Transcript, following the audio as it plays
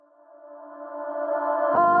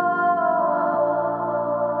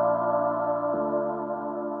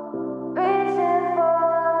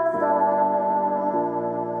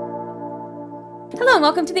Hello and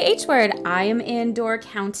welcome to the H Word. I am in Door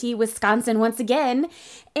County, Wisconsin once again,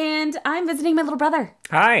 and I'm visiting my little brother.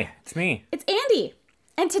 Hi, it's me. It's Andy,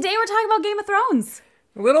 and today we're talking about Game of Thrones.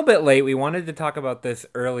 A little bit late. We wanted to talk about this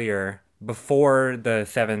earlier before the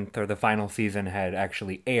 7th or the final season had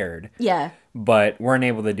actually aired. Yeah. But weren't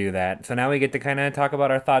able to do that. So now we get to kind of talk about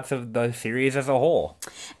our thoughts of the series as a whole.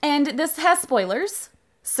 And this has spoilers,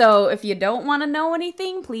 so if you don't want to know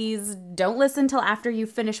anything, please don't listen till after you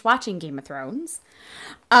finish watching Game of Thrones.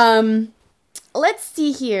 Let's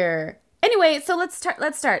see here. Anyway, so let's start.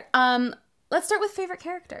 Let's start with favorite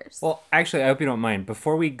characters. Well, actually, I hope you don't mind.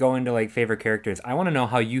 Before we go into like favorite characters, I want to know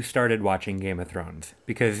how you started watching Game of Thrones.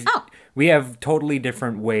 Because we have totally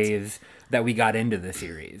different ways that we got into the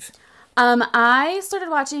series. I started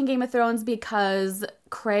watching Game of Thrones because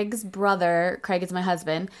Craig's brother, Craig is my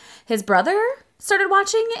husband, his brother started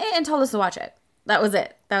watching it and told us to watch it. That was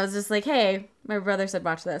it. That was just like, hey, my brother said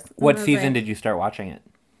watch this. And What season did you start watching it?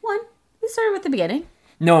 One. We started with the beginning.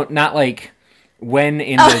 No, not like when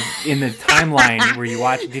in the timeline where you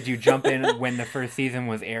watched. Did you jump in when the first season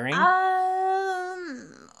was airing? I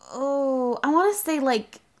want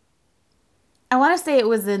to say it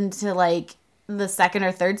was into like the second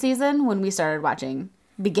or third season when we started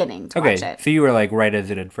beginning to watch it. So you were like right as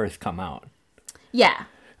it had first come out. Yeah.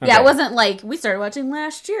 Okay. Yeah, it wasn't like we started watching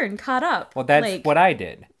last year and caught up. Well, that's what I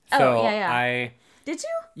did. So yeah. Did you?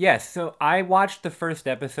 Yes, so I watched the first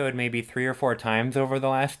episode maybe 3 or 4 times over the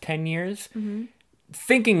last 10 years,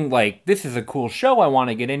 thinking, like, this is a cool show, I want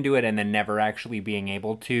to get into it, and then never actually being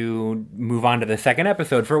able to move on to the second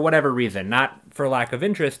episode for whatever reason. Not for lack of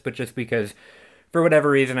interest, but just because, for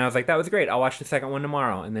whatever reason, I was like, that was great, I'll watch the second one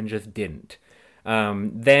tomorrow, and then just didn't.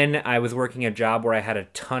 Then I was working a job where I had a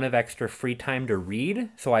ton of extra free time to read,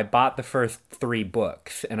 so I bought the first 3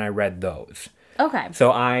 books, and I read those. Okay.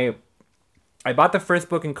 So I bought the first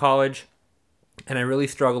book in college, and I really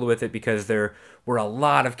struggled with it because there were a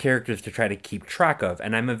lot of characters to try to keep track of,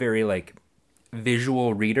 and I'm a very, like,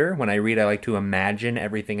 visual reader. When I read, I like to imagine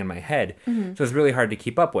everything in my head, so it's really hard to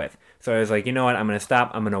keep up with. So I was like, you know what, I'm going to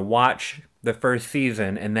stop, I'm going to watch the first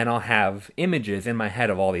season, and then I'll have images in my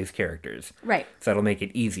head of all these characters. Right. So that'll make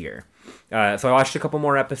it easier. So I watched a couple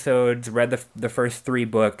more episodes, read the first 3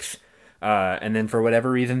 books, and then for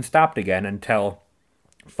whatever reason stopped again until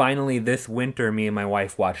finally this winter me and my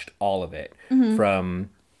wife watched all of it from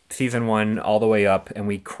season 1 all the way up, and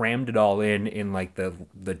we crammed it all in like the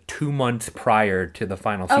 2 months prior to the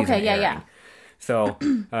final season airing. Yeah. So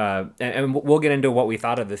and we'll get into what we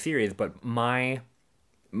thought of the series, but my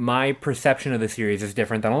perception of the series is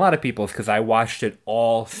different than a lot of people's because I watched it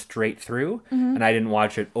all straight through, and I didn't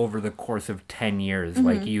watch it over the course of 10 years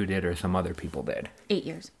like you did or some other people did. 8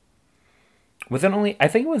 years. Was it only? I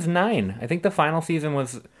think it was 9. I think the final season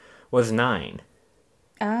was 9.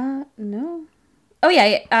 No. Oh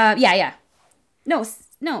yeah. Yeah. No.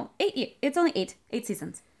 8. It's only 8. 8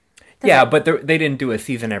 seasons. That's but they didn't do a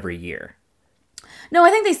season every year. No, I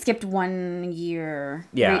think they skipped 1 year.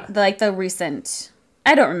 Yeah. Like the recent.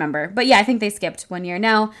 I don't remember, but yeah, I think they skipped 1 year.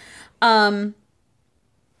 Now,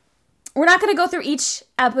 we're not going to go through each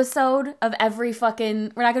episode of every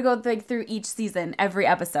fucking... We're not going to go through each season, every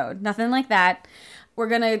episode. Nothing like that. We're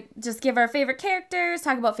going to just give our favorite characters,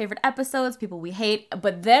 talk about favorite episodes, people we hate,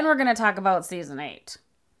 but then we're going to talk about season 8.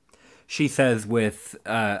 She says with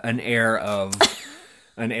an air of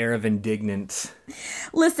indignance.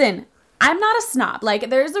 Listen, I'm not a snob. Like,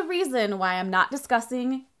 there's a reason why I'm not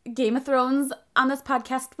discussing Game of Thrones on this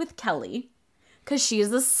podcast with Kelly, because she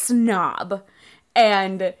is a snob,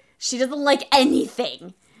 and she doesn't like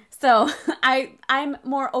anything. So I'm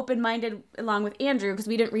more open-minded along with Andrew because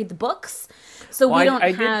we didn't read the books. So we don't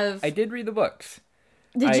have... I did read the books.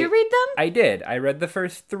 Did you read them? I did. I read the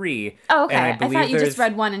first 3. Oh, okay. And I thought you just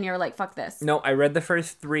read 1 and you were like, fuck this. No, I read the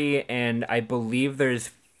first 3, and I believe there's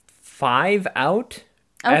 5 out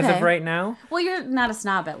as of right now. Well, you're not a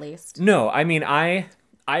snob, at least. No, I mean, I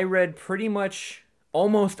read pretty much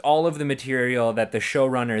almost all of the material that the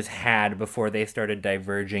showrunners had before they started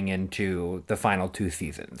diverging into the final 2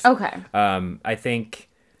 seasons. Okay. I think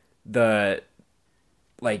it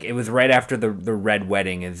was right after the Red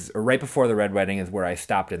Wedding or right before the Red Wedding is where I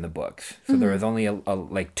stopped in the books. So there was only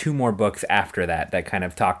like 2 more books after that kind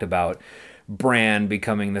of talked about Bran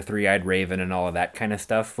becoming the Three-Eyed Raven and all of that kind of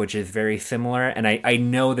stuff, which is very similar. And I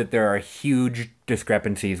know that there are huge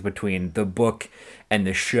discrepancies between the book and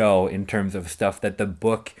the show in terms of stuff that the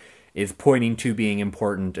book is pointing to being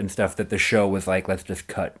important and stuff that the show was like, let's just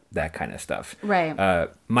cut that kind of stuff. Right.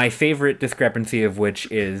 My favorite discrepancy of which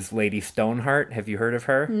is Lady Stoneheart. Have you heard of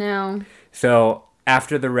her? No. So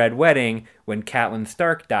after the Red Wedding, when Catelyn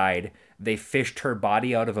Stark died, they fished her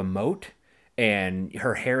body out of a moat and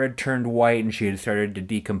her hair had turned white and she had started to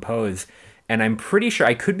decompose. And I'm pretty sure,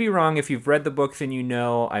 I could be wrong, if you've read the books and you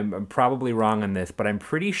know, I'm probably wrong on this, but I'm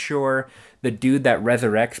pretty sure the dude that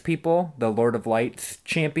resurrects people, the Lord of Lights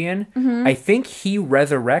champion, I think he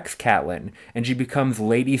resurrects Catelyn, and she becomes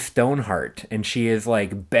Lady Stoneheart, and she is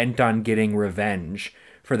like bent on getting revenge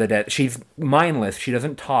for the death. She's mindless. She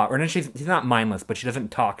doesn't talk, or no, she's not mindless, but she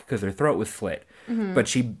doesn't talk because her throat was slit. But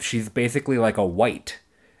she's basically like a white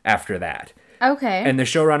after that. Okay. And the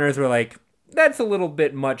showrunners were like, that's a little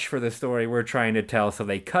bit much for the story we're trying to tell, so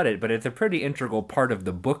they cut it, but it's a pretty integral part of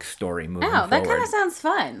the book story moving forward. That kind of sounds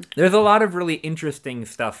fun. There's a lot of really interesting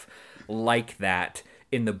stuff like that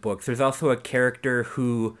in the books. There's also a character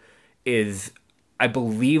who is, I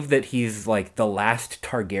believe that he's like the last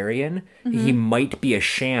Targaryen. He might be a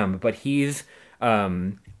sham, but he's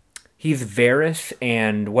Varys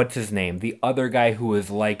and what's his name? The other guy who was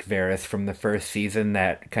like Varys from the first season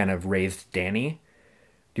that kind of raised Dany.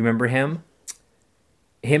 Do you remember him?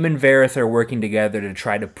 Him and Varys are working together to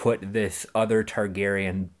try to put this other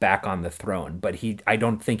Targaryen back on the throne, but I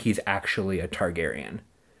don't think he's actually a Targaryen.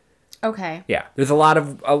 Okay. Yeah, there's a lot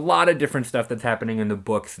of different stuff that's happening in the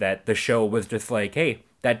books that the show was just like, hey,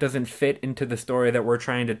 that doesn't fit into the story that we're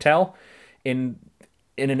trying to tell in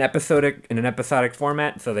an episodic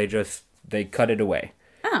format, so they cut it away.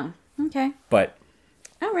 Oh, okay. But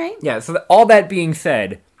all right. Yeah, so all that being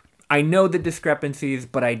said, I know the discrepancies,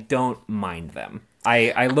 but I don't mind them.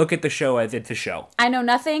 I look at the show as it's a show. I know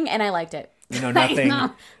nothing, and I liked it. You know nothing.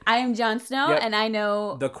 I am Jon Snow, Yep. and I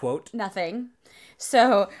know The quote. nothing.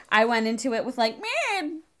 So I went into it with like,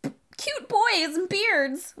 man, cute boys and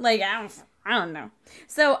beards. Like, I don't know.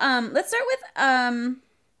 So let's start with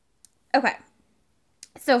okay.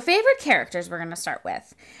 So favorite characters we're gonna start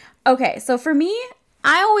with. Okay, so for me,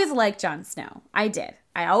 I always liked Jon Snow. I did.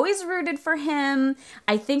 I always rooted for him.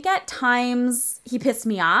 I think at times he pissed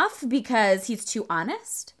me off because he's too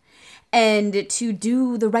honest and to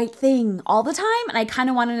do the right thing all the time. And I kind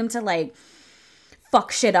of wanted him to like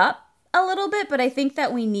fuck shit up a little bit, but I think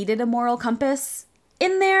that we needed a moral compass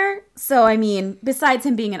in there. So, I mean, besides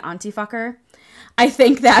him being an auntie fucker, I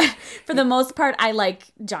think that for the most part, I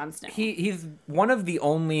like Jon Snow. He's one of the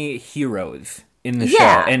only heroes in the show.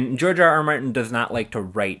 And George R.R. Martin does not like to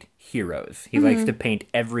write heroes. He likes to paint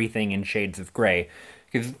everything in shades of gray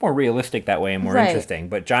because it's more realistic that way and more interesting.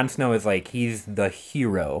 But Jon Snow is like, he's the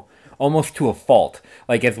hero almost to a fault.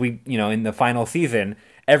 Like as we, in the final season,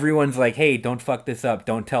 everyone's like, hey, don't fuck this up.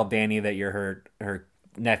 Don't tell Dany that you're her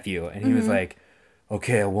nephew. And he was like,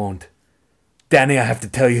 okay, I won't. Dany, I have to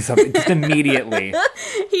tell you something. Just immediately.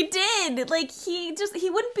 He did. Like, he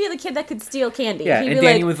wouldn't be the kid that could steal candy. Yeah, He'd and be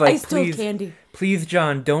Dany was like, I stole candy. Please,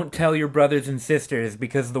 John, don't tell your brothers and sisters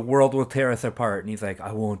because the world will tear us apart. And he's like,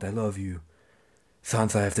 I won't. I love you.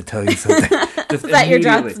 Sansa, I have to tell you something. Just Is that your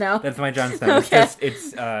Jon Snow? That's my Jon Snow. Okay.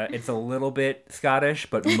 It's a little bit Scottish,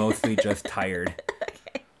 but mostly just tired.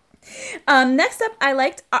 Okay. Next up, I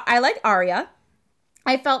liked Arya.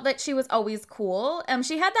 I felt that she was always cool.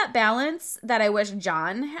 She had that balance that I wish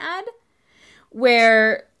Jon had,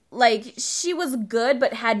 where like she was good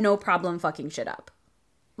but had no problem fucking shit up.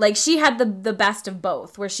 Like she had the best of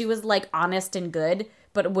both, where she was like honest and good,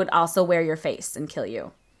 but would also wear your face and kill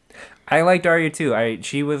you. I liked Arya too.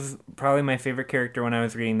 She was probably my favorite character when I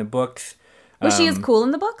was reading the books. Was she as cool in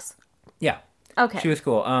the books? Yeah. Okay. She was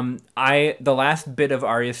cool. The last bit of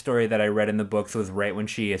Arya's story that I read in the books was right when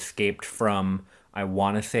she escaped from, I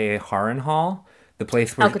want to say, Harrenhal, the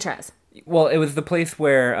place where Alcatraz. Well, it was the place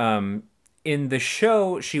where in the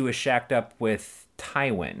show she was shacked up with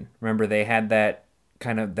Tywin. Remember they had that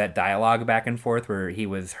kind of that dialogue back and forth where he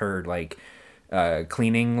was her like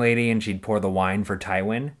cleaning lady and she'd pour the wine for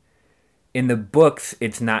Tywin. In the books,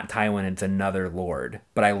 it's not Tywin, it's another lord.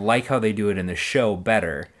 But I like how they do it in the show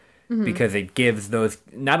better because it gives those.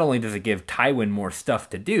 Not only does it give Tywin more stuff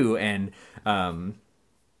to do, and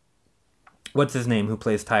what's his name who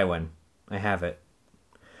plays Tywin? I have it.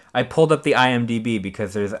 I pulled up the IMDb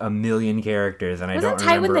because there's a million characters and I don't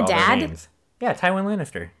remember all their names. Yeah, Tywin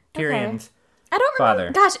Lannister, Tyrion's I don't remember.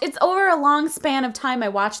 father. Gosh, it's over a long span of time I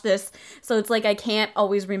watched this, so it's like I can't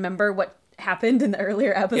always remember what happened in the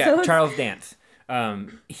earlier episodes. Yeah, Charles Dance.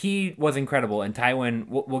 He was incredible, and Tywin,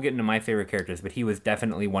 we'll get into my favorite characters, but he was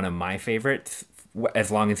definitely one of my favorites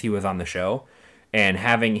as long as he was on the show. And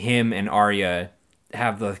having him and Arya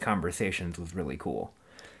have those conversations was really cool.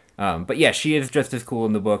 But yeah, she is just as cool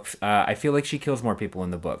in the books. I feel like she kills more people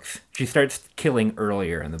in the books. She starts killing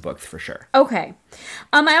earlier in the books for sure. Okay.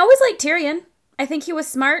 I always liked Tyrion. I think he was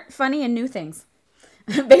smart, funny, and knew things.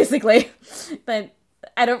 Basically. But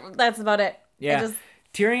that's about it. Yeah.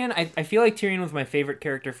 Tyrion, I feel like Tyrion was my favorite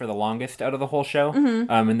character for the longest out of the whole show.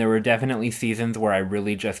 Mm-hmm. And there were definitely seasons where I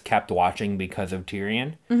really just kept watching because of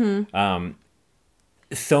Tyrion. Mm-hmm.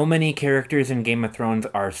 So many characters in Game of Thrones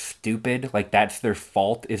are stupid. Like, that's their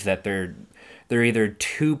fault, is that they're either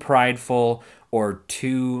too prideful or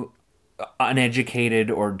too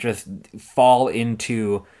uneducated or just fall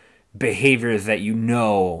into behaviors that you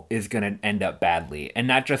know is going to end up badly. And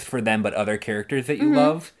not just for them, but other characters that you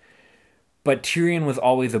love. But Tyrion was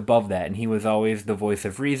always above that, and he was always the voice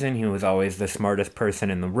of reason. He was always the smartest person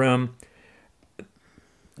in the room.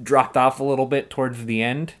 Dropped off a little bit towards the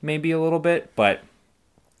end, maybe a little bit, but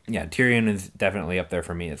yeah, Tyrion is definitely up there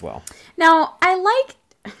for me as well. Now,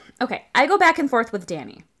 I go back and forth with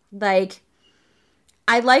Dany. Like,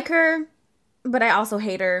 I like her, but I also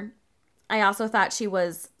hate her. I also thought she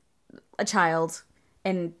was a child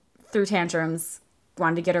and threw tantrums,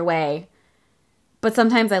 wanted to get her way. But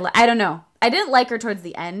sometimes I don't know. I didn't like her towards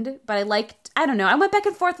the end, but I don't know. I went back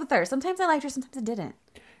and forth with her. Sometimes I liked her, sometimes I didn't.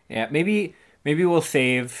 Yeah, maybe we'll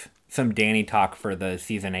save some Dany talk for the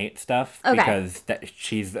season 8 stuff. Okay.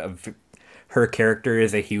 Because her character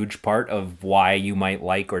is a huge part of why you might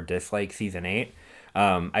like or dislike season 8.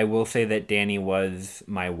 I will say that Dany was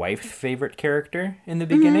my wife's favorite character in the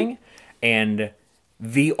beginning. And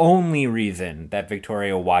the only reason that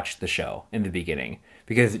Victoria watched the show in the beginning.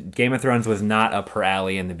 Because Game of Thrones was not up her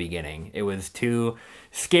alley in the beginning. It was too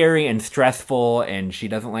scary and stressful, and she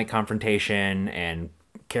doesn't like confrontation, and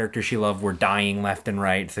characters she loved were dying left and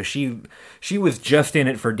right. So she was just in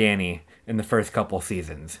it for Dany in the first couple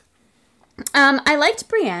seasons. I liked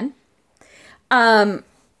Brienne. I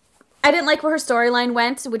didn't like where her storyline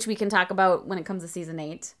went, which we can talk about when it comes to season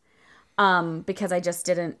 8. Because I just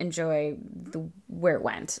didn't enjoy where it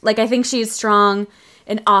went. Like, I think she's strong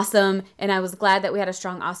and awesome, and I was glad that we had a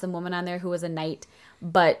strong, awesome woman on there who was a knight,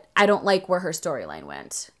 but I don't like where her storyline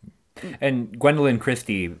went. And Gwendolyn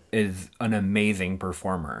Christie is an amazing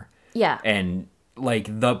performer. Yeah. And,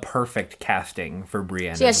 like, the perfect casting for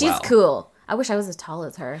Brienne Yeah, as well. she's cool. I wish I was as tall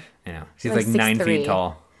as her. I know. She's like 9 feet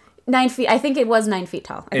tall. 9 feet. I think it was 9 feet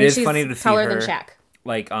tall. I think is she's funny to see taller her, than Shaq.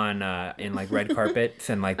 Like, on in like red carpets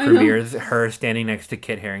and like premieres, her standing next to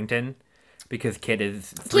Kit Harington, because Kit is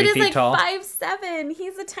 3 feet tall. Kit is like 5'7".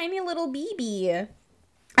 He's a tiny little BB.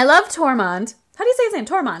 I love Tormund. How do you say his name?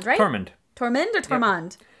 Tormund, right? Tormund. Tormund or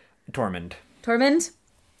Tormund? Yep. Tormund. Tormund?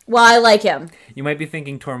 Well, I like him. You might be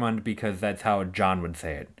thinking Tormund because that's how Jon would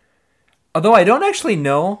say it. Although I don't actually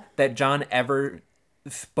know that Jon ever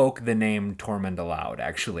spoke the name Tormund aloud,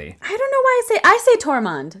 actually. I don't know why I say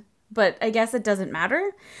Tormund. But I guess it doesn't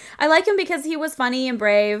matter. I like him because he was funny and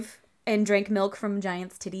brave and drank milk from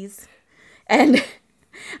giants' titties. And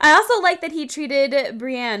I also like that he treated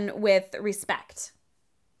Brienne with respect.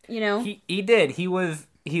 You know? He did. He was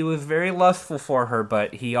very lustful for her,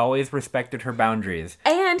 but he always respected her boundaries.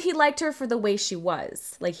 And he liked her for the way she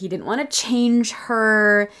was. Like, he didn't want to change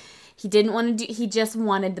her. He didn't want to he just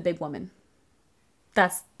wanted the big woman.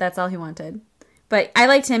 That's all he wanted. But I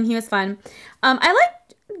liked him. He was fun. I liked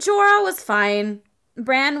Jorah was fine.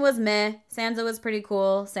 Bran was meh. Sansa was pretty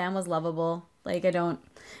cool. Sam was lovable. Like, they don't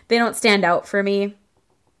stand out for me.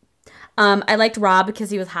 I liked Rob because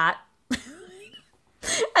he was hot.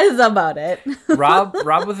 That's about it. Rob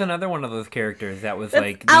was another one of those characters that was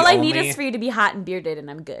like all I need is for you to be hot and bearded, and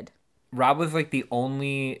I'm good. Rob was like the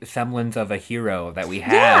only semblance of a hero that we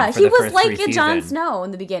had. Yeah, for he the was first like 3 a seasons. Jon Snow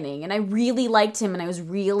in the beginning, and I really liked him, and I was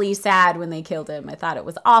really sad when they killed him. I thought it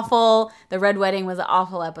was awful. The Red Wedding was an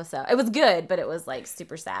awful episode. It was good, but it was like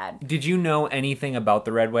super sad. Did you know anything about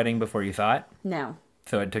the Red Wedding before you saw it? No.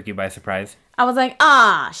 So it took you by surprise? I was like,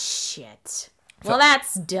 shit. Well,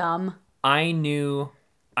 that's dumb. I knew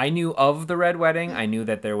of the Red Wedding. I knew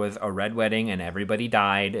that there was a Red Wedding and everybody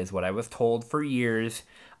died, is what I was told for years.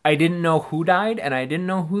 I didn't know who died, and I didn't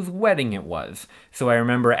know whose wedding it was. So I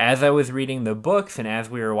remember as I was reading the books and as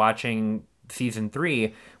we were watching season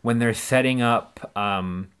 3, when they're setting up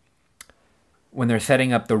the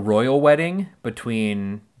royal wedding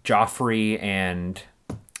between Joffrey and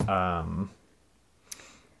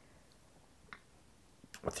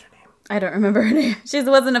what's her name? I don't remember her name. She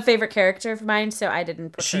wasn't a favorite character of mine, so I didn't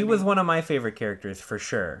put her She was name. one of my favorite characters for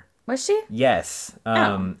sure. Was she? Yes.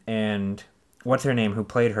 Oh. And what's her name? Who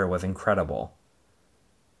played her was incredible.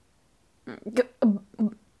 Do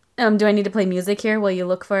I need to play music here while you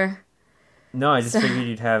look for... No, I just figured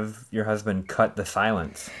you'd have your husband cut the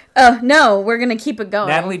silence. Oh, no, we're going to keep it going.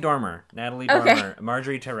 Natalie Dormer. Okay.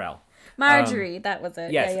 Marjorie Terrell. Marjorie, that was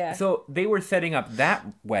it. Yes. Yeah. So they were setting up that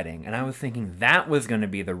wedding, and I was thinking that was going to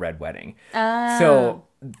be the red wedding. Oh. So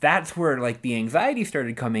that's where like the anxiety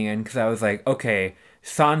started coming in, because I was like, okay,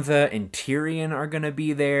 Sansa and Tyrion are going to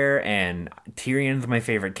be there, and Tyrion's my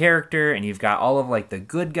favorite character, and you've got all of like the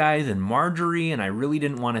good guys and Marjorie, and I really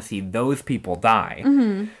didn't want to see those people die.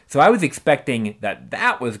 Mm-hmm. So I was expecting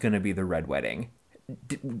that was going to be the red wedding.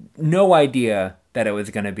 No idea that it was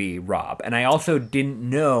going to be Rob. And I also didn't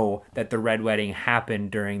know that the red wedding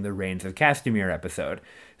happened during the Reigns of Castamere episode.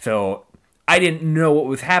 So I didn't know what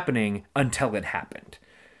was happening until it happened.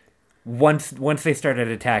 Once they started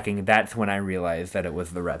attacking, that's when I realized that it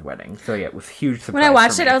was the red wedding. So yeah, it was a huge surprise. When I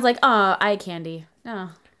watched it, I was like, oh, eye candy.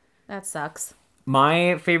 Oh, that sucks.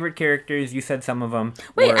 My favorite characters, you said some of them.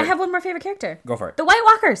 Wait, I have one more favorite character. Go for it. The White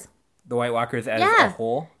Walkers. The White Walkers as a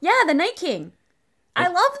whole? Yeah, the Night King. I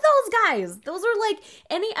love those guys. Those are like,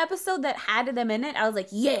 any episode that had them in it, I was like,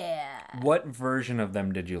 yeah. What version of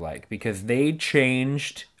them did you like? Because they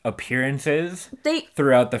changed appearances They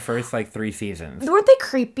throughout the first like 3 seasons. weren't they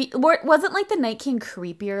creepy? Wasn't like the Night King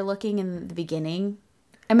creepier looking in the beginning?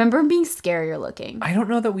 I remember him being scarier looking. I don't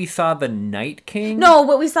know that we saw the Night King. No,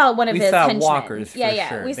 but we saw one of his saw henchmen. walkers, for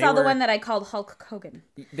sure. We They saw the were- one that I called Hulk Hogan.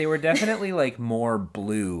 They were definitely like more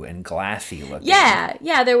blue and glassy looking.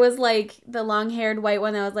 Yeah, there was like the long-haired white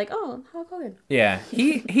one that was like, oh, Hulk Hogan. Yeah,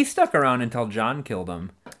 he stuck around until Jon killed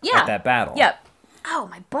him Yeah. at that battle. Yep. Oh,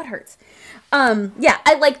 my butt hurts. Yeah,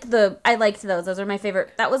 I liked those. Those are my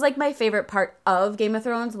favorite. That was like my favorite part of Game of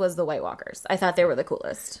Thrones was the White Walkers. I thought they were the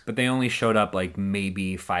coolest. But they only showed up like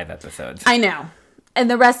maybe 5 episodes. I know.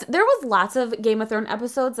 And the rest, there was lots of Game of Thrones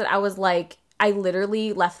episodes that I was like, I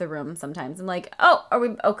literally left the room sometimes. I'm like, oh, are we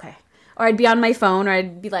okay? Or I'd be on my phone, or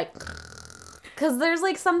I'd be like, because there's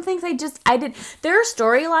like some things I did. There are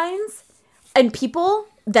storylines and people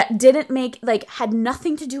that didn't make, like, had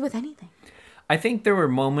nothing to do with anything. I think there were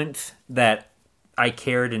moments that I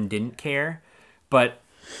cared and didn't care, but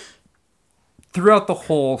throughout the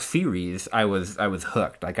whole series, I was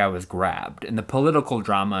hooked. Like, I was grabbed. And the political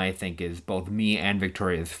drama, I think, is both me and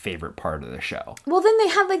Victoria's favorite part of the show. Well, then they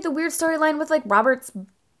had like the weird storyline with like Robert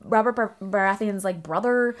Baratheon's like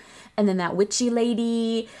brother, and then that witchy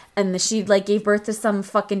lady, and she like gave birth to some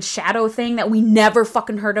fucking shadow thing that we never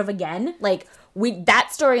fucking heard of again. Like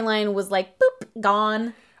that storyline was like boop,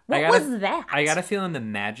 gone. What was that? I got a feeling the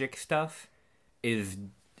magic stuff is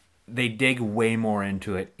they dig way more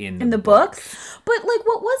into it in the books. But like,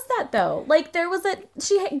 what was that though? Like there was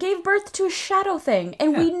she gave birth to a shadow thing,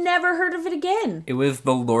 and we never heard of it again. It was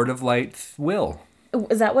the Lord of Light's will.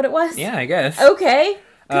 Is that what it was? Yeah, I guess. Okay,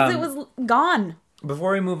 because it was gone.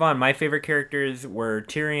 Before we move on, my favorite characters were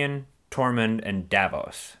Tyrion, Tormund, and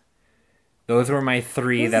Davos. Those were my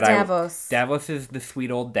 3 Who's that Davos? Davos is the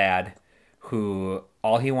sweet old dad who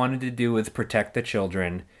all he wanted to do was protect the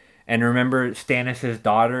children. And remember Stannis'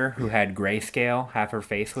 daughter who had grayscale, half her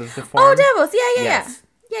face was deformed? Oh, Davos. Yeah. Yes.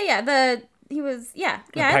 Yeah. The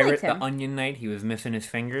pirate, I liked him. the Onion Knight, he was missing his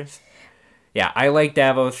fingers. Yeah, I like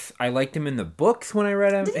Davos. I liked him in the books when I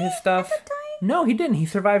read his stuff. End up dying? No, he didn't. He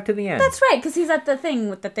survived to the end. That's right, because he's at the thing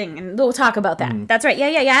with the thing, and we'll talk about that. That's right.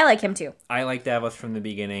 Yeah. I like him too. I like Davos from the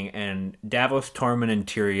beginning, and Davos, Tormund, and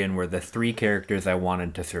Tyrion were the 3 characters I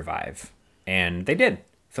wanted to survive. And they did.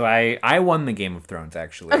 So I won the Game of Thrones,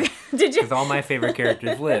 actually. Okay. Did you? Because all my favorite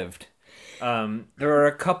characters lived. There were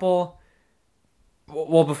a couple...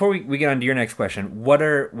 Well, before we get on to your next question, what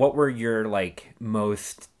were your, like,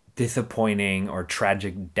 most disappointing or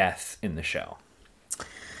tragic deaths in the show?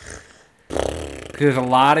 Because there's a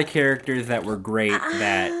lot of characters that were great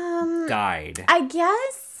that died. I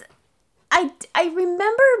guess I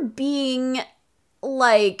remember being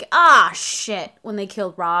like, ah, shit, when they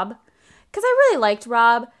killed Robb. Because I really liked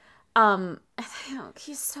Robb.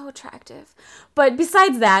 He's so attractive. But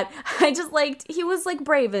besides that, I just liked, he was like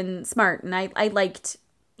brave and smart. And I liked,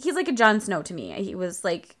 he's like a Jon Snow to me. He was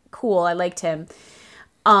like cool. I liked him.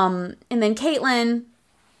 And then Caitlyn,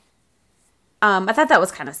 I thought that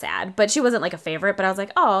was kind of sad. But she wasn't like a favorite. But I was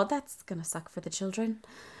like, oh, that's going to suck for the children.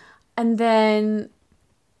 And then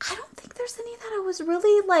I don't think there's any that I was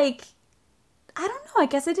really like, I don't know. I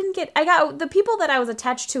guess I got the people that I was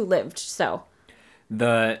attached to lived. So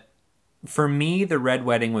for me, the Red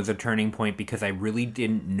Wedding was a turning point because I really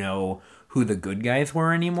didn't know who the good guys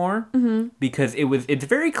were anymore. Mm-hmm. Because it's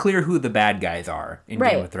very clear who the bad guys are in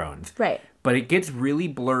Game of Thrones. Right. But it gets really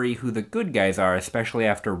blurry who the good guys are, especially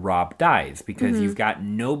after Robb dies, because you've got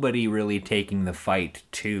nobody really taking the fight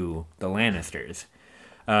to the Lannisters.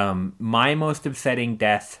 My most upsetting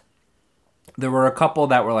death, there were a couple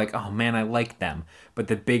that were like, oh man, I liked them. But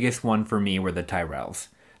the biggest one for me were the Tyrells.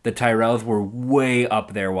 the Tyrells were way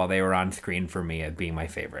up there while they were on screen for me as being my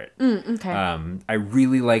favorite. Okay. I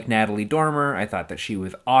really like Natalie Dormer. I thought that she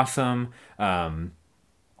was awesome.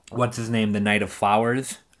 What's his name? The Knight of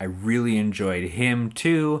Flowers. I really enjoyed him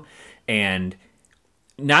too. And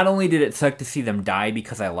not only did it suck to see them die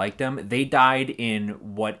because I liked them, they died in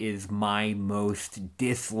what is my most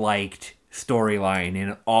disliked storyline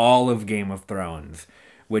in all of Game of Thrones,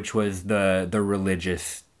 which was the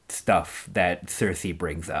religious stuff that Cersei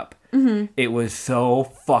brings up. Mm-hmm. It was so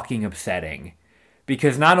fucking upsetting.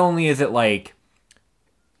 Because not only is it like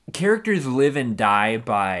characters live and die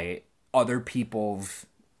by other people's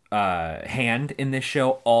hand in this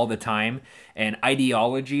show all the time, and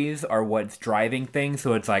ideologies are what's driving things.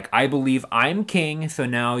 So it's like, I believe I'm king, so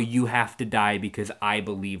now you have to die because I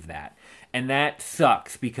believe that. And that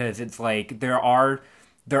sucks because it's like there are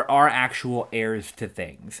actual heirs to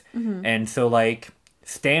things. Mm-hmm. And so like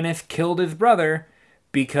Stannis killed his brother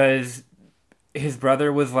because his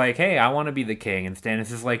brother was like, hey, I want to be the king. And Stannis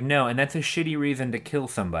is like, no. And that's a shitty reason to kill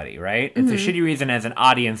somebody, right? It's a shitty reason as an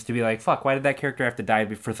audience to be like, fuck, why did that character have to die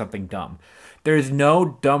for something dumb? There's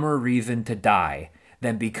no dumber reason to die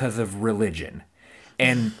than because of religion.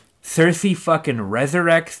 And Cersei fucking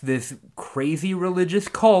resurrects this crazy religious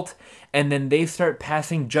cult, and then they start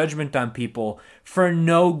passing judgment on people for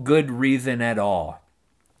no good reason at all.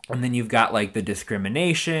 And then you've got like the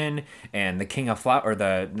discrimination and the King of Flower or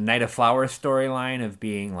the Knight of Flowers storyline of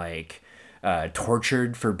being like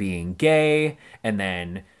tortured for being gay, and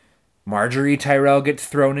then Marjorie Tyrell gets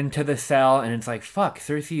thrown into the cell, and it's like, fuck,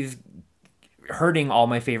 Cersei's hurting all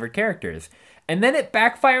my favorite characters. And then it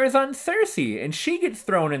backfires on Cersei, and she gets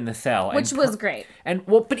thrown in the cell, which was great. And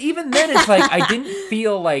well, but even then, it's like I didn't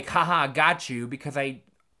feel like, haha, got you, because I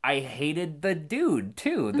hated the dude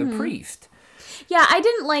too, the priest. Yeah, I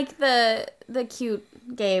didn't like the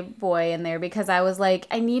cute gay boy in there because I was like,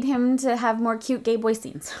 I need him to have more cute gay boy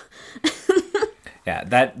scenes. Yeah,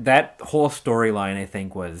 that whole storyline, I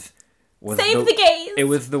think, was Save the gays! It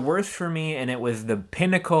was the worst for me, and it was the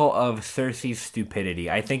pinnacle of Cersei's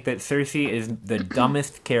stupidity. I think that Cersei is the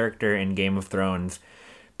dumbest character in Game of Thrones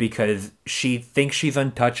because she thinks she's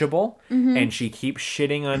untouchable, and she keeps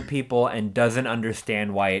shitting on people and doesn't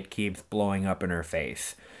understand why it keeps blowing up in her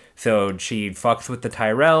face. So she fucks with the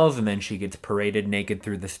Tyrells, and then she gets paraded naked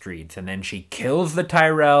through the streets. And then she kills the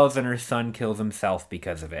Tyrells, and her son kills himself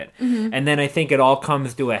because of it. And then I think it all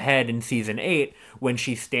comes to a head in Season 8 when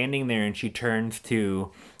she's standing there and she turns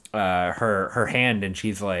to her hand, and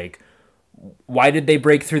she's like, why did they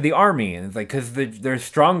break through the army? And it's like, because they're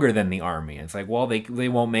stronger than the army. And it's like, well, they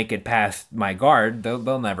won't make it past my guard.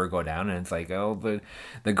 They'll never go down. And it's like, oh,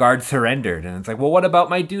 the guard surrendered. And it's like, well, what about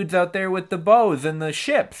my dudes out there with the bows and the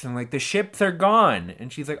ships? And like, the ships are gone.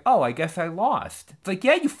 And she's like, oh, I guess I lost. It's like,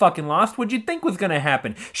 yeah, you fucking lost. What'd you think was going to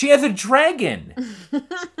happen? She has a dragon.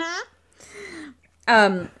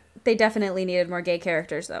 They definitely needed more gay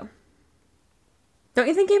characters, though. Don't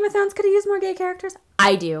you think Game of Thrones could have used more gay characters?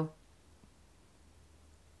 I do.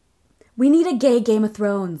 We need a gay Game of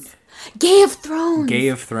Thrones. Gay of Thrones. Gay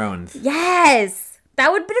of Thrones. Yes.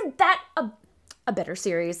 That would be a better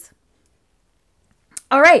series.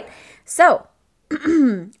 All right. So,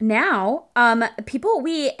 now, people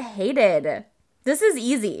we hated. This is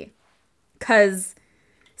easy. Because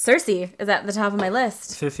Cersei is at the top of my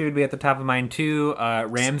list. Cersei would be at the top of mine, too.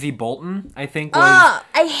 Ramsay Bolton, I think, was...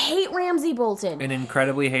 I hate Ramsay Bolton. An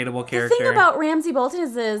incredibly hateable character. The thing about Ramsay Bolton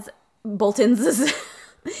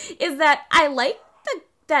is that I like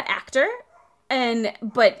that actor,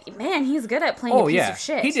 but man, he's good at playing a piece of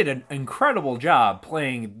shit. He did an incredible job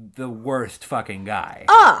playing the worst fucking guy.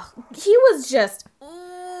 Oh, he was just,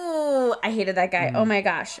 ooh, I hated that guy. Oh my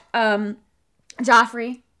gosh.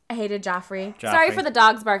 Joffrey. I hated Joffrey. Sorry for the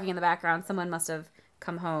dogs barking in the background. Someone must have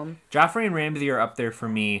come home. Joffrey and Ramsay are up there for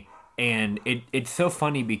me, and it's so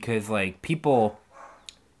funny because like people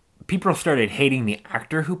started hating the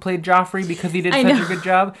actor who played Joffrey because he did such a good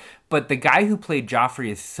job. But the guy who played Joffrey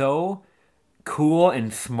is so cool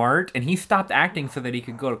and smart, and he stopped acting so that he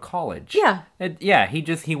could go to college. Yeah.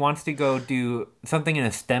 He wants to go do something in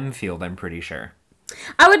a STEM field, I'm pretty sure.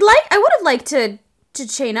 I would have liked to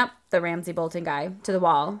chain up the Ramsay Bolton guy to the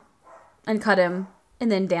wall and cut him and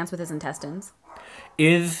then dance with his intestines.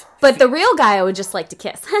 But the real guy I would just like to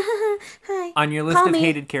kiss. Hi. On your list of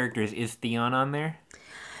hated characters, is Theon on there?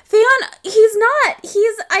 Theon, he's not.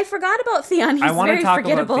 I forgot about Theon. He's very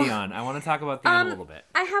forgettable. I want to talk about Theon a little bit.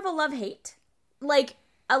 I have a love-hate. Like,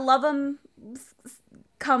 I love him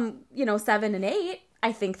come, 7 and 8.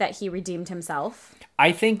 I think that he redeemed himself.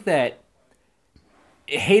 I think that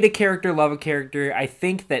hate a character, love a character. I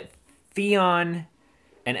think that Theon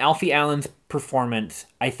and Alfie Allen's performance,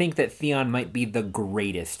 I think that Theon might be the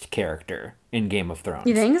greatest character in Game of Thrones.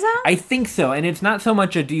 You think so? I think so, and it's not so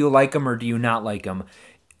much a do you like him or do you not like him.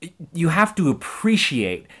 You have to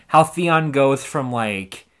appreciate how Theon goes from,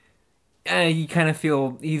 like, you kind of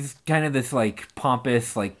feel he's kind of this, like,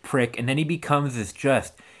 pompous, like, prick, and then he becomes this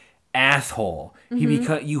just asshole.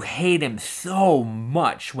 You hate him so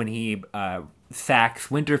much when he sacks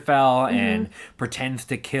Winterfell and pretends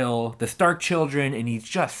to kill the Stark children, and he's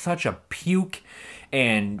just such a puke.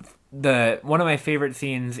 And one of my favorite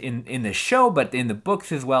scenes in the show, but in the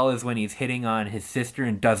books as well, is when he's hitting on his sister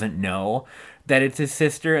and doesn't know that it's his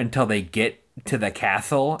sister until they get to the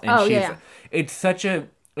castle. And it's such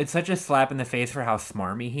a slap in the face for how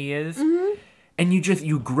smarmy he is. And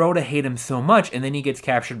you grow to hate him so much, and then he gets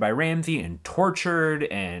captured by Ramsay and tortured,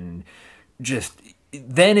 and just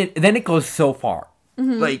then it goes so far.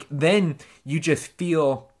 Like, then you just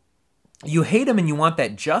feel you hate him and you want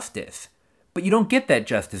that justice, but you don't get that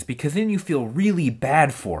justice, because then you feel really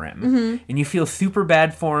bad for him. And you feel super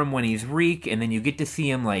bad for him when he's Reek, and then you get to see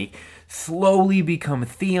him, like, slowly become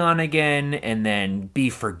Theon again, and then be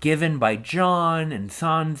forgiven by Jon and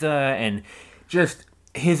Sansa, and just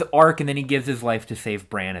his arc, and then he gives his life to save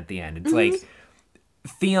Bran at the end. It's like,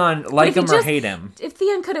 Theon, like him or hate him. If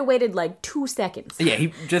Theon could have waited like 2 seconds. Yeah,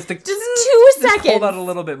 he just 2 seconds. Hold out a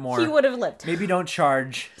little bit more. He would have lived. Maybe don't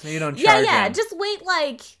charge. Him. Just wait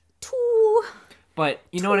like 2. But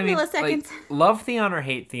you know what I mean? Milliseconds. Like, love Theon or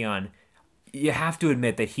hate Theon, you have to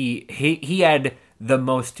admit that he had the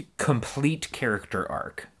most complete character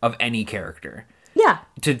arc of any character. Yeah.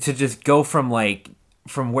 To just go from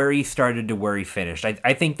where he started to where he finished.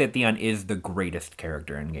 I think that Theon is the greatest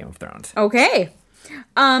character in Game of Thrones. Okay.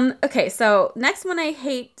 Okay, so next one I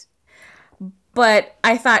hate, but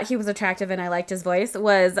I thought he was attractive and I liked his voice,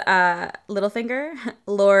 was Littlefinger,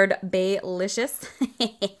 Lord Baelicious.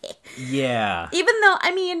 Yeah. Even though,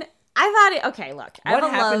 I mean, I thought look.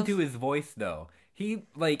 What happened to his voice, though? He,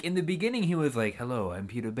 like, in the beginning, he was like, hello, I'm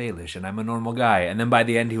Peter Baelish, and I'm a normal guy. And then by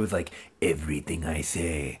the end, he was like, everything I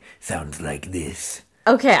say sounds like this.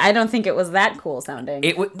 Okay, I don't think it was that cool sounding.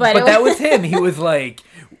 But that was him. He was like,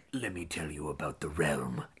 let me tell you about the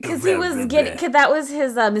realm. Because he was that was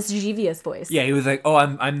his mischievous voice. Yeah, he was like, oh,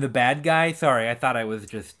 I'm the bad guy? Sorry, I thought I was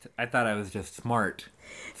just smart.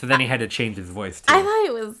 So then he had to change his voice, too. I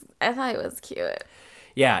thought it was cute.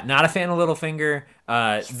 Yeah, not a fan of Littlefinger.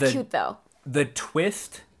 He's cute, though. The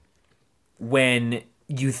twist when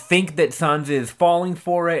you think that Sansa is falling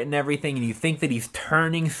for it and everything, and you think that he's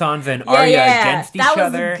turning Sansa and Arya against each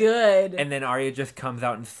other. That was good. And then Arya just comes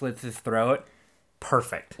out and slits his throat.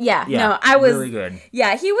 Perfect. Yeah, no, I was really good.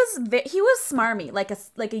 Yeah, he was smarmy,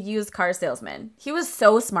 like a used car salesman. He was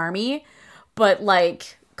so smarmy, but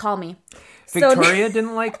like, call me. Victoria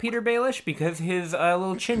didn't like Peter Baelish because his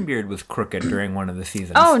little chin beard was crooked during one of the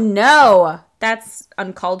seasons. Oh no, that's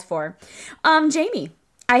uncalled for. Jamie,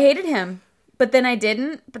 I hated him, but then I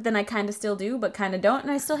didn't, but then I kind of still do, but kind of don't,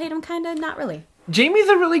 and I still hate him, kind of not really. Jamie's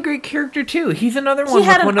a really great character too. He's another one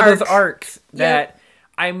with one of those arcs that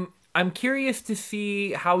I'm curious to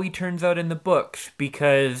see how he turns out in the books,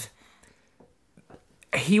 because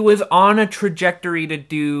he was on a trajectory to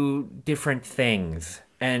do different things,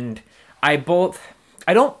 and I don't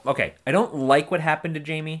like what happened to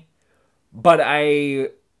Jamie, but I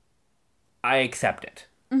accept it.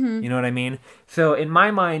 You know what I mean? So in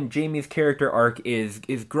my mind, Jamie's character arc is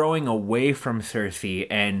growing away from Cersei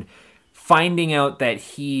and finding out that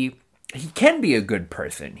he can be a good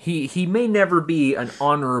person. He may never be an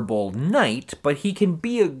honorable knight, but he can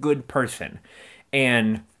be a good person.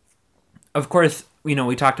 And of course, you know,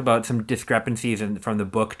 we talked about some discrepancies from the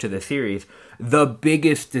book to the series. The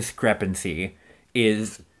biggest discrepancy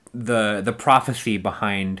is the prophecy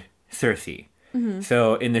behind Cersei.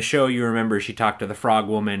 So in the show, you remember she talked to the frog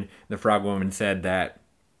woman. The frog woman said that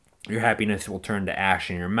your happiness will turn to ash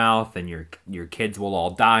in your mouth, and your kids will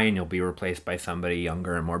all die, and you'll be replaced by somebody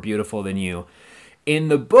younger and more beautiful than you. In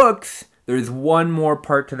the books, there's one more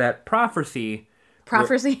part to that prophecy.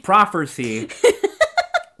 Prophecy.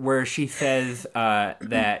 Where she says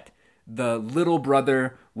that the little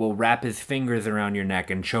brother will wrap his fingers around your neck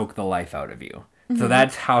and choke the life out of you. So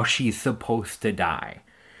that's how she's supposed to die.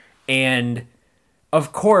 And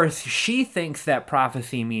of course, she thinks that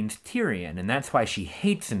prophecy means Tyrion, and that's why she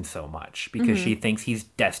hates him so much, because she thinks he's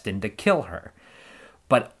destined to kill her.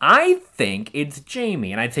 But I think it's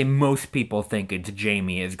Jaime, and I'd say most people think it's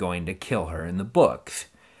Jaime is going to kill her in the books.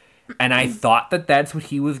 And I thought that that's what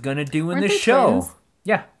he was going to do in the show. Twins?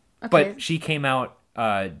 Yeah, Okay. but she came out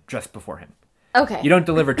just before him. Okay. You don't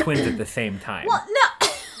deliver twins at the same time. Well, no.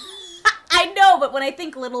 I know, but when I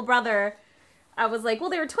think little brother, I was like, well,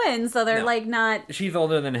 they were twins, so they're like not... She's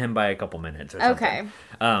older than him by a couple minutes or something.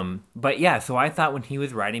 Okay. But yeah, so I thought when he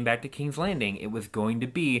was riding back to King's Landing, it was going to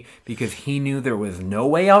be because he knew there was no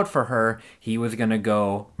way out for her, he was going to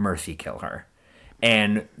go mercy kill her.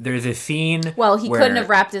 And there's a scene Well, he couldn't have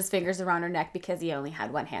wrapped his fingers around her neck because he only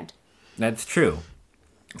had one hand. That's true.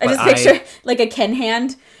 I just picture like a Ken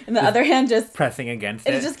hand and the other hand just pressing against it.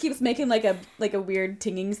 And it just keeps making like a weird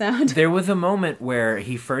tinging sound. There was a moment where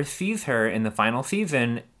he first sees her in the final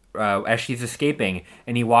season as she's escaping,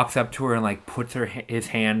 and he walks up to her and like puts his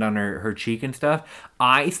hand on her cheek and stuff.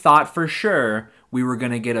 I thought for sure we were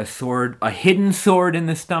gonna get a hidden sword in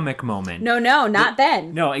the stomach moment. No, not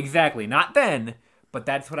then. No, exactly, not then. But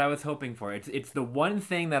that's what I was hoping for. It's the one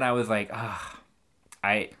thing that I was like,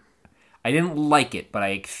 I didn't like it, but I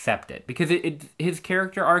accept it. Because his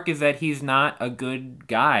character arc is that he's not a good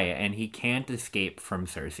guy, and he can't escape from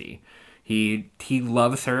Cersei. He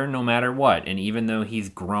loves her no matter what, and even though he's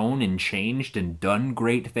grown and changed and done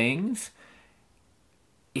great things,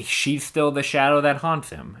 she's still the shadow that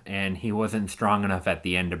haunts him, and he wasn't strong enough at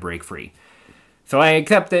the end to break free. So I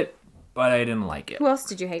accept it, but I didn't like it. Who else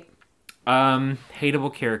did you hate?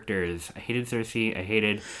 Hateable characters. I hated Cersei.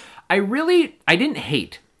 I didn't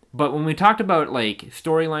hate. But when we talked about, like,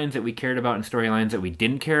 storylines that we cared about and storylines that we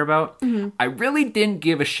didn't care about, I really didn't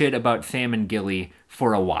give a shit about Sam and Gilly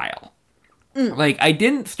for a while. Like, I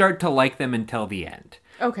didn't start to like them until the end.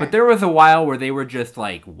 Okay. But there was a while where they were just,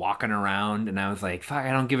 like, walking around, and I was like, fuck,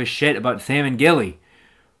 I don't give a shit about Sam and Gilly.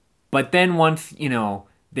 But then once,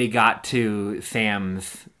 they got to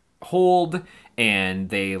Sam's hold, and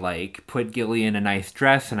they, like, put Gilly in a nice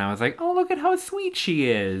dress, and I was like, oh, look at how sweet she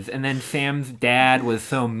is. And then Sam's dad was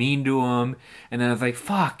so mean to him, and then I was like,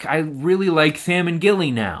 fuck, I really like Sam and Gilly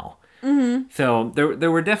now. Mm-hmm. So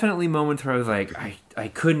there were definitely moments where I was like, I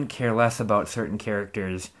couldn't care less about certain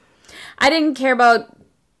characters. I didn't care about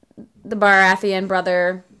the Baratheon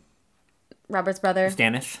brother, Robert's brother.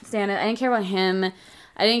 Stannis. I didn't care about him.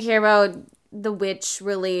 I didn't care about the witch,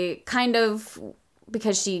 really, kind of...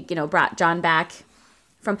 because she, brought Jon back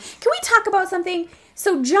from... Can we talk about something?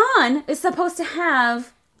 So Jon is supposed to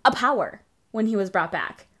have a power when he was brought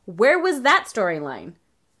back. Where was that storyline?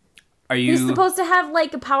 He's supposed to have,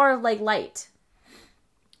 like, a power of, like, light.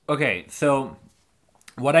 Okay, so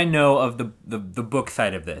what I know of the book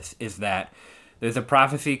side of this is that there's a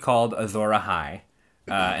prophecy called Azor Ahai.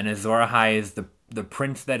 And Azor Ahai is the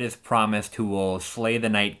prince that is promised who will slay the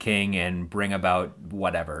Night King and bring about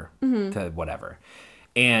whatever to whatever.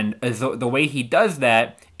 And the way he does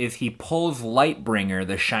that is he pulls Lightbringer,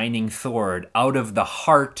 the shining sword, out of the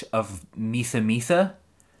heart of Misa Misa.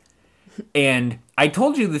 And I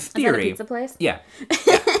told you this theory. Is that a pizza place? Yeah.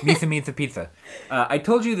 Misa Misa Pizza. I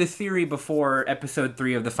told you this theory before episode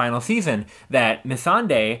 3 of the final season that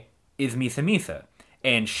Missandei is Misa Misa.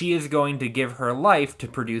 And she is going to give her life to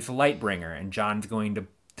produce Lightbringer. And Jon's going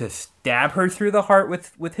to stab her through the heart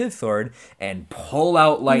with his sword and pull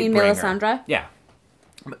out Lightbringer. You mean Melisandre? Yeah.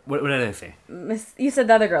 What did I say? You said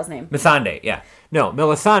the other girl's name. Missandei, yeah. No,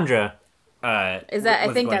 Melisandre is that?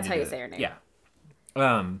 I think that's how you say her name. Yeah.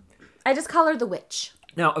 I just call her the witch.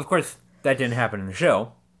 Now, of course, that didn't happen in the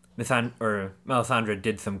show. Melisandre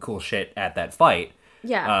did some cool shit at that fight.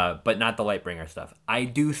 Yeah. But not the Lightbringer stuff. I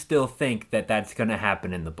do still think that that's going to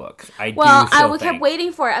happen in the books. I kept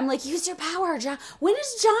waiting for it. I'm like, use your power, Jon. When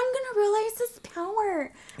is Jon going to realize his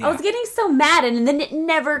power? Yeah. I was getting so mad, and then it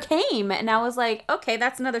never came. And I was like, okay,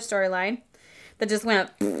 that's another storyline that just went...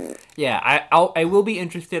 Yeah, I will be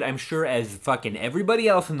interested, I'm sure, as fucking everybody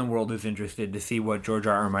else in the world is interested to see what George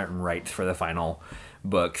R. R. Martin writes for the final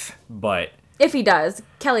books. But... if he does.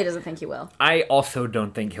 Kelly doesn't think he will. I also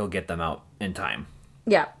don't think he'll get them out in time.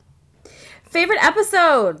 Yeah. Favorite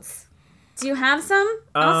episodes? Do you have some?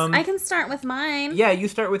 I can start with mine. Yeah, you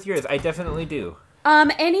start with yours. I definitely do.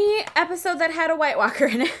 Any episode that had a White Walker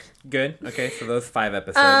in it. Good. Okay, so those 5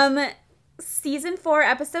 episodes. Season 4,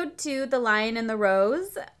 episode 2, The Lion and the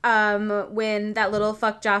Rose. When that little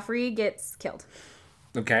fuck Joffrey gets killed.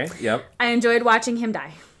 Okay. Yep. I enjoyed watching him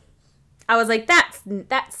die. I was like,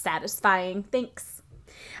 that's satisfying. Thanks.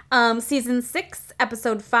 Season 6,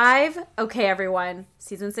 episode 5. Okay, everyone.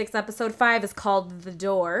 Season 6, episode 5 is called The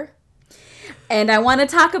Door. And I want to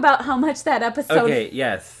talk about how much that episode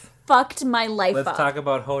fucked my life up. Let's talk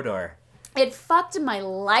about Hodor. It fucked my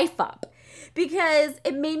life up. Because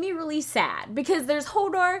it made me really sad. Because there's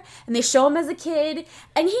Hodor, and they show him as a kid,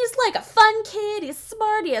 and he's like a fun kid. He's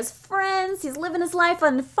smart, he has friends, he's living his life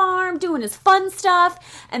on the farm, doing his fun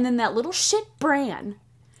stuff. And then that little shit Bran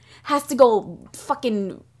has to go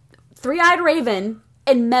fucking... three-eyed raven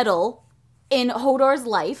and meddle in Hodor's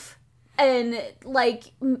life and,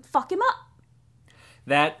 like, fuck him up.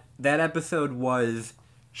 That episode was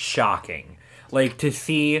shocking. Like, to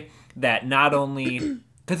see that not only...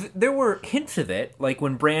 Because there were hints of it, like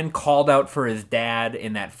when Bran called out for his dad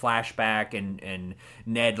in that flashback and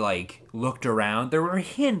Ned, like, looked around, there were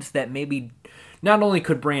hints that maybe not only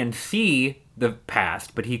could Bran see the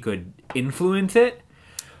past, but he could influence it.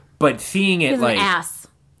 But seeing it, He's like... an ass.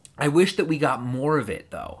 I wish that we got more of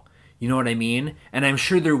it, though. You know what I mean? And I'm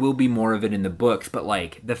sure there will be more of it in the books, but,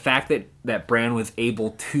 like, the fact that Bran was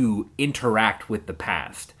able to interact with the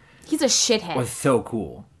past... He's a shithead. ...was so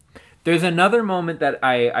cool. There's another moment that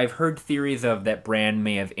I've heard theories of that Bran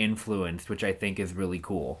may have influenced, which I think is really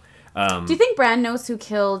cool. Do you think Bran knows who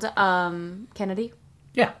killed Kennedy?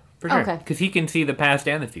 Yeah, for sure. Okay. Because he can see the past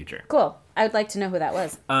and the future. Cool. I would like to know who that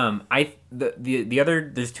was.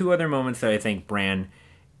 There's two other moments that I think Bran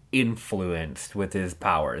influenced with his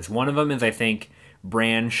powers. One of them is, I think,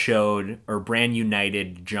 Bran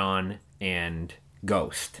united Jon and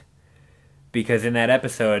Ghost. Because in that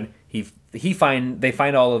episode, they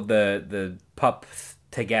find all of the pups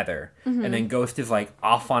together, and then Ghost is, like,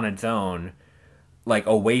 off on its own, like,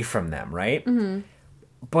 away from them, right? Mm-hmm.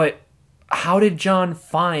 But how did Jon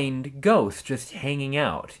find Ghost just hanging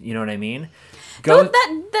out? You know what I mean? Ghost,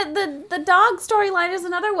 the dog storyline is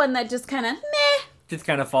another one that just kind of meh. Just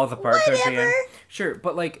kind of falls apart towards the Whatever. end. Sure,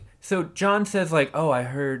 but, like, so Jon says, like, oh, I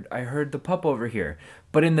heard the pup over here.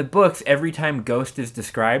 But in the books, every time Ghost is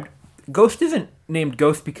described, Ghost isn't named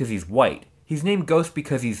Ghost because he's white. He's named Ghost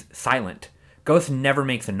because he's silent. Ghost never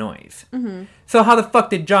makes a noise. Mm-hmm. So how the fuck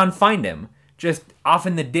did Jon find him? Just off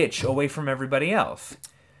in the ditch, away from everybody else.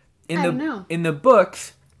 I don't know. In the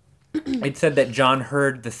books, it said that Jon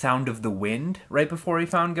heard the sound of the wind right before he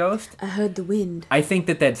found Ghost. I heard the wind. I think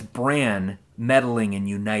that's Bran meddling and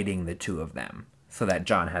uniting the two of them so that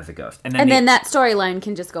Jon has a ghost. And then that storyline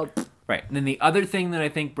can just go... Right. And then the other thing that I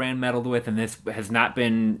think Bran meddled with, and this has not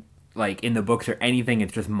been, like, in the books or anything,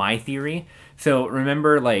 it's just my theory. So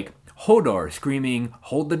remember, like, Hodor screaming,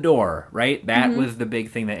 "Hold the door," right? That was the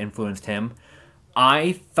big thing that influenced him.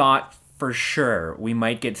 I thought for sure we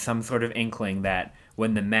might get some sort of inkling that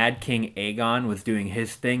when the Mad King Aegon was doing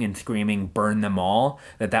his thing and screaming, "Burn them all,"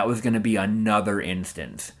 that was going to be another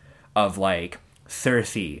instance of, like,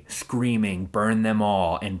 Cersei screaming, "Burn them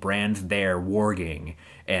all," and Bran's there warging,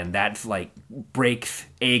 and that's, like, breaks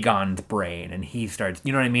Aegon's brain, and he starts,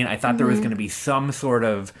 you know what I mean? I thought there was going to be some sort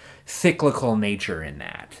of cyclical nature in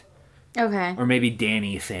that. Okay. Or maybe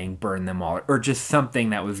Dany saying, "Burn them all," or just something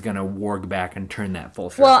that was going to warg back and turn that full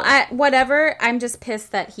circle. Well, whatever, I'm just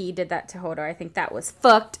pissed that he did that to Hodor. I think that was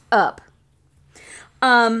fucked up.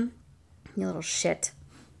 You little shit.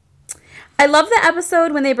 I love the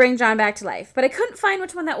episode when they bring Jon back to life, but I couldn't find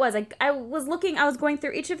which one that was. I was going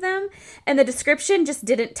through each of them, and the description just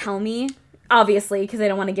didn't tell me, obviously, because I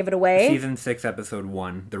don't want to give it away. Season 6, episode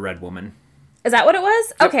 1, The Red Woman. Is that what it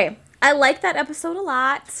was? Yep. Okay. I like that episode a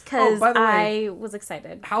lot, because I was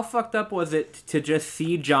excited. How fucked up was it to just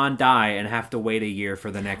see Jon die and have to wait a year for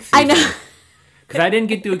the next season? I know. Because I didn't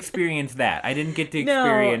get to experience that. I didn't get to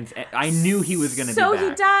experience... No. I knew he was going to be back. So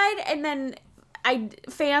he died, and then...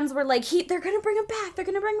 fans were like, they're gonna bring him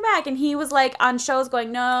back, and he was like on shows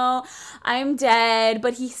going, "No, I'm dead,"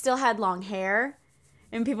 but he still had long hair,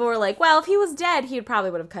 and people were like, well, if he was dead, he probably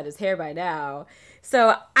would have cut his hair by now.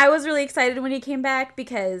 So I was really excited when he came back,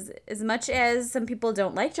 because as much as some people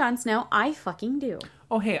don't like Jon Snow, I fucking do.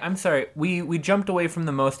 Oh, hey, I'm sorry. We jumped away from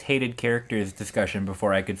the most hated characters discussion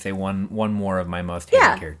before I could say one more of my most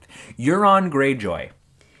hated characters. Euron Greyjoy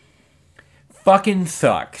fucking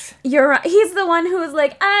sucks. He's the one who was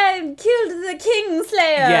like, "I killed the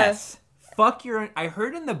Kingslayer." Yes. Fuck Euron. I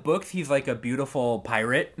heard in the books he's like a beautiful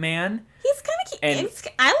pirate man. He's kind of cute.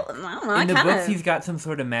 And I don't know. In the books, he's got some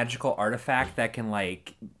sort of magical artifact that can,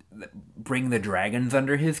 like, bring the dragons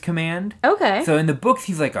under his command. Okay. So in the books,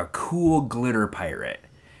 he's like a cool glitter pirate.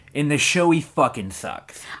 In the show, he fucking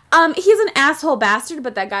sucks. He's an asshole bastard,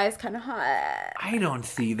 but that guy is kind of hot. I don't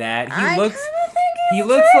see that. I looks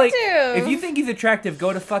like, if you think he's attractive,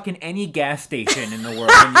 go to fucking any gas station in the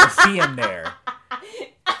world and you'll see him there.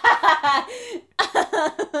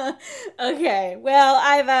 Okay, well,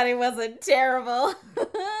 I thought he wasn't terrible.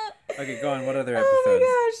 Okay, go on. What other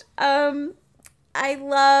episodes? Oh my gosh. I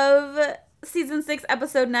love season 6,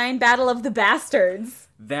 episode 9, Battle of the Bastards.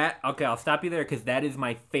 Okay, I'll stop you there because that is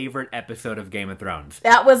my favorite episode of Game of Thrones.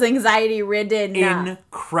 That was anxiety-ridden.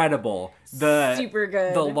 Incredible. Super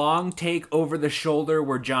good. The long take over the shoulder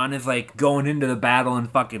where Jon is, like, going into the battle and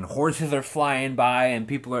fucking horses are flying by and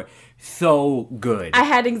people are so good. I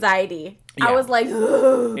had anxiety. I was like,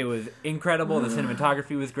 ugh. It was incredible. The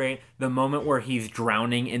cinematography was great. The moment where he's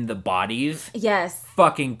drowning in the bodies. Yes.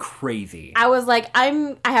 Fucking crazy. I was like,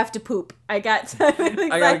 I have to poop. I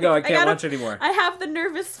gotta go. I can't watch anymore. I have the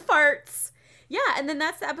nervous farts. Yeah, and then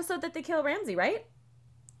that's the episode that they kill Ramsay, right?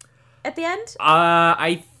 At the end?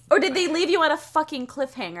 Or did they leave you on a fucking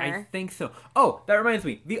cliffhanger? I think so. Oh, that reminds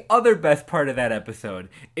me. The other best part of that episode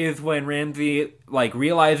is when Ramsay, like,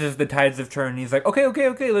 realizes the tides have turned. And he's like,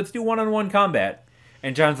 okay, let's do one-on-one combat.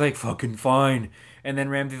 And John's like, fucking fine. And then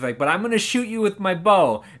Ramsay's like, but I'm gonna shoot you with my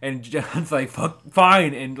bow. And John's like, fuck,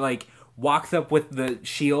 fine. And, like, walks up with the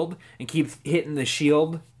shield and keeps hitting the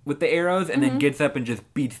shield with the arrows. And then gets up and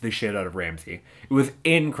just beats the shit out of Ramsay. It was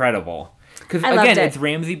incredible. Because, again, it's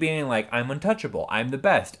Ramsay being like, I'm untouchable. I'm the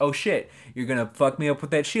best. Oh, shit. You're going to fuck me up with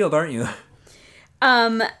that shield, aren't you?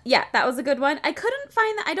 Yeah, that was a good one. I couldn't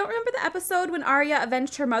find I don't remember the episode when Arya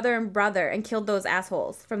avenged her mother and brother and killed those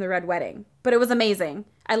assholes from the Red Wedding. But it was amazing.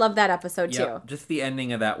 I love that episode, too. Just the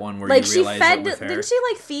ending of that one where you realize it was her. Didn't she,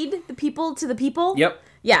 like, feed the people to the people? Yep.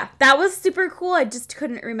 Yeah, that was super cool. I just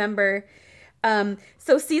couldn't remember.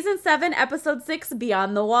 So season 7, episode 6,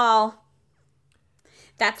 Beyond the Wall.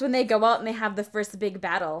 That's when they go out and they have the first big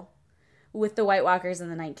battle with the White Walkers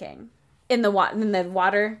and the Night King. In the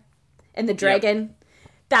water, and the dragon. Yep.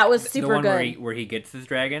 That was super good. Where he gets his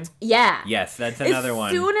dragon? Yeah. Yes, that's another one.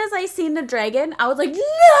 As soon as I seen the dragon, I was like,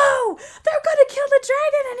 no! They're gonna kill the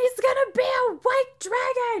dragon and he's gonna be a white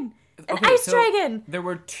dragon! An ice dragon! There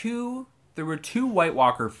were two White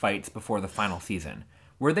Walker fights before the final season.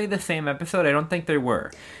 Were they the same episode? I don't think they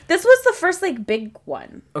were. This was the first, like, big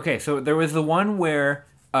one. Okay, so there was the one where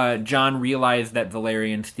John realized that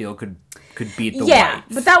Valyrian steel could beat the Whites. Yeah,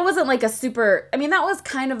 but that wasn't, like, a super... I mean, that was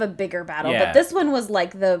kind of a bigger battle, but this one was,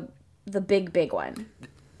 like, the big one.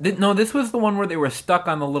 No, this was the one where they were stuck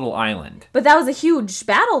on the little island. But that was a huge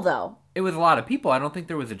battle, though. It was a lot of people. I don't think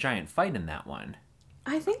there was a giant fight in that one.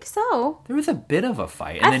 I think so. There was a bit of a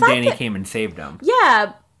fight, and then Dany came and saved them.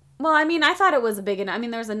 Yeah, well, I mean, I thought it was a big enough. I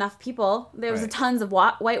mean, there was enough people. There was tons of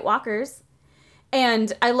White Walkers.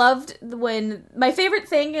 And I loved when... My favorite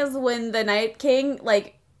thing is when the Night King,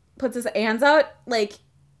 like, puts his hands out, like,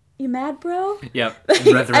 you mad, bro? Yep. Like,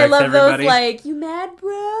 I love everybody. Those, like, you mad,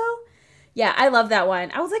 bro? Yeah, I love that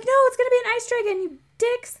one. I was like, no, it's going to be an ice dragon, you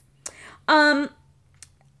dicks.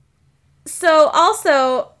 So,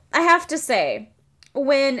 also, I have to say...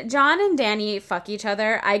 When John and Dany fuck each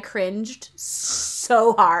other, I cringed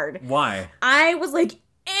so hard. Why? I was like,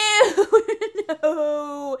 ew,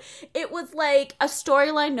 no. It was like a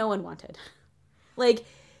storyline no one wanted. Like,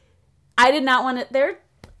 I did not want to. They're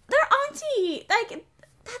auntie. Like,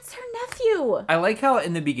 that's her nephew. I like how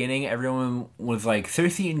in the beginning everyone was like,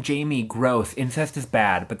 Cersei and Jaime, gross. Incest is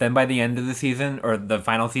bad. But then by the end of the season, or the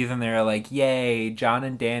final season, they're like, yay, John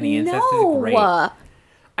and Dany, incest is great.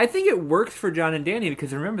 I think it works for John and Dany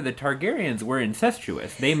because remember the Targaryens were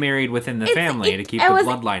incestuous. They married within the family to keep the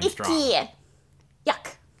bloodline strong.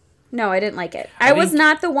 Yuck. No, I didn't like it. I was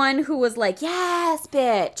not the one who was like, yes,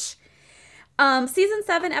 bitch. Season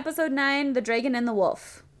 7, episode 9, The Dragon and the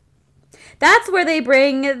Wolf. That's where they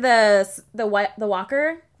bring the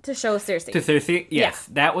Walker to show Cersei. To Cersei? Yes.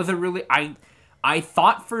 Yeah. That was a really... I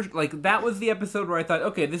thought that was the episode where I thought,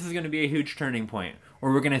 okay, this is going to be a huge turning point.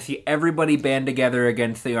 Where we're going to see everybody band together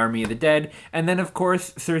against the army of the dead. And then, of course,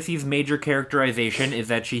 Cersei's major characterization is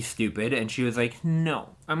that she's stupid. And she was like, no,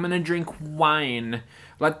 I'm going to drink wine.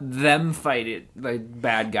 Let them fight it, like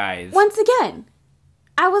bad guys. Once again,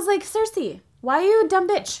 I was like, Cersei, why are you a dumb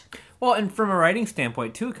bitch? Well, and from a writing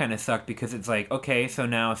standpoint, too, it kind of sucked. Because it's like, okay, so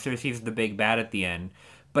now Cersei's the big bad at the end.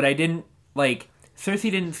 But I didn't, Cersei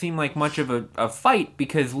didn't seem like much of a fight.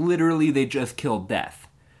 Because literally they just killed Death.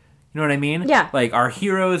 You know what I mean? Yeah. Like, our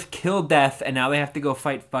heroes kill Death, and now they have to go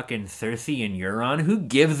fight fucking Cersei and Euron? Who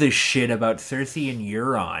gives a shit about Cersei and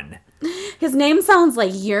Euron? His name sounds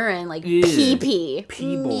like urine, like pee-pee.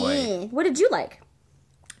 Pee-boy. What did you like?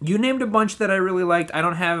 You named a bunch that I really liked. I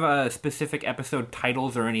don't have specific episode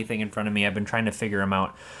titles or anything in front of me. I've been trying to figure them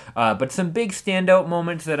out. But some big standout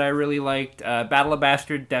moments that I really liked. Battle of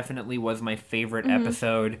Bastard definitely was my favorite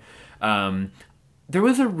episode. There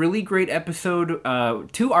was a really great episode,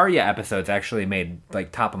 2 Arya episodes actually made,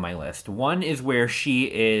 top of my list. One is where she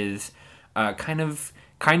is kind of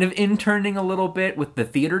interning a little bit with the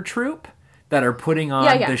theater troupe that are putting on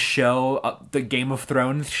the show, the Game of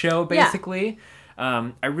Thrones show, basically.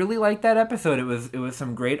 Yeah. I really liked that episode. It was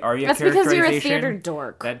some great Arya characterization. That's because you're a theater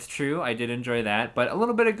dork. That's true. I did enjoy that. But a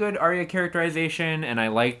little bit of good Arya characterization, and I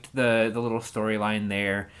liked the little storyline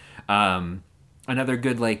there. Another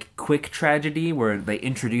good, quick tragedy where they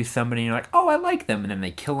introduce somebody and you're like, oh, I like them, and then they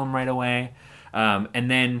kill them right away.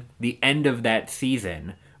 And then the end of that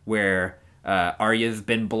season where Arya's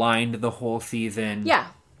been blind the whole season. Yeah.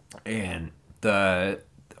 And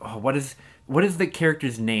what is the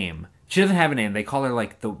character's name? She doesn't have a name. They call her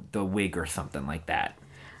like the wig or something like that.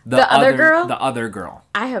 The other girl? The other girl.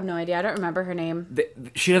 I have no idea. I don't remember her name.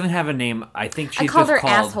 She doesn't have a name. I think she's called just her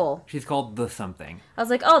asshole. She's called the something. I was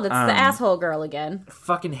like, oh, that's the asshole girl again.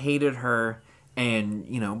 Fucking hated her and,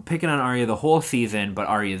 picking on Arya the whole season, but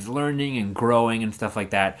Arya's learning and growing and stuff like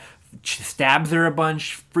that. She stabs her a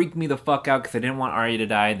bunch, freaked me the fuck out because I didn't want Arya to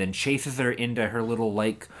die, then chases her into her little,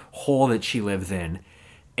 hole that she lives in.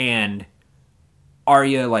 And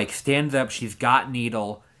Arya, stands up, she's got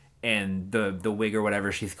Needle, and the wig or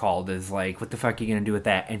whatever she's called is like, what the fuck are you gonna do with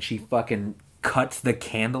that? And she fucking cuts the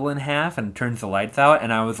candle in half and turns the lights out,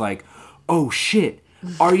 and I was like, oh shit,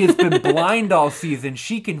 Arya's been blind all season,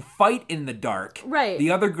 she can fight in the dark. Right.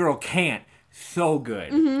 The other girl can't. So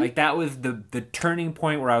good. Mm-hmm. That was the turning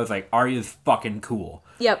point where I was like, Arya's fucking cool.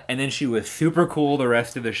 Yep. And then she was super cool the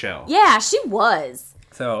rest of the show. Yeah, she was.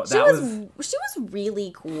 So she was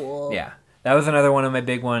really cool. Yeah. That was another one of my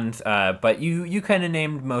big ones. But you kind of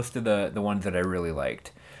named most of the ones that I really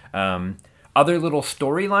liked. Other little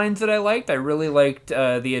storylines that I liked. I really liked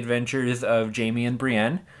the adventures of Jaime and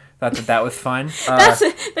Brienne. Thought that was fun. That's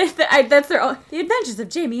their own. The Adventures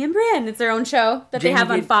of Jaime and Brienne. It's their own show that they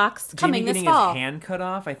have on Fox coming this fall. Jaime getting his hand cut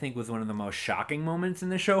off, I think, was one of the most shocking moments in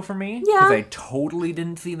the show for me. Yeah. Because I totally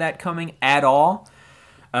didn't see that coming at all.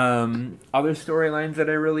 Other storylines that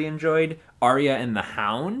I really enjoyed, Arya and the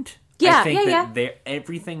Hound. Yeah, I think that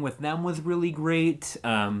everything with them was really great.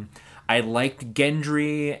 I liked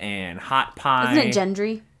Gendry and Hot Pie. Isn't it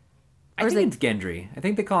Gendry? I think it's Gendry. I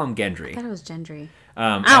think they call him Gendry. I thought it was Gendry.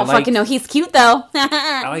 I don't fucking know. He's cute, though.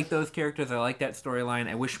 I like those characters. I like that storyline.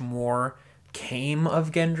 I wish more came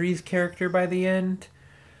of Gendry's character by the end.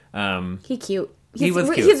 He cute. He was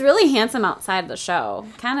cute. He's really handsome outside the show.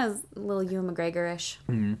 Kind of a little Ewan McGregor-ish.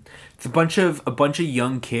 Mm-hmm. It's a bunch of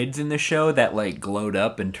young kids in the show that glowed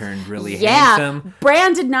up and turned really handsome.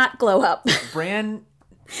 Bran did not glow up. Bran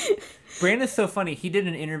is so funny. He did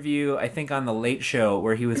an interview, I think, on The Late Show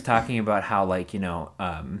where he was talking about how,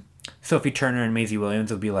 Sophie Turner and Maisie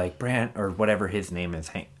Williams would be like, Bran, or whatever his name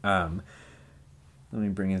is. Let me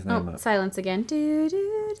bring his name up. Silence again.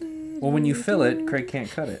 Well, when you fill it, Craig can't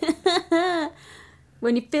cut it.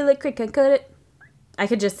 When you feel it, Craig can't cut it. I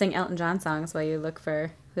could just sing Elton John songs while you look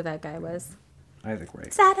for who that guy was. Isaac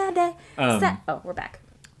Wright. Saturday. We're back.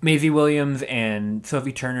 Maisie Williams and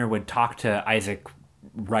Sophie Turner would talk to Isaac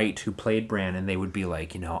Wright, who played Bran, and they would be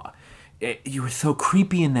like, you were so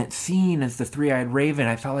creepy in that scene as the three-eyed raven.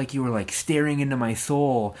 I felt like you were staring into my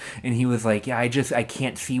soul. And he was like, yeah, I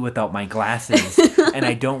can't see without my glasses. And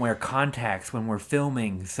I don't wear contacts when we're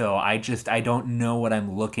filming. So I don't know what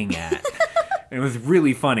I'm looking at. It was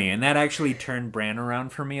really funny. And that actually turned Bran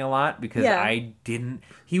around for me a lot because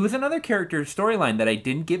he was another character storyline that I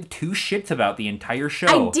didn't give two shits about the entire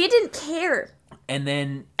show. I didn't care. And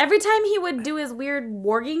then every time he would do his weird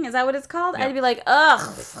warging, is that what it's called? Yeah. I'd be like,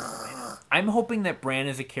 ugh. I'm hoping that Bran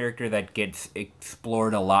is a character that gets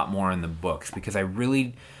explored a lot more in the books because I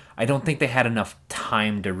don't think they had enough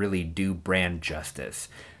time to really do Bran justice.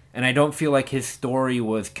 And I don't feel like his story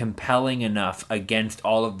was compelling enough against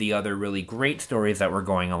all of the other really great stories that were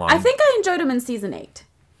going along. I think I enjoyed him in season 8.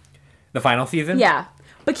 The final season? Yeah.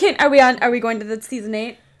 But are we going to the season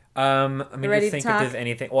 8? Let me just think if there's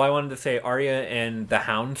anything. Well, I wanted to say Arya and the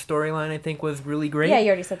Hound storyline I think was really great. Yeah, you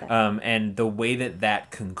already said that. And the way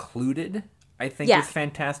that concluded, I think, is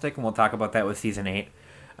fantastic, and we'll talk about that with season 8.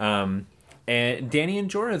 And Dany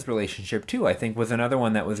and Jorah's relationship too, I think, was another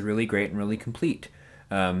one that was really great and really complete.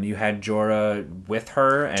 You had Jorah with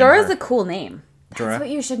her. And Jorah's a cool name. Jorah? That's what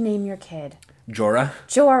you should name your kid. Jorah.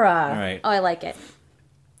 Jorah. All right. Oh, I like it.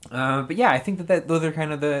 But yeah, I think that those are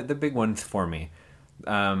kind of the big ones for me.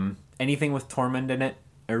 Anything with Tormund in it,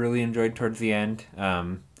 I really enjoyed towards the end.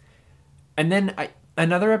 And then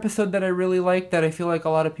another episode that I really liked that I feel like a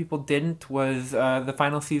lot of people didn't was the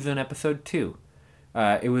final season, episode 2.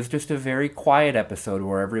 It was just a very quiet episode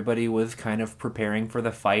where everybody was kind of preparing for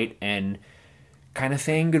the fight and kind of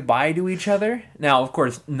saying goodbye to each other. Now, of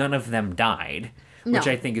course, none of them died. Which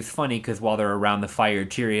I think is funny because while they're around the fire,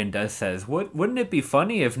 Tyrion says, wouldn't it be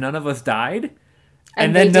funny if none of us died?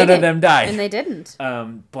 And then none of them died. And they didn't.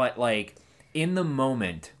 But, in the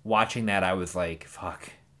moment, watching that, I was like,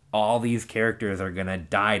 fuck, all these characters are gonna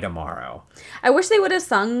die tomorrow. I wish they would have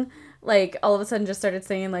sung, all of a sudden just started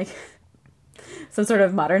singing, some sort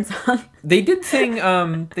of modern song. They did sing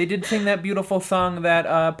that beautiful song that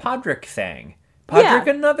Podrick sang. Podrick,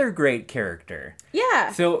 another great character.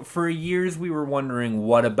 Yeah. So for years we were wondering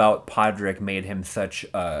what about Podrick made him such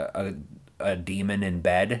a demon in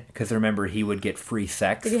bed. Because remember, he would get free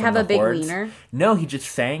sex. Did he from have the a big hordes. wiener? No, he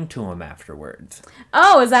just sang to him afterwards.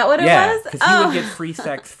 Oh, is that what it was? Because he would get free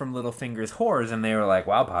sex from Littlefinger's whores, and they were like,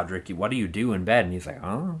 "Wow, Podrick, what do you do in bed?" And he's like,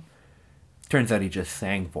 "Oh." Turns out he just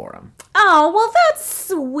sang for him. Oh, well, that's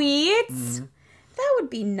sweet. Mm-hmm. That would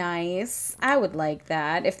be nice. I would like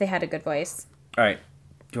that if they had a good voice. All right.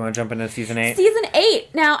 Do you want to jump into Season 8? Season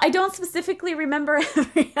 8. Now, I don't specifically remember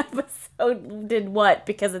every episode did what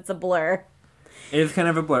because it's a blur. It is kind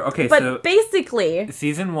of a blur. Okay, but so basically,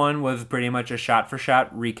 Season 1 was pretty much a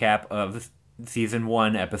shot-for-shot recap of Season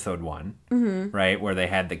 1, Episode 1. Mm-hmm. Right? Where they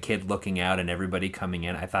had the kid looking out and everybody coming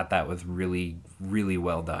in. I thought that was really, really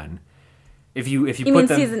well done. If you mean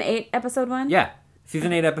Season 8, Episode 1? Yeah.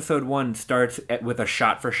 Season 8, Episode 1 starts with a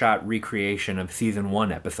shot-for-shot recreation of Season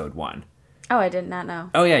 1, Episode 1. Oh, I did not know.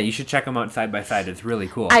 Oh, yeah, you should check them out side by side. It's really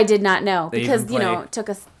cool. I did not know, because, it took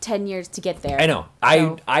us 10 years to get there. I know.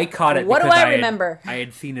 So I caught it what because do I remember? I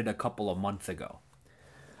had seen it a couple of months ago.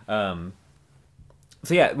 So,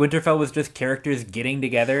 yeah, Winterfell was just characters getting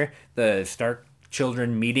together, the Stark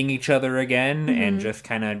children meeting each other again, and just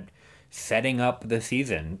kind of setting up the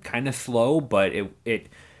season. Kind of slow, but it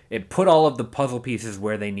put all of the puzzle pieces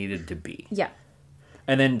where they needed to be. Yeah.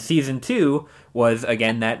 And then Season 2 was,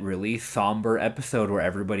 again, that really somber episode where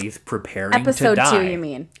everybody's preparing to die. Episode 2, you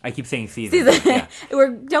mean? I keep saying season. Yeah.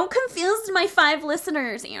 Don't confuse my 5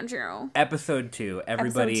 listeners, Andrew. Episode 2,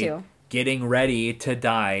 everybody getting ready to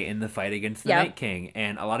die in the fight against the Night King.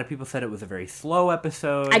 And a lot of people said it was a very slow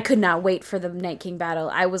episode. I could not wait for the Night King battle.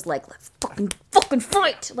 I was like, let's fucking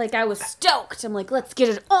fight. Like, I was stoked. I'm like, let's get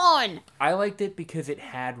it on. I liked it because it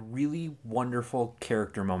had really wonderful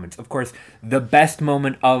character moments. Of course, the best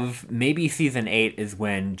moment of maybe Season 8 is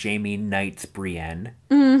when Jaime knights Brienne.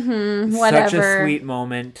 Mm-hmm, whatever. Such a sweet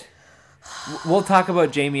moment. We'll talk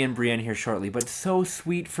about Jaime and Brienne here shortly, but so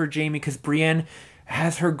sweet for Jaime because Brienne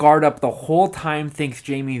has her guard up the whole time, thinks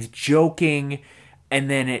Jaime's joking, and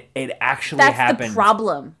then it actually happens. That's the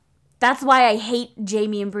problem. That's why I hate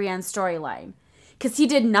Jaime and Brienne's storyline. Because he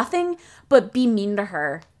did nothing but be mean to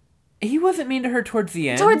her. He wasn't mean to her towards the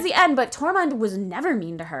end. Towards the end, but Tormund was never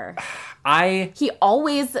mean to her. He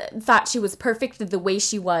always thought she was perfect the way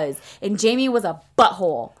she was, and Jaime was a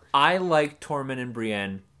butthole. I liked Tormund and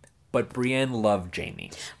Brienne, but Brienne loved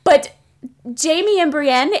Jaime. But Jaime and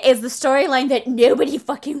Brienne is the storyline that nobody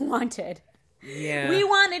fucking wanted. Yeah. We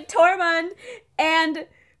wanted Tormund and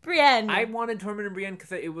Brienne. I wanted Tormund and Brienne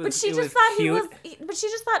because it was. But she just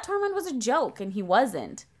thought Tormund was a joke, and he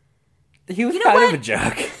wasn't. He was kind of a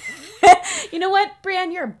joke. You know what,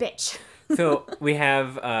 Brienne? You're a bitch. So we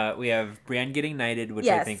have Brienne getting knighted, which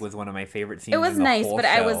I think was one of my favorite scenes. It was nice, but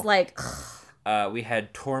I was like, we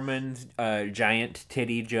had Tormund's giant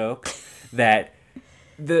titty joke that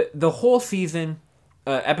the whole season.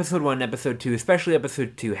 Episode 1, Episode 2, especially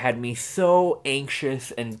Episode 2, had me so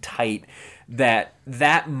anxious and tight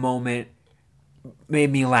that moment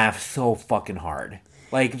made me laugh so fucking hard.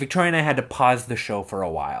 Like, Victoria and I had to pause the show for a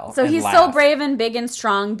while. So he's so brave and big and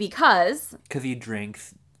strong because he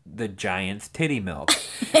drinks the giant's titty milk.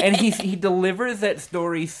 And he delivers that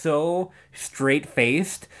story so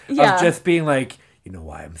straight-faced of just being like, you know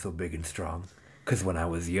why I'm so big and strong? Because when I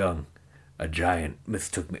was young, a giant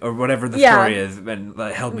mistook me, or whatever the story is, and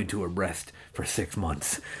held me to her breast for 6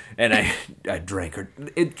 months, and I drank her.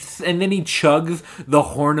 And then he chugs the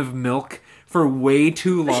horn of milk for way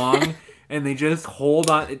too long, and they just hold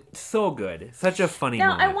on. It's so good. Such a funny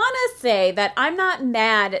moment. Now, I want to say that I'm not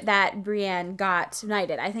mad that Brienne got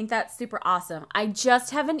knighted. I think that's super awesome. I just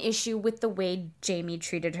have an issue with the way Jaime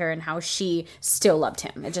treated her and how she still loved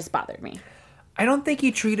him. It just bothered me. I don't think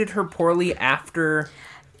he treated her poorly after...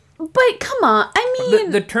 But come on, I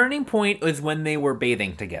mean... The turning point was when they were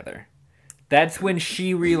bathing together. That's when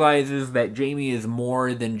she realizes that Jaime is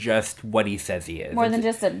more than just what he says he is. More than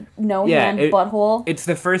just a no-hand butthole? It's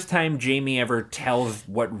the first time Jaime ever tells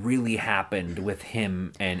what really happened with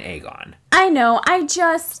him and Aegon. I know,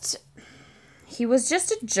 he was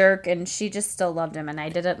just a jerk, and she just still loved him, and I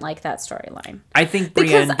didn't like that storyline. I think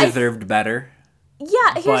Brienne deserved better.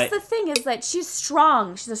 Yeah, here's the thing, is that she's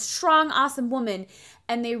strong. She's a strong, awesome woman,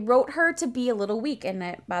 and they wrote her to be a little weak, and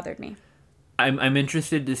that bothered me. I'm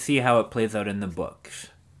interested to see how it plays out in the books.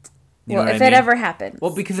 Well, if it ever happens.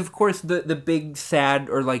 Well, because, of course, the big sad,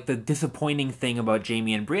 or, like, the disappointing thing about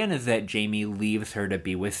Jaime and Brienne is that Jaime leaves her to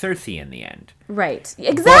be with Cersei in the end. Right.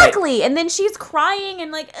 Exactly. And then she's crying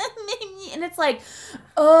and, like, and it's like,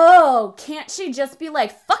 oh, can't she just be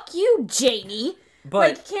like, fuck you, Jaime? But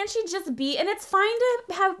like, can't she just be, and it's fine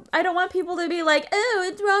to have, I don't want people to be like, oh,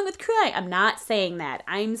 what's wrong with Croix? I'm not saying that.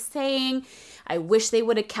 I'm saying I wish they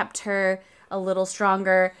would have kept her a little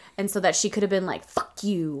stronger, and so that she could have been like, fuck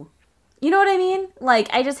you. You know what I mean? Like,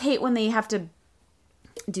 I just hate when they have to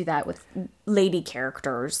do that with lady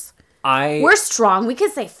characters. We're strong. We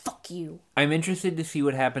could say, fuck you. I'm interested to see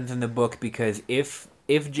what happens in the book, because if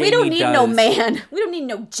Jamie we don't need no man. We don't need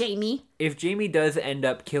no Jamie. If Jamie does end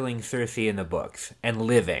up killing Cersei in the books and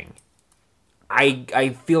living,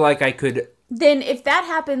 I feel like I could... Then if that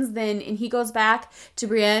happens, and he goes back to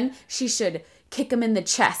Brienne, she should kick him in the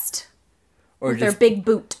chest. Or with her big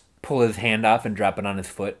boot. Pull his hand off and drop it on his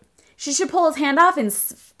foot. She should pull his hand off and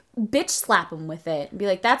bitch slap him with it. And be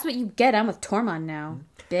like, that's what you get. I'm with Tormund now,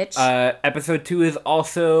 bitch. Episode 2 is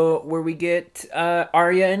also where we get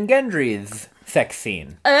Arya and Gendry's sex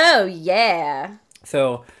scene. Oh, yeah.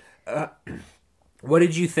 So, what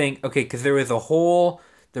did you think? Okay, because there was a whole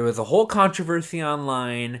controversy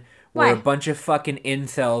online where a bunch of fucking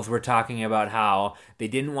incels were talking about how they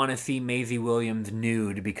didn't want to see Maisie Williams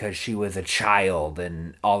nude because she was a child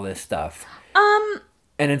and all this stuff.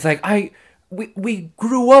 And it's like, we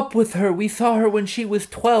grew up with her. We saw her when she was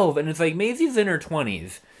 12, and it's like, Maisie's in her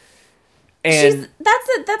 20s. And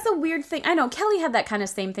that's a weird thing. I know Kelly had that kind of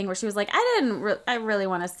same thing where she was like, I really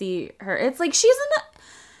want to see her. It's like she's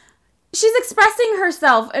expressing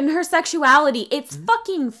herself and her sexuality. It's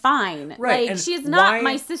fucking fine. Right. Like, she's not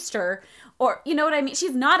my sister, or you know what I mean?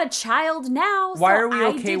 She's not a child now. Why are we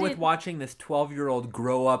okay with watching this 12-year-old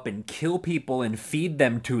grow up and kill people and feed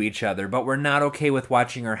them to each other, but we're not okay with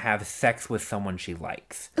watching her have sex with someone she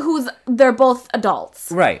likes? They're both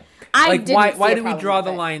adults. Right. Why do we draw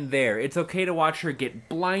the it. line there? It's okay to watch her get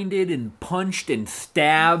blinded and punched and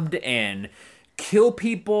stabbed and kill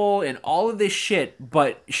people and all of this shit,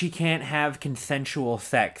 but she can't have consensual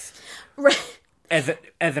sex. Right. As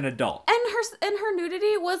an adult. And her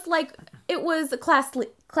nudity was like, it was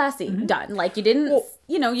classy done. Like, you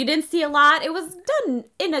didn't see a lot. It was done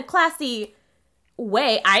in a classy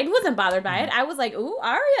way. I wasn't bothered by it. I was like, ooh,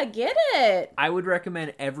 Arya, get it. I would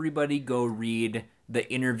recommend everybody go read the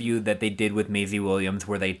interview that they did with Maisie Williams,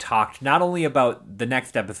 where they talked not only about the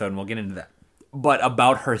next episode, and we'll get into that, but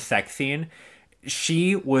about her sex scene.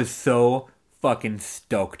 She was so fucking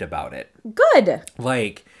stoked about it. Good.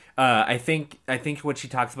 Like, I think what she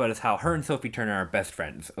talks about is how her and Sophie Turner are best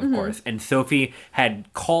friends, of course. And Sophie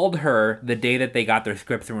had called her the day that they got their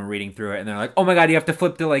scripts and were reading through it. And they're like, oh my God, you have to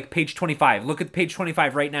flip to like page 25. Look at page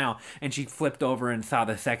 25 right now. And she flipped over and saw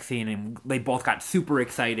the sex scene, and they both got super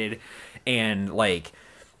excited. And like,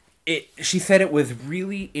 she said it was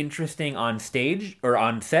really interesting on stage or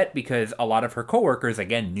on set because a lot of her coworkers,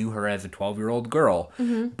 again, knew her as a 12-year-old girl.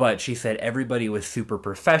 But she said everybody was super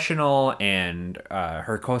professional, and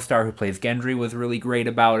her co-star who plays Gendry was really great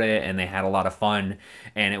about it, and they had a lot of fun,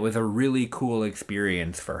 and it was a really cool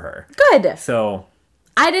experience for her. Good. So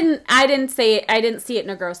I didn't see it in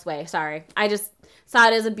a gross way. Sorry. I just saw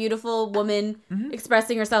it as a beautiful woman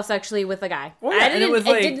expressing herself sexually with a guy. Well, yeah, I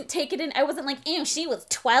didn't take it in. I wasn't like, ew, she was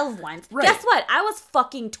 12 once. Right. Guess what? I was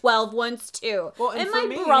fucking 12 once too. Well, and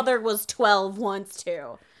my brother was 12 once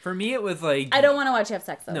too. For me, it was like, I don't want to watch you have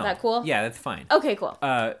sex though. No. Is that cool? Yeah, that's fine. Okay, cool.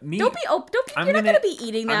 Don't be you're not gonna be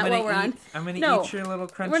eating that while we're on. I'm gonna eat your little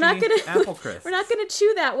crunchy apple crisp. We're not gonna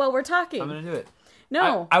chew that while we're talking. I'm gonna do it.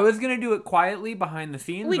 No. I was gonna do it quietly behind the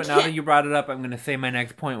scenes, but now that you brought it up, I'm gonna say my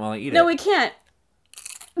next point while I eat it. No, we can't.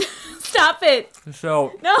 Stop it.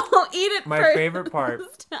 So no, eat it. My favorite part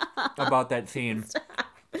about that scene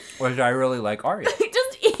was I really like Arya.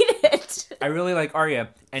 Just eat it. I really like Arya,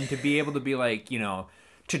 and to be able to be like, you know,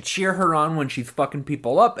 to cheer her on when she's fucking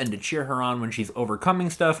people up, and to cheer her on when she's overcoming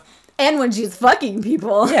stuff. And when she's fucking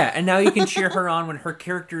people. Yeah, and now you can cheer her on when her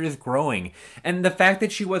character is growing. And the fact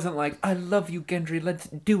that she wasn't like, I love you, Gendry, let's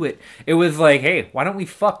do it. It was like, hey, why don't we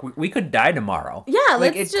fuck? We could die tomorrow. Yeah,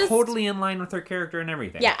 like, it's totally in line with her character and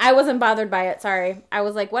everything. Yeah, I wasn't bothered by it, sorry. I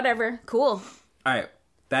was like, whatever, cool. Alright,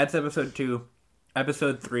 that's episode 2.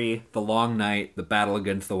 Episode 3, The Long Night, the battle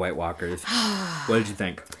against the White Walkers. What did you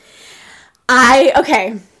think?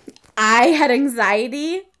 I had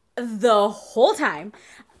anxiety the whole time.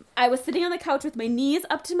 I was sitting on the couch with my knees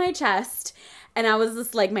up to my chest, and I was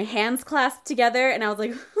just like, my hands clasped together, and I was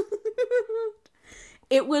like,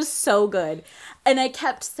 it was so good. And I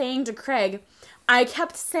kept saying to Craig,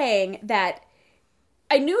 that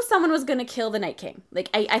I knew someone was going to kill the Night King. Like,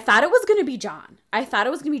 I thought it was going to be Jon. I thought it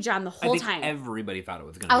was going to be Jon the whole time. Everybody thought it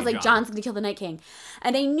was going to be Jon. I was like, Jon's going to kill the Night King.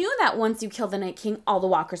 And I knew that once you kill the Night King, all the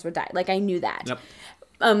walkers would die. Like, I knew that.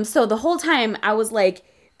 Yep. So the whole time, I was like,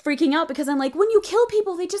 freaking out because I'm like, when you kill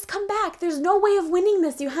people, they just come back. There's no way of winning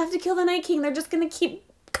this. You have to kill the Night King. They're just going to keep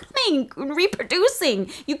coming and reproducing.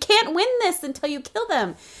 You can't win this until you kill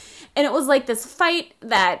them. And it was like this fight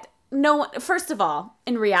that no one, first of all,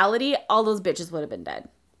 in reality, all those bitches would have been dead.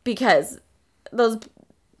 Because those,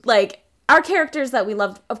 like, our characters that we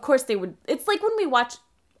loved, of course they would, it's like when we watch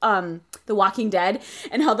The Walking Dead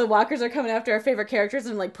and how the walkers are coming after our favorite characters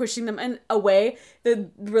and like pushing them away, the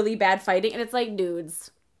really bad fighting. And it's like, dudes,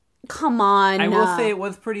 come on. I will say it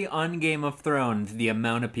was pretty un-Game of Thrones, the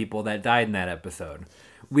amount of people that died in that episode.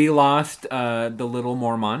 We lost the little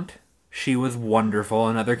Mormont. She was wonderful.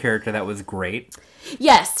 Another character that was great.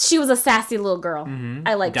 Yes, she was a sassy little girl. Mm-hmm.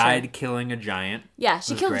 I liked her. Died killing a giant. Yeah,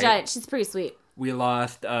 she killed a giant. She's pretty sweet. We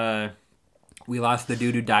lost the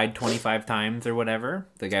dude who died 25 times or whatever.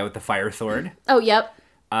 The guy with the fire sword. Oh, yep.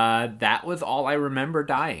 That was all I remember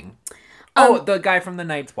dying. The guy from the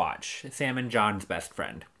Night's Watch. Sam and John's best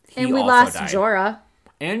friend. And we lost Jorah.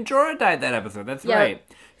 And Jorah died that episode. That's right.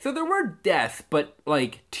 So there were deaths, but,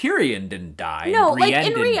 like, Tyrion didn't die. No, Brienne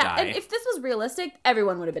like, in reality, if this was realistic,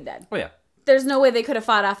 everyone would have been dead. Oh, yeah. There's no way they could have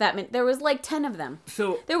fought off that many. There was, like, 10 of them.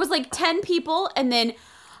 So there was, like, 10 people and then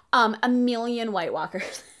a million White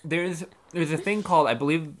Walkers. There's a thing called, I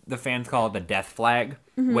believe the fans call it the death flag,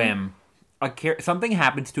 when something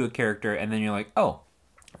happens to a character and then you're like, oh,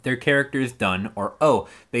 their character's done, or, oh,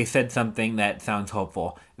 they said something that sounds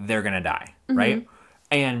hopeful, they're gonna die, right?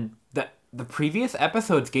 And the previous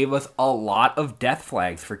episodes gave us a lot of death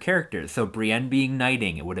flags for characters. So Brienne being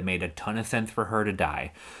knighting, it would have made a ton of sense for her to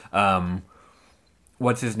die.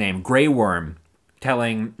 What's his name? Grey Worm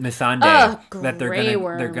telling Missandei that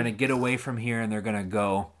they're gonna get away from here and they're gonna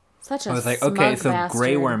go. Such a I was like, okay, so bastard.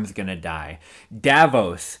 Grey Worm's gonna die.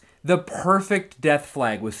 Davos, the perfect death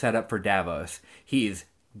flag was set up for Davos. He's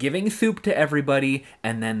giving soup to everybody,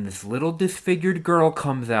 and then this little disfigured girl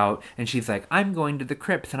comes out, and she's like, I'm going to the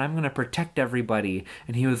crypts, and I'm going to protect everybody.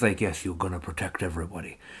 And he was like, yes, you're going to protect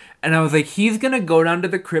everybody. And I was like, he's going to go down to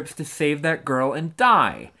the crypts to save that girl and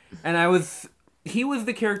die. And he was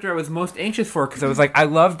the character I was most anxious for, because I was like, I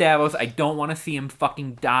love Davos, I don't want to see him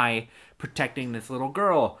fucking die protecting this little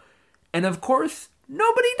girl. And of course,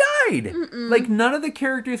 nobody died. Like, none of the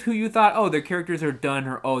characters who you thought, oh, their characters are done,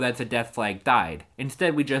 or, oh, that's a death flag, died.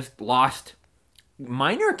 Instead, we just lost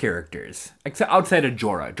minor characters. Except outside of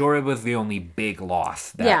Jorah. Jorah was the only big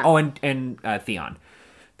loss. Oh, and Theon.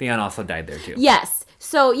 Theon also died there, too. Yes.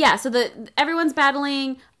 So everyone's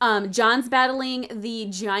battling. Jon's battling the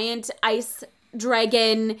giant ice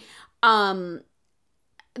dragon.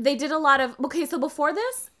 They did a lot of... Okay, so before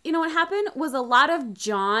this, you know what happened? Was a lot of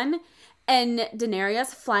Jon and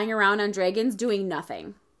Daenerys flying around on dragons doing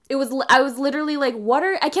nothing. I was literally like,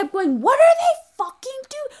 I kept going, what are they fucking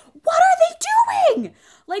doing? What are they doing?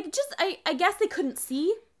 Like, just, I guess they couldn't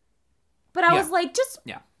see. But I was like, just...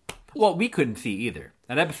 Yeah. Well, we couldn't see either.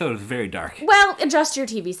 That episode was very dark. Well, adjust your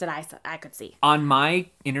TV so that I could see. On my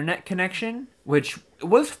internet connection, which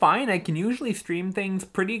was fine, I can usually stream things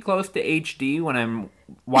pretty close to HD when I'm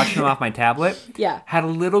watching them off my tablet. Yeah. Had a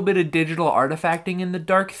little bit of digital artifacting in the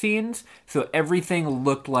dark scenes, so everything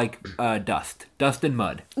looked like dust and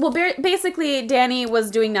mud. Well, basically, Dany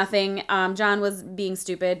was doing nothing. Jon was being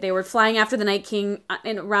stupid. They were flying after the Night King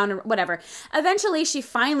and around, whatever. Eventually, she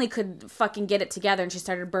finally could fucking get it together, and she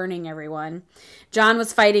started burning everyone. Jon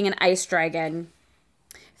was fighting an ice dragon.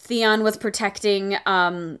 Theon was protecting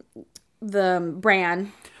the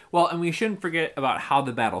Bran. Well, and we shouldn't forget about how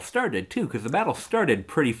the battle started, too, because the battle started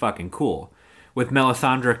pretty fucking cool. With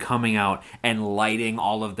Melisandre coming out and lighting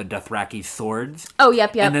all of the Dothraki's swords. Oh,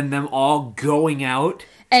 yep. And then them all going out.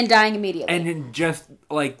 And dying immediately. And then just,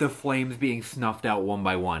 like, the flames being snuffed out one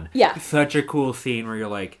by one. Yeah. Such a cool scene where you're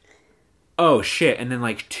like, oh, shit. And then,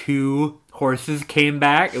 like, 2 horses came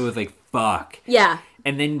back. It was like, fuck. Yeah.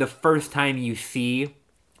 And then the first time you see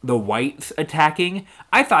the whites attacking,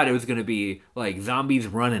 I thought it was going to be, like, zombies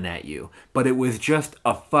running at you. But it was just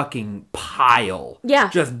a fucking pile. Yeah.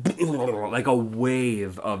 Just, like, a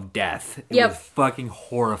wave of death. It was fucking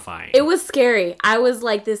horrifying. It was scary. I was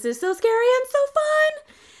like, this is so scary and so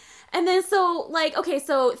fun. And then so, like, okay,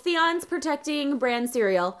 so Theon's protecting Bran's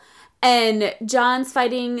cereal. And Jon's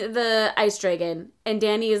fighting the ice dragon. And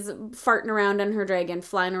Dany's farting around on her dragon,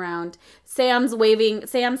 flying around. Sam's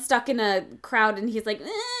stuck in a crowd and he's like,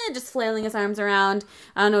 just flailing his arms around.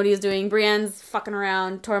 I don't know what he's doing. Brienne's fucking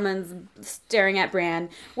around. Tormund's staring at Bran.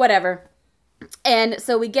 Whatever. And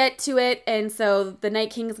so we get to it, and so the Night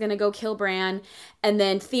King's gonna go kill Bran. And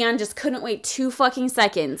then Theon just couldn't wait 2 fucking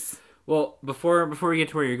seconds. Well, before we get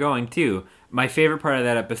to where you're going, too, my favorite part of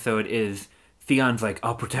that episode is Theon's like,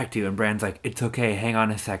 I'll protect you. And Bran's like, it's okay. Hang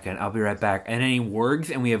on a second. I'll be right back. And then he wargs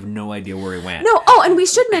and we have no idea where he went. No. Oh, and we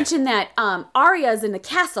should mention that Arya's in the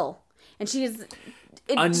castle. And she's...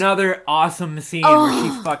 Another awesome scene where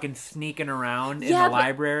she's fucking sneaking around in the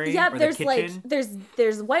library or the kitchen. Like,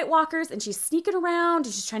 there's White Walkers and she's sneaking around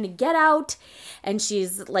and she's trying to get out and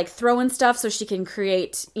she's like throwing stuff so she can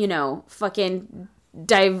create, fucking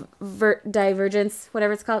divergence,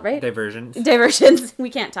 whatever it's called, right? Diversions. We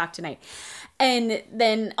can't talk tonight. And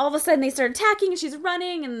then all of a sudden they start attacking and she's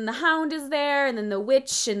running and the Hound is there and then the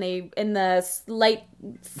witch and the light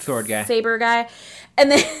sword guy, saber guy.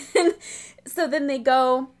 And then so then they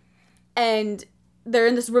go and they're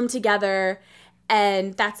in this room together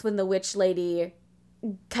and that's when the witch lady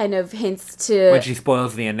kind of hints to... When she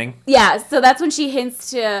spoils the ending? Yeah, so that's when she hints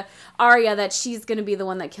to Arya that she's going to be the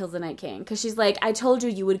one that kills the Night King. Because she's like, I told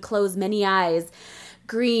you would close many eyes,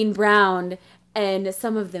 green, brown, and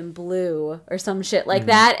some of them blue, or some shit like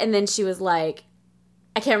that. And then she was like,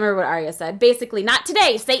 I can't remember what Arya said. Basically, not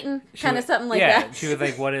today, Satan, kind of something like that. Yeah, she was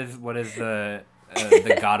like, what is the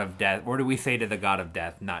god of death? What do we say to the god of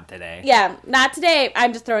death? Not today. Yeah, not today.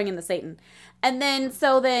 I'm just throwing in the Satan. And then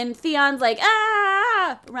Theon's like,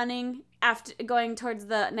 running after going towards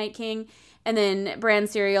the Night King. And then Bran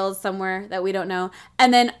Cereal's somewhere that we don't know.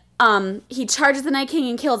 And then he charges the Night King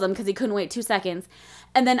and kills him because he couldn't wait 2 seconds.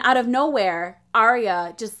 And then out of nowhere,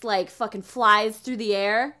 Arya just like fucking flies through the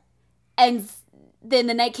air. And then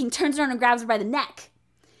the Night King turns around and grabs her by the neck.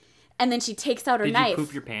 And then she takes out her knife. Did you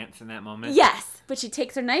poop your pants in that moment? Yes. But she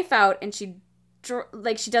takes her knife out and she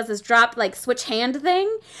does this drop, like, switch hand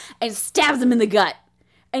thing and stabs him in the gut.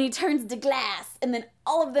 And he turns to glass. And then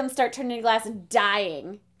all of them start turning to glass and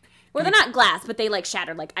dying. Well, they're not glass, but they, like,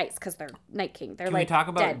 shattered like ice because they're Night King. They're, Can like, we talk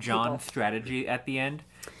about Jon's strategy at the end?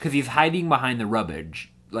 Because he's hiding behind the rubbish,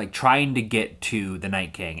 like, trying to get to the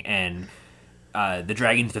Night King. And the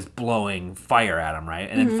dragon's just blowing fire at him, right?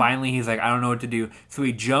 And then finally he's like, I don't know what to do. So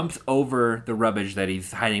he jumps over the rubbish that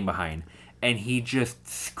he's hiding behind. And he just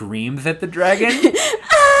screams at the dragon. He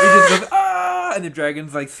just goes, ah! And the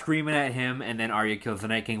dragon's like screaming at him. And then Arya kills the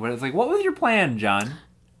Night King. But it's like, what was your plan, Jon?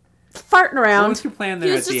 Farting around. What was your plan there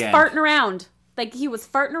at the end? He was just farting around. Like, he was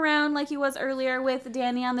farting around like he was earlier with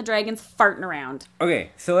Dany on the dragons, farting around. Okay,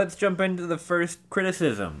 so let's jump into the first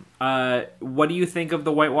criticism. What do you think of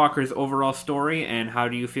the White Walkers' overall story? And how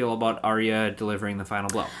do you feel about Arya delivering the final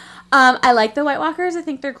blow? I like the White Walkers. I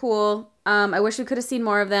think they're cool. I wish we could have seen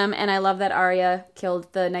more of them, and I love that Arya killed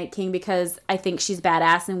the Night King because I think she's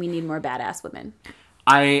badass, and we need more badass women.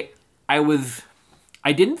 I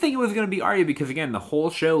didn't think it was going to be Arya because, again, the whole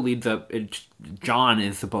show leads up... Jon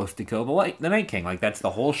is supposed to kill the Night King. Like, that's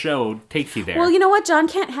the whole show takes you there. Well, you know what? Jon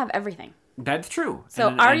can't have everything. That's true. So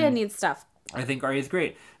Arya needs stuff. I think Arya's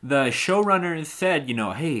great. The showrunners said,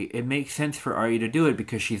 hey, it makes sense for Arya to do it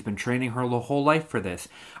because she's been training her whole life for this.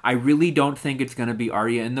 I really don't think it's going to be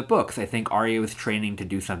Arya in the books. I think Arya was training to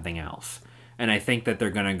do something else. And I think that they're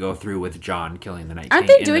going to go through with Jon killing the Night King. Aren't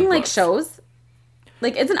they doing, like, shows?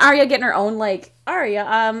 Like, isn't Arya getting her own, like,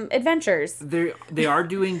 Arya adventures? They are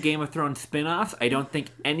doing Game of Thrones spin-offs. I don't think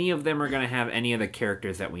any of them are going to have any of the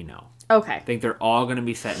characters that we know. Okay. I think they're all going to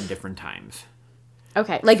be set in different times.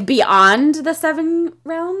 Okay, like beyond the Seven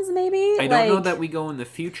Realms, maybe? I don't know that we go in the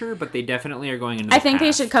future, but they definitely are going into the I think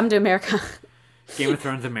past. they should come to America. Game of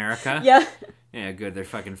Thrones America? Yeah. Yeah, good. They're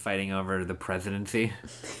fucking fighting over the presidency.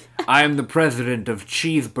 I am the president of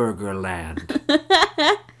Cheeseburger Land.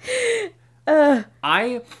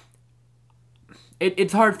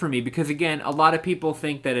 It's hard for me because, again, a lot of people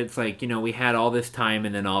think that it's like, we had all this time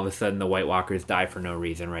and then all of a sudden the White Walkers die for no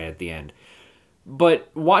reason right at the end. But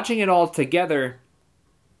watching it all together...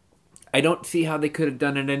 I don't see how they could have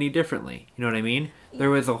done it any differently. You know what I mean? There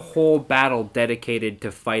was a whole battle dedicated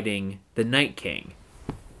to fighting the Night King.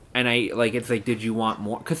 And it's like, did you want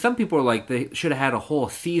more? Because some people are like, they should have had a whole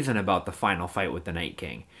season about the final fight with the Night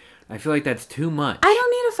King. I feel like that's too much. I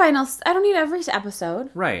don't need every episode.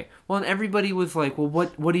 Right. Well, and everybody was like, well,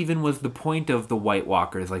 what even was the point of the White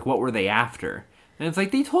Walkers? Like, what were they after? And it's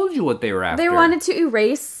like, they told you what they were after. They wanted to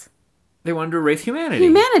erase... They wanted to erase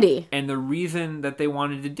humanity. And the reason that they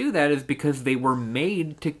wanted to do that is because they were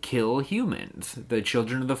made to kill humans. The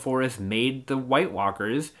Children of the Forest made the White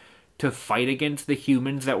Walkers to fight against the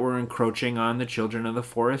humans that were encroaching on the Children of the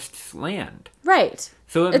Forest's land. Right.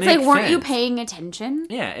 So it's like, weren't you paying attention?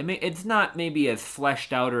 Yeah, it's not maybe as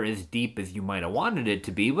fleshed out or as deep as you might have wanted it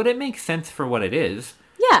to be, but it makes sense for what it is.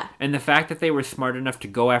 Yeah. And the fact that they were smart enough to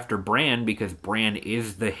go after Bran, because Bran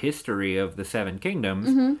is the history of the Seven Kingdoms...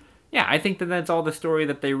 Mm-hmm. Yeah, I think that that's all the story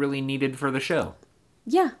that they really needed for the show.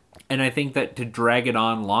 Yeah. And I think that to drag it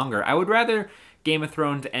on longer, I would rather Game of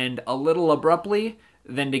Thrones end a little abruptly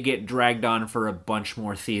than to get dragged on for a bunch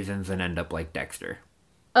more seasons and end up like Dexter.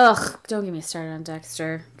 Ugh, don't get me started on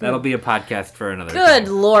Dexter. That'll be a podcast for another Good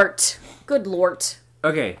time. Lord. Good Lord.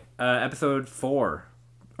 Okay, episode 4.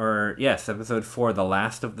 Episode 4, The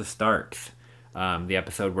Last of the Starks. The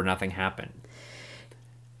episode where nothing happened.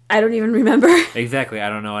 I don't even remember. Exactly, I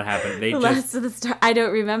don't know what happened. Last of the Starks. I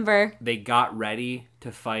don't remember. They got ready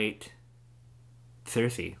to fight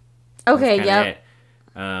Cersei. Okay, yep.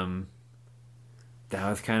 That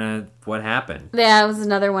was kind of what happened. Yeah, it was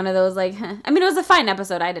another one of those, like, I mean, it was a fine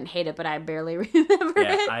episode. I didn't hate it, but I barely remember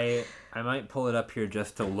it. I might pull it up here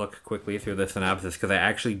just to look quickly through the synopsis, because I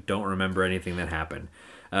actually don't remember anything that happened.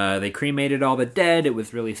 They cremated all the dead. It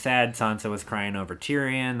was really sad. Sansa was crying over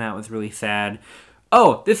Tyrion. That was really sad.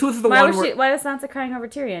 Oh, this was the one where... Why was Sansa crying over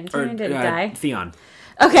Tyrion? Tyrion didn't die. Theon.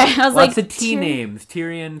 Okay, I was Lots of T names.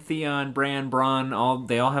 Tyrion, Theon, Bran, Bronn,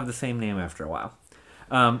 they all have the same name after a while.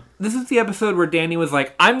 This is the episode where Dany was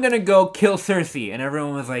like, I'm gonna go kill Cersei. And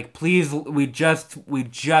everyone was like, please, we just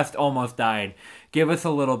almost died. Give us a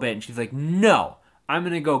little bit. And she's like, no, I'm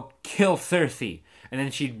gonna go kill Cersei. And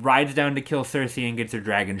then she rides down to kill Cersei and gets her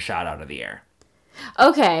dragon shot out of the air.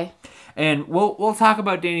 Okay. And we'll talk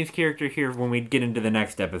about Dany's character here when we get into the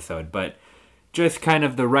next episode, but just kind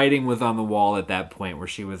of the writing was on the wall at that point where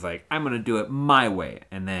she was like, I'm going to do it my way.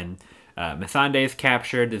 And then Missandei's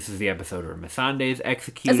captured. This is the episode where Missandei's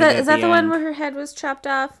executed. Is that the one where her head was chopped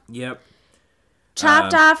off? Yep.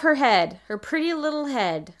 Chopped off her head. Her pretty little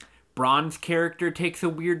head. Bronn's character takes a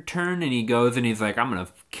weird turn and he goes and he's like, I'm going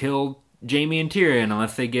to kill Jaime and Tyrion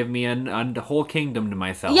unless they give me a whole kingdom to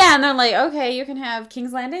myself. Yeah, and they're like, okay, you can have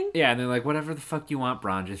King's Landing? Yeah, and they're like, whatever the fuck you want,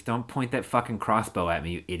 Bronn. Just don't point that fucking crossbow at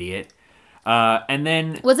me, you idiot. And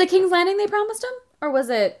then... Was it King's Landing they promised him? Or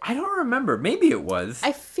was it... I don't remember. Maybe it was.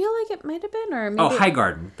 I feel like it might have been, or maybe... Oh,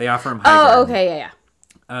 Highgarden. They offer him Highgarden. Oh, okay,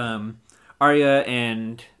 yeah. Arya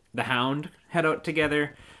and the Hound head out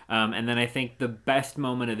together. And then I think the best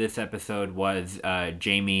moment of this episode was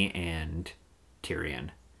Jaime and Tyrion.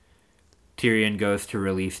 Tyrion goes to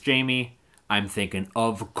release Jaime. I'm thinking,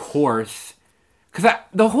 of course. Because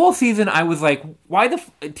the whole season I was like, why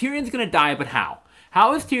Tyrion's going to die, but how?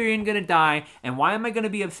 How is Tyrion going to die, and why am I going to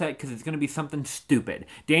be upset? Because it's going to be something stupid.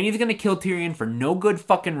 Dany's going to kill Tyrion for no good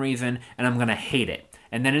fucking reason, and I'm going to hate it.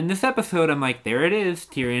 And then in this episode, I'm like, there it is.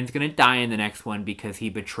 Tyrion's going to die in the next one because he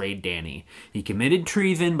betrayed Dany. He committed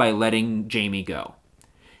treason by letting Jaime go.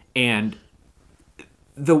 And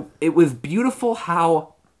it was beautiful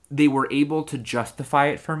how they were able to justify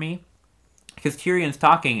it for me. Because Tyrion's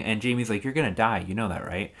talking, and Jaime's like, you're going to die. You know that,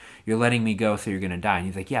 right? You're letting me go, so you're going to die. And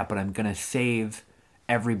he's like, yeah, but I'm going to save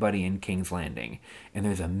everybody in King's Landing. And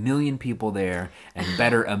there's 1 million people there, and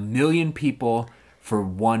better 1 million people for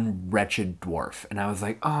one wretched dwarf. And I was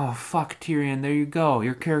like, oh, fuck, Tyrion, there you go.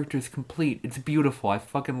 Your character's complete. It's beautiful. I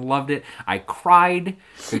fucking loved it. I cried.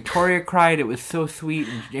 Victoria cried. It was so sweet.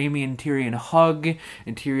 And Jaime and Tyrion hug.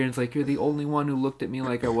 And Tyrion's like, you're the only one who looked at me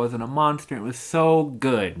like I wasn't a monster. It was so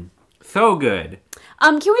good. So good.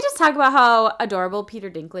 Can we just talk about how adorable Peter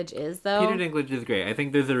Dinklage is, though? Peter Dinklage is great. I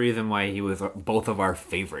think there's a reason why he was both of our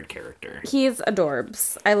favorite characters. He's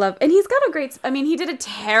adorbs. I love... And he's got a great... I mean, he did a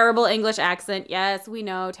terrible English accent. Yes, we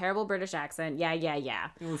know. Terrible British accent. Yeah.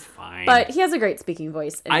 It was fine. But he has a great speaking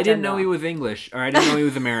voice. I didn't know he was English, or I didn't know he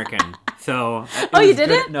was American. So... Oh, you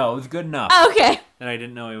didn't? Good. No, it was good enough. Oh, okay. That I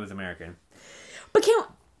didn't know he was American. But can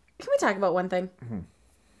we talk about one thing?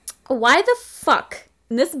 Mm-hmm. Why the fuck...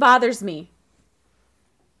 And this bothers me.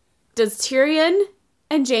 Does Tyrion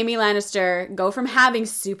and Jaime Lannister go from having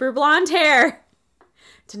super blonde hair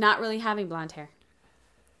to not really having blonde hair?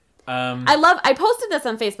 I posted this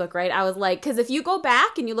on Facebook, right? I was like, because if you go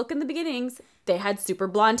back and you look in the beginnings, they had super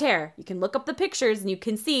blonde hair. You can look up the pictures and you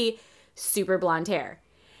can see super blonde hair.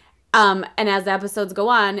 And as the episodes go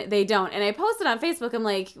on, they don't. And I posted on Facebook, I'm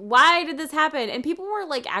like, why did this happen? And people were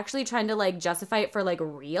like actually trying to like justify it for like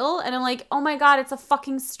real. And I'm like, oh my God, it's a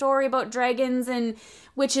fucking story about dragons and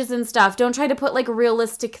witches and stuff. Don't try to put like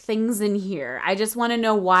realistic things in here. I just want to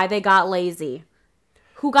know why they got lazy.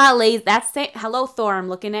 Who got lazy? Hello, Thor, I'm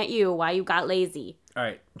looking at you. Why you got lazy? All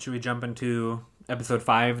right, should we jump into episode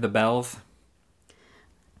 5, The Bells?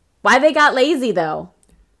 Why they got lazy though?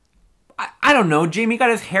 I don't know. Jamie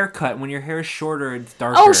got his hair cut. When your hair is shorter, it's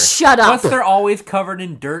darker. Oh, shut up. Plus, they're always covered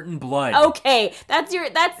in dirt and blood. Okay, that's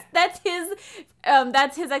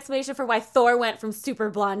his explanation for why Thor went from super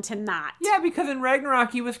blonde to not. Yeah, because in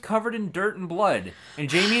Ragnarok he was covered in dirt and blood, and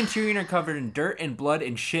Jamie and Tyrion are covered in dirt and blood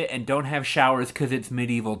and shit, and don't have showers because it's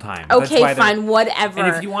medieval times. Okay, fine, whatever.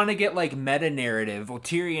 And if you want to get like meta narrative, well,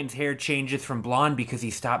 Tyrion's hair changes from blonde because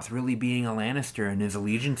he stops really being a Lannister and his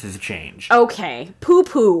allegiances change. Okay,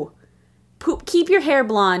 poo. Keep your hair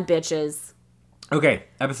blonde, bitches. Okay,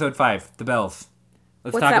 episode 5, The Bells.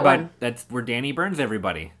 Let's What's talk that about one? That's where Dany burns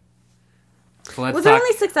everybody. So Was there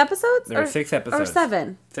only 6 episodes? There were 6 episodes. Or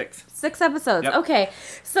 7? 6. 6 episodes. Yep. Okay.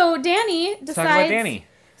 So Dany decides. Let's talk about Dany.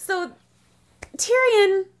 So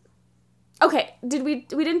Tyrion. Okay. We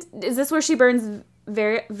didn't. Is this where she burns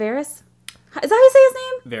Varys? Is that how you say his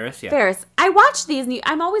name? Varys, yeah. Varys. I watched these, and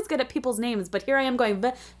I'm always good at people's names, but here I am going.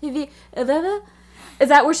 Is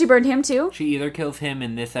that where she burned him too? She either kills him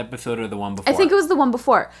in this episode or the one before. I think it was the one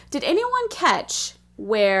before. Did anyone catch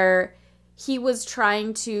where he was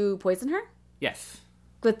trying to poison her? Yes.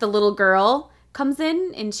 With the little girl comes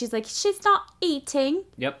in and she's like, she's not eating.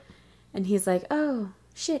 Yep. And he's like, oh,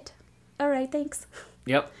 shit. All right, thanks.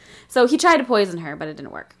 Yep. So he tried to poison her, but it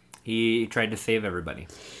didn't work. He tried to save everybody.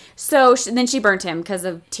 So then she burnt him because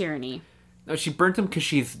of tyranny. No, she burnt him because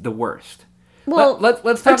she's the worst. Well,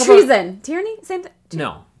 let's talk about treason. Tyranny? Same thing?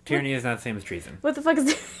 No, tyranny is not the same as treason. What the fuck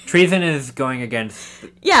is Treason is going against...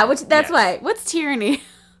 Yeah, that's yes. why. What's tyranny?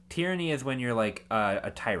 Tyranny is when you're like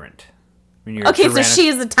a tyrant. When you're okay, so she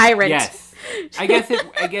is a tyrant. Yes. I guess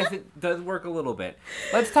it does work a little bit.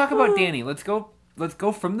 Let's talk about Dany. Let's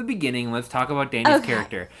go from the beginning. Let's talk about Dany's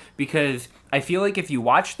character. Because I feel like if you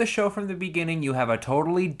watch the show from the beginning, you have a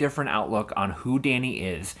totally different outlook on who Dany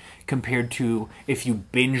is compared to if you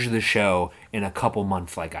binge the show in a couple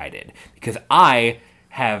months like I did. Because I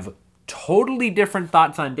have totally different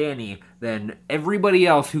thoughts on Dany than everybody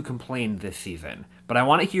else who complained this season. But I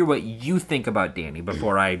want to hear what you think about Dany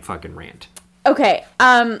before I fucking rant. Okay,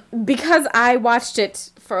 because I watched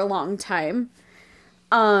it for a long time,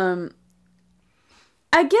 I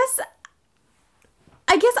guess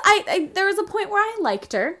I there was a point where I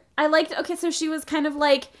liked her. Okay, so she was kind of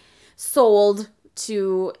like sold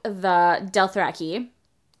to the Dothraki,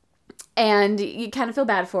 and you kind of feel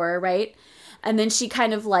bad for her, right? And then she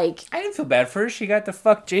kind of like... I didn't feel bad for her. She got to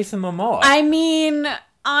fuck Jason Momoa. I mean,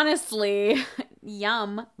 honestly,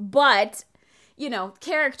 yum. But,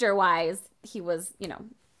 character-wise, he was,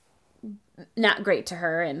 not great to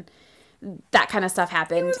her, and that kind of stuff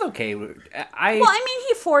happened. It was okay.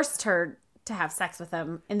 He forced her to have sex with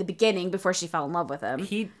him in the beginning before she fell in love with him.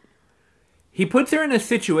 He puts her in a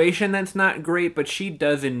situation that's not great, but she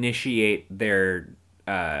does initiate their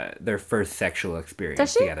first sexual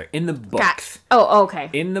experience together in the books. Okay.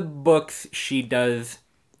 In the books, she does.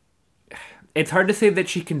 It's hard to say that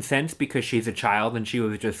she consents because she's a child and she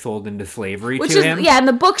was just sold into slavery to him. Yeah, in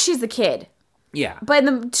the book she's a kid. Yeah. But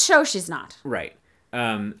in the show she's not. Right.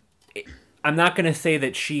 I'm not going to say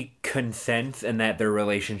that she consents and that their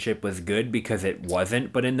relationship was good because it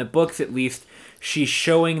wasn't, but in the books at least she's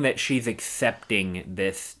showing that she's accepting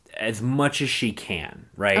this as much as she can,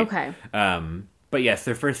 right? Okay. But yes,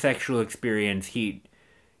 their first sexual experience,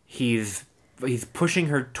 he's pushing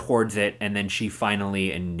her towards it, and then she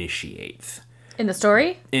finally initiates. In the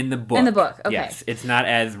story? In the book. In the book, okay. Yes, it's not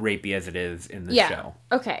as rapey as it is in the show.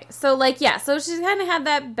 Okay, so so she kind of had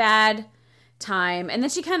that bad time, and then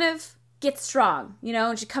she kind of gets strong,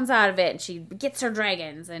 and she comes out of it, and she gets her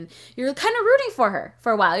dragons, and you're kind of rooting for her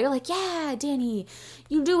for a while. You're like, yeah, Dany,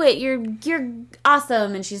 you do it. You're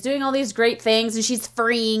awesome, and she's doing all these great things, and she's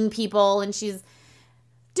freeing people, and she's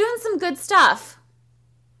doing some good stuff.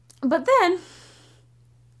 But then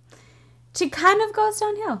she kind of goes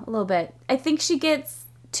downhill a little bit. I think she gets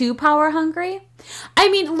too power hungry. I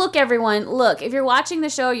mean, look, everyone, if you're watching the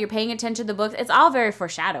show, you're paying attention to the books, it's all very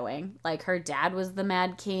foreshadowing. Like, her dad was the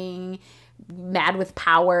Mad King, mad with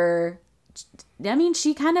power. I mean,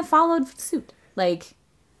 she kind of followed suit. Like,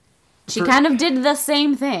 she kind of did the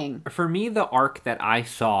same thing. For me, the arc that I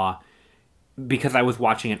saw, because I was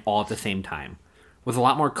watching it all at the same time, was a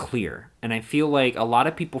lot more clear. And I feel like a lot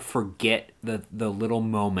of people forget the little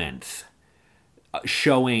moments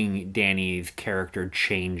showing Dany's character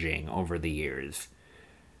changing over the years.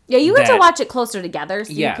 Yeah, you had to watch it closer together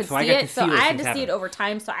so you could see it. So I had to happening. see it over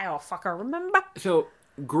time, so I don't fucking remember. So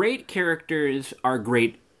great characters are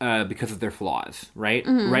great because of their flaws, right?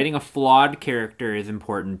 Mm-hmm. Writing a flawed character is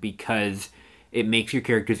important because it makes your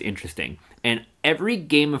characters interesting. And every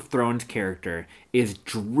Game of Thrones character is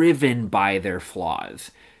driven by their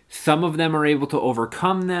flaws. Some of them are able to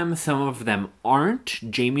overcome them. Some of them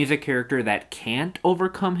aren't. Jamie's a character that can't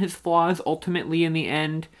overcome his flaws ultimately in the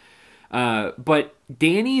end. But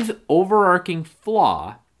Dani's overarching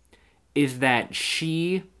flaw is that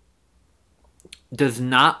she does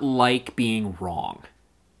not like being wrong.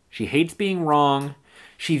 She hates being wrong.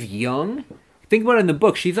 She's young. Think about it in the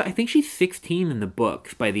book. I think she's 16 in the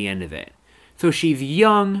books by the end of it. So she's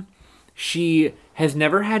young. She has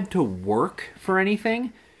never had to work for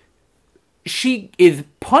anything. She is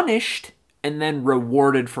punished and then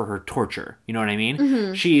rewarded for her torture. You know what I mean?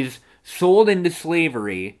 Mm-hmm. She's sold into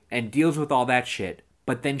slavery and deals with all that shit,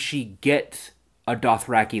 but then she gets a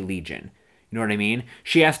Dothraki legion. You know what I mean?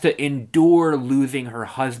 She has to endure losing her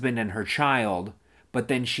husband and her child, but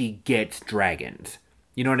then she gets dragons.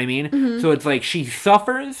 You know what I mean? Mm-hmm. So it's like she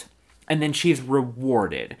suffers and then she's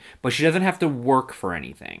rewarded, but she doesn't have to work for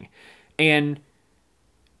anything. And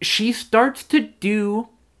she starts to do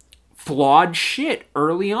flawed shit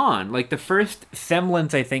early on. Like the first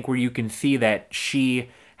semblance, I think, where you can see that she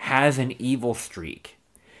has an evil streak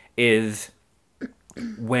is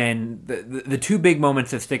when the two big moments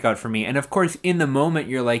that stick out for me. And of course, in the moment,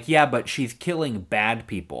 you're like, yeah, but she's killing bad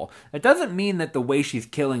people. That doesn't mean that the way she's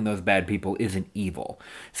killing those bad people isn't evil.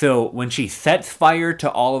 So when she sets fire to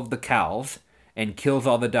all of the cows and kills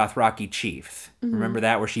all the Dothraki chiefs, mm-hmm. Remember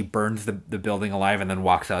that, where she burns the building alive and then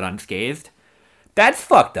walks out unscathed? That's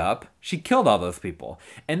fucked up. She killed all those people.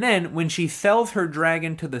 And then when she sells her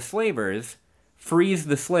dragon to the slavers, frees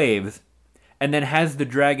the slaves, and then has the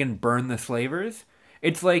dragon burn the slavers,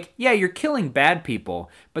 it's like, yeah, you're killing bad people,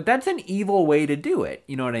 but that's an evil way to do it.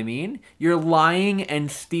 You know what I mean? You're lying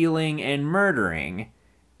and stealing and murdering,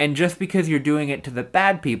 and just because you're doing it to the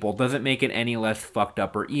bad people doesn't make it any less fucked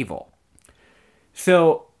up or evil.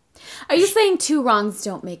 So... Are you saying two wrongs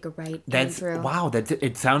don't make a right, Andrew? Wow,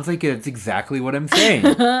 it sounds like it's exactly what I'm saying.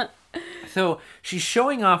 So she's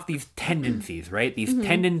showing off these tendencies, right? These mm-hmm.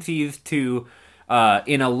 tendencies to,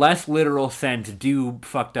 in a less literal sense, do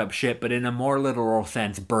fucked up shit, but in a more literal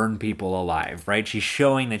sense, burn people alive, right? She's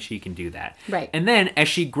showing that she can do that. Right. And then as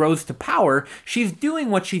she grows to power, she's doing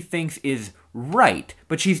what she thinks is right,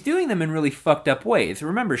 but she's doing them in really fucked up ways.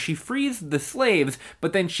 Remember, she frees the slaves,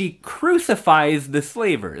 but then she crucifies the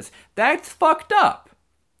slavers. That's fucked up.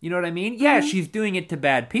 You know what I mean? Yeah, mm-hmm. She's doing it to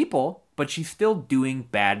bad people, but she's still doing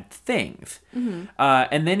bad things. Mm-hmm.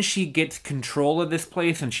 And then she gets control of this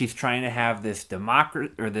place, and she's trying to have this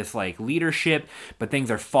democracy or this like leadership, but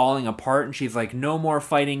things are falling apart. And she's like, "No more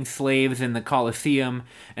fighting slaves in the Colosseum."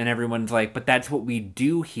 And everyone's like, "But that's what we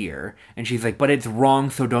do here." And she's like, "But it's wrong,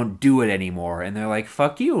 so don't do it anymore." And they're like,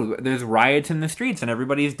 "Fuck you! There's riots in the streets, and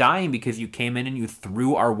everybody's dying because you came in and you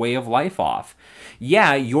threw our way of life off.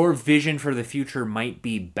 Yeah, your vision for the future might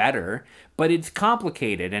be better, but it's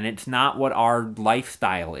complicated, and it's not what our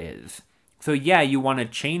lifestyle is. So yeah, you want to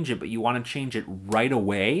change it, but you want to change it right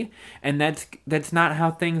away, and that's not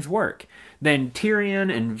how things work." Then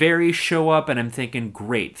Tyrion and Varys show up, and I'm thinking,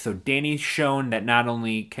 great. So Dany's shown that not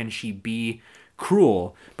only can she be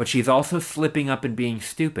cruel, but she's also slipping up and being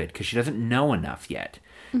stupid, because she doesn't know enough yet.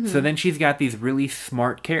 Mm-hmm. So then she's got these really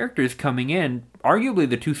smart characters coming in. Arguably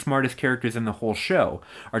the two smartest characters in the whole show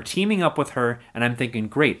are teaming up with her, and I'm thinking,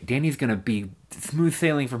 great, Dany's going to be smooth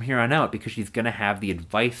sailing from here on out because she's going to have the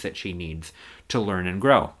advice that she needs to learn and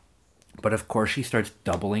grow. But of course she starts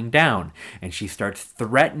doubling down, and she starts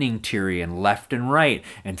threatening Tyrion left and right,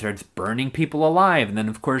 and starts burning people alive. And then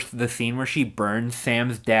of course the scene where she burns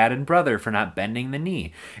Sam's dad and brother for not bending the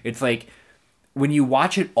knee. It's like, when you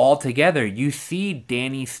watch it all together, you see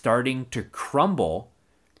Dany starting to crumble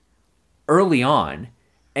early on,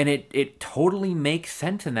 and it totally makes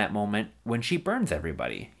sense in that moment when she burns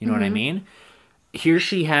everybody. You know mm-hmm. what I mean? Here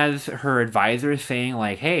she has her advisors saying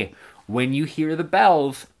like, "Hey, when you hear the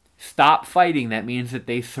bells, stop fighting. That means that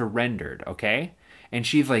they surrendered, okay?" And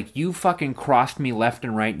she's like, "You fucking crossed me left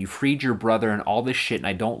and right. You freed your brother and all this shit, and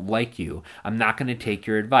I don't like you. I'm not going to take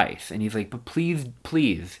your advice." And he's like, "But please,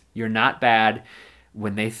 please, you're not bad.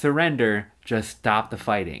 When they surrender, just stop the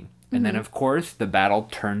fighting." Mm-hmm. And then, of course, the battle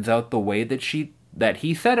turns out the way that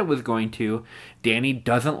he said it was going to. Dany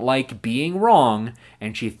doesn't like being wrong,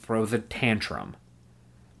 and she throws a tantrum.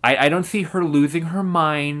 I don't see her losing her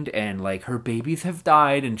mind and like her babies have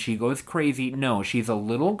died and she goes crazy. No, she's a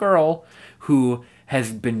little girl who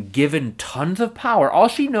has been given tons of power. All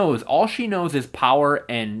she knows is power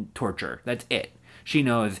and torture. That's it. She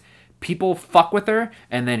knows people fuck with her,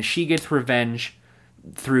 and then she gets revenge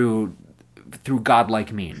through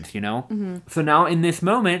godlike means, you know? Mm-hmm. So now in this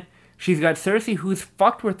moment, she's got Cersei who's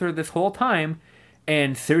fucked with her this whole time,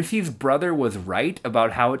 and Cersei's brother was right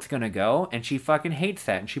about how it's gonna go, and she fucking hates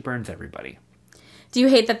that, and she burns everybody. Do you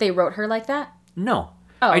hate that they wrote her like that? No,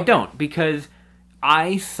 Oh, I okay. don't, because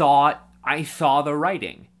I saw the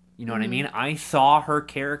writing. You know what I mean? I saw her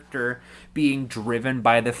character being driven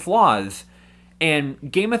by the flaws. And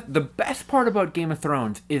the best part about Game of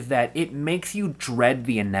Thrones is that it makes you dread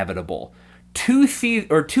the inevitable. 2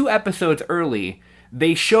 episodes early,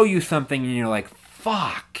 they show you something and you're like,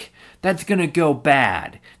 fuck, that's gonna go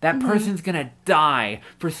bad. That person's gonna die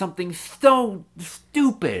for something so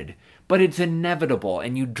stupid. But it's inevitable,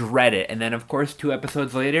 and you dread it. And then, of course, 2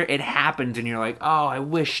 episodes later, it happens, and you're like, oh, I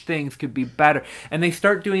wish things could be better. And they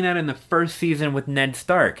start doing that in the first season with Ned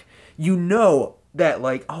Stark. You know that,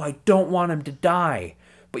 like, oh, I don't want him to die.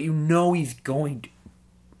 But you know he's going to.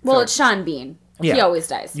 Well, it's Sean Bean. Yeah. He always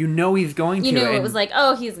dies. You know he's going to. You knew it was like,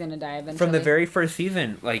 oh, he's going to die eventually. From the very first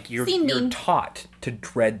season, like, you're taught to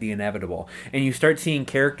dread the inevitable. And you start seeing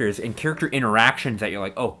characters and character interactions that you're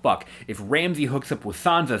like, oh, fuck. If Ramsay hooks up with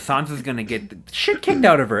Sansa, Sansa's going to get the shit kicked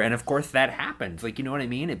out of her. And, of course, that happens. Like, you know what I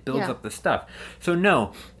mean? It builds up the stuff. So,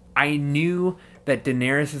 no, I knew that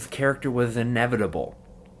Daenerys' character was inevitable.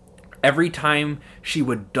 Every time she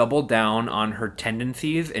would double down on her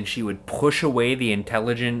tendencies and she would push away the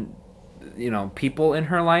intelligent, people in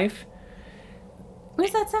her life. What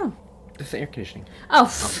does that sound? It's the air conditioning.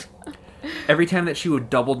 Oh. Every time that she would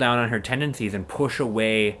double down on her tendencies and push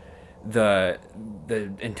away the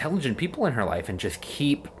intelligent people in her life and just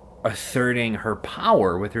keep asserting her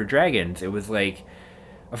power with her dragons, it was like,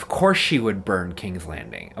 of course she would burn King's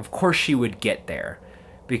Landing. Of course she would get there.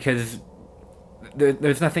 Because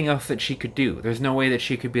there's nothing else that she could do. There's no way that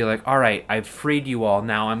she could be like, all right, I've freed you all,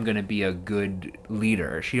 now I'm going to be a good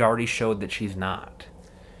leader. She already showed that she's not.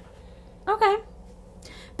 Okay.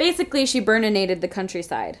 Basically, she burninated the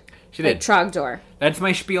countryside. She did. Like Trogdor. That's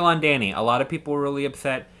my spiel on Dany. A lot of people were really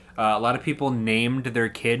upset. A lot of people named their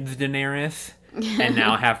kids Daenerys and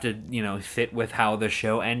now have to, sit with how the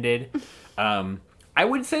show ended. I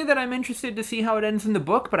would say that I'm interested to see how it ends in the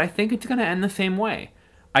book, but I think it's going to end the same way.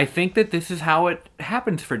 I think that this is how it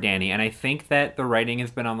happens for Dany, and I think that the writing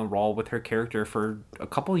has been on the roll with her character for a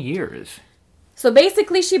couple years. So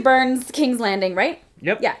basically, she burns King's Landing, right?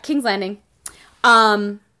 Yep. Yeah, King's Landing.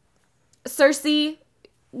 Cersei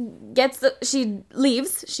she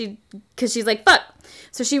leaves, because she's like, fuck.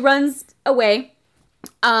 So she runs away.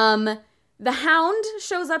 The Hound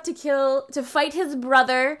shows up to fight his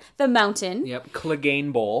brother, the Mountain. Yep,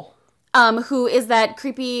 Clegane Bowl. Who is that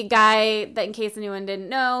creepy guy that, in case anyone didn't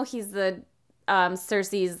know, he's the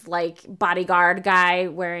Cersei's like bodyguard guy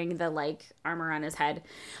wearing the like armor on his head.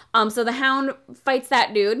 So the Hound fights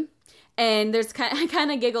that dude, and I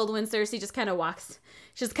kind of giggled when Cersei just kind of walks.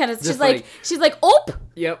 She's like, "Oh,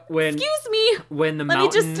 yep." Excuse me. When the Let me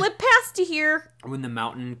just slip past you here. When the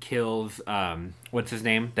Mountain kills, what's his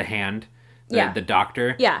name? The Hand. The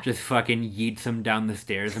doctor, just fucking yeets him down the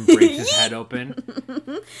stairs and breaks his head open.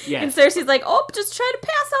 Yes. And Cersei's like, oh, just try to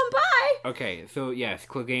pass on by. Okay, so yes,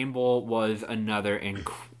 Clegane Bowl was another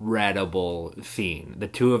incredible scene. The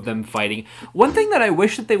two of them fighting. One thing that I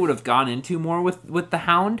wish that they would have gone into more with the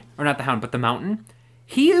Hound, or not the Hound, but the Mountain,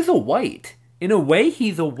 he is a white. In a way,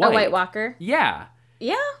 he's a white. A White Walker? Yeah.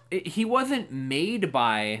 Yeah. He wasn't made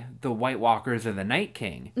by the White Walkers or the Night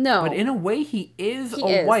King. No. But in a way, he is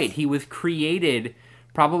white. He was created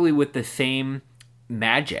probably with the same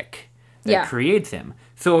magic that creates him.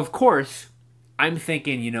 So, of course, I'm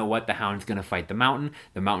thinking, you know what? The Hound's going to fight the Mountain.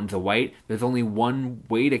 The Mountain's a white. There's only one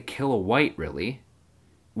way to kill a white, really.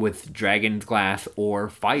 With dragon's glass or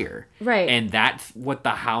fire. Right. And that's what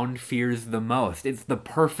the Hound fears the most. It's the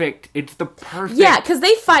perfect Yeah, because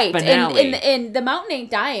they fight finale. and the Mountain ain't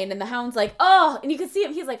dying and the Hound's like, oh, and you can see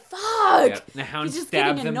him, he's like, fuck. Yeah. The Hound he's just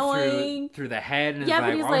stabs getting annoying. him through the head and but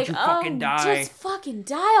is he's like, why don't you fucking die? Just fucking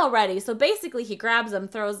die already. So basically he grabs them,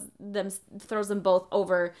 throws them both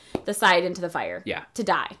over the side into the fire. Yeah. To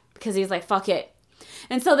die. Because he's like, fuck it.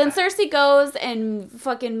 And so then Cersei goes and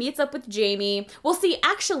fucking meets up with Jaime. Well, see,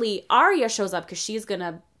 actually, Arya shows up because she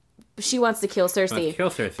wants to kill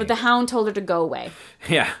Cersei. But the Hound told her to go away.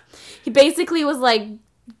 Yeah. He basically was like,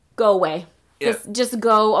 go away. Yeah. Just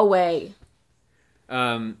go away.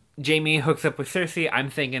 Jaime hooks up with Cersei. I'm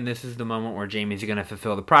thinking this is the moment where Jaime's going to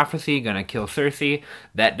fulfill the prophecy, going to kill Cersei.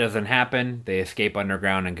 That doesn't happen. They escape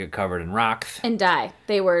underground and get covered in rocks. And die.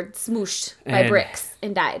 They were smooshed by bricks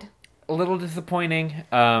and died. A little disappointing.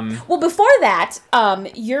 Well, before that,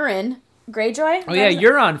 Euron Greyjoy. Oh yeah,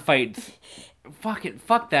 Euron fights.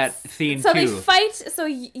 Fuck that scene so too. So they fight. So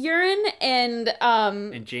Euron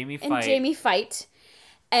and Jaime fight.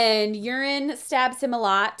 And Euron stabs him a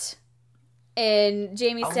lot. And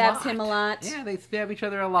Jamie stabs him a lot. Yeah, they stab each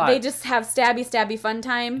other a lot. They just have stabby fun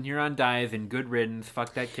time. Euron dies and good riddance.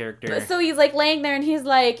 Fuck that character. So he's like laying there and he's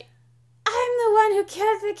like, I'm the one who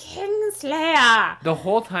killed the Kingslayer. The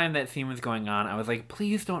whole time that scene was going on, I was like,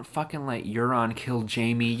 please don't fucking let Euron kill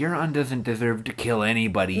Jaime. Euron doesn't deserve to kill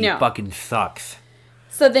anybody. No. He fucking sucks.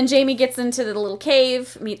 So then Jaime gets into the little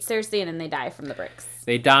cave, meets Cersei, and then they die from the bricks.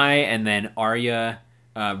 They die, and then Arya...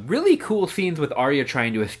 really cool scenes with Arya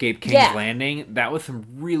trying to escape King's Landing. That was some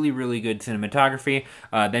really, really good cinematography.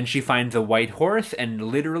 Then she finds a white horse, and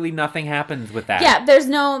literally nothing happens with that. Yeah, there's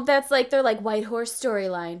no... That's like their like white horse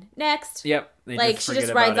storyline. Next. Yep. Like she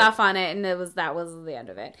just rides off on it, and that was the end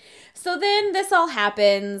of it. So then this all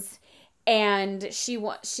happens, and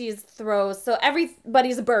she's throws. So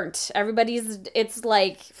everybody's burnt. It's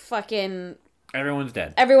like fucking... Everyone's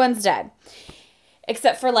dead. Everyone's dead.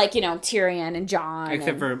 Except for, like, you know, Tyrion and Jon.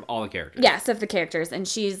 Except for all the characters. Yeah, except for the characters. And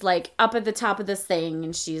she's, like, up at the top of this thing,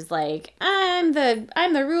 and she's like, I'm the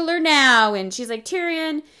ruler now. And she's like,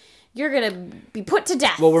 Tyrion, you're gonna be put to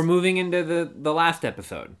death. Well, we're moving into the last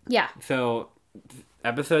episode. Yeah. So,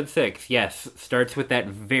 episode 6, yes, starts with that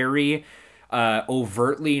very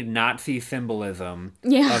overtly Nazi symbolism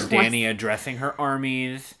of Dany addressing her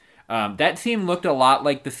armies. That scene looked a lot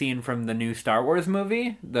like the scene from the new Star Wars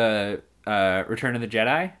movie, the... Return of the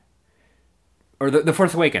Jedi? Or the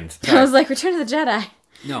Force Awakens. Sorry. I was like, Return of the Jedi.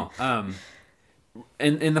 No,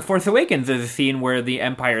 in The Force Awakens, there's a scene where the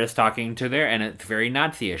Empire is talking to and it's very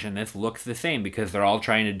Nazi-ish, and this looks the same because they're all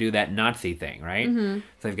trying to do that Nazi thing, right? Mm-hmm.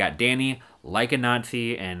 So they've got Dany like a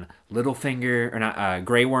Nazi, and Littlefinger, or not,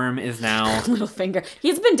 Grey Worm is now... Littlefinger.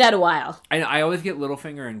 He's been dead a while. I always get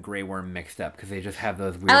Littlefinger and Grey Worm mixed up because they just have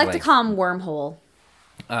those weird... I like to call him Wormhole.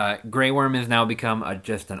 Grey Worm has now become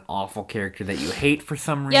just an awful character that you hate for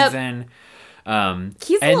some reason.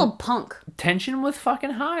 He's a little punk. Tension was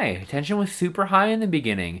fucking high. Tension was super high in the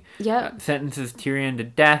beginning. Yep. Sentences Tyrion to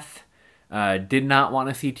death. Did not want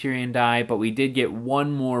to see Tyrion die, but we did get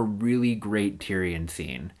one more really great Tyrion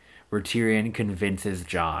scene where Tyrion convinces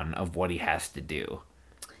Jon of what he has to do.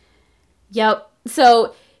 Yep.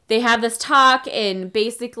 So they have this talk, and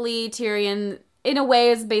basically Tyrion, in a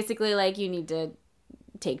way, is basically like, you need to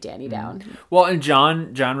take Dany down. Well, and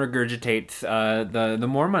Jon regurgitates the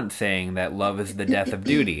Mormont saying that love is the death of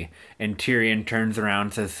duty, and Tyrion turns around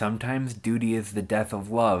and says sometimes duty is the death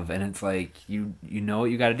of love, and it's like you know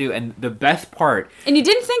what you got to do. And the best part, and you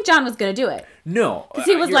didn't think Jon was going to do it. No, because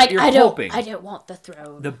he was like, I don't want the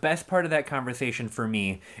throne. The best part of that conversation for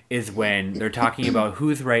me is when they're talking about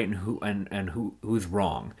who's right and who's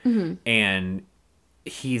wrong, and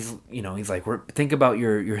he's like, think about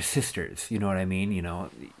your sisters, you know what I mean? You know,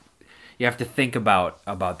 you have to think about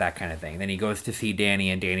that kind of thing. Then he goes to see Dany,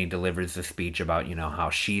 and Dany delivers the speech about, you know,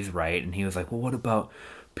 how she's right, and he was like, well, what about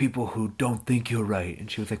people who don't think you're right? And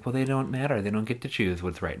she was like, well, they don't matter. They don't get to choose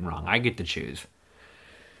what's right and wrong. I get to choose.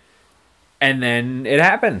 And then it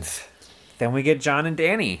happens. Then we get Jon and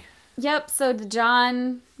Dany. Yep, so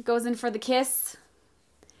Jon goes in for the kiss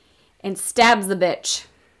and stabs the bitch.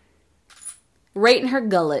 Right in her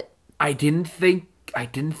gullet. I didn't think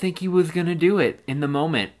he was gonna do it in the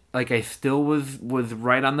moment. Like, I still was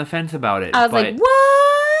right on the fence about it. I was like,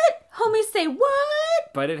 what? Homies say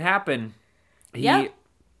what? But it happened.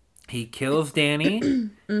 He kills Dany,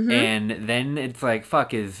 and then it's like,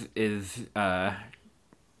 fuck, is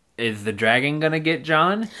the dragon gonna get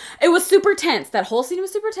Jon? It was super tense. That whole scene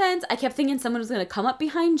was super tense. I kept thinking someone was gonna come up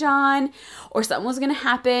behind Jon, or something was gonna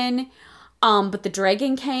happen. But the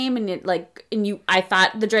dragon came, and I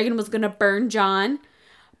thought the dragon was gonna burn Jon,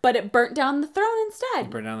 but it burnt down the throne instead.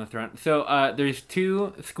 Burnt down the throne. So there's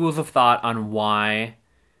two schools of thought on why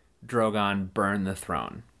Drogon burned the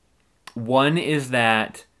throne. One is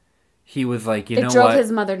that he was like, you know what? It drove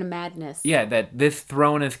his mother to madness. Yeah, that this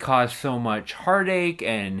throne has caused so much heartache,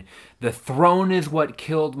 and the throne is what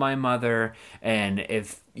killed my mother, and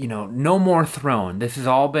if, you know, no more throne. This has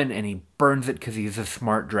all been, and he burns it because he's a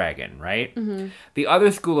smart dragon, right? Mm-hmm. The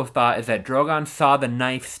other school of thought is that Drogon saw the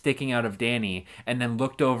knife sticking out of Dany, and then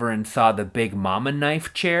looked over and saw the big mama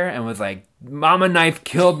knife chair, and was like, mama knife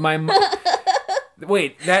killed my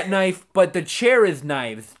Wait, that knife, but the chair is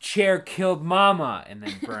knives. Chair killed mama, and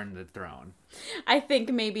then burned the throne. I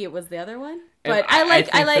think maybe it was the other one. But I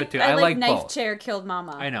like knife both. Chair killed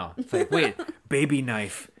mama. I know. It's like, wait, baby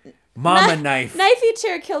knife. Mama knife. Knifey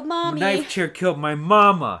chair killed mommy. Knife chair killed my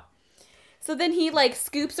mama. So then he like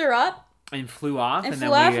scoops her up. And flew off. And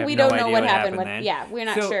flew off. We don't know what happened. We're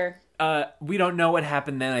not sure. We don't know what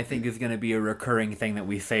happened then, I think, is going to be a recurring thing that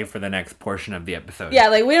we save for the next portion of the episode. Yeah,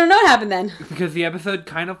 like, we don't know what happened then. Because the episode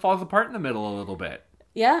kind of falls apart in the middle a little bit.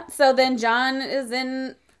 Yeah, so then Jon is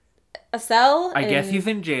in a cell. I guess he's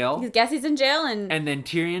in jail. I guess he's in jail, and then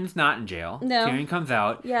Tyrion's not in jail. No. Tyrion comes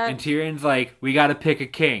out. Yeah. And Tyrion's like, we got to pick a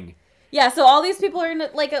king. Yeah, so all these people are in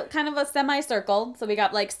like a kind of a semicircle. So we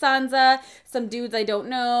got like Sansa, some dudes I don't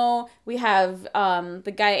know. We have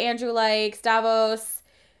the guy Andrew likes, Davos.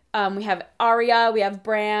 We have Arya. We have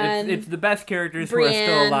Bran. It's the best characters Brienne. who are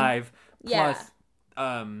still alive. Yeah. Plus,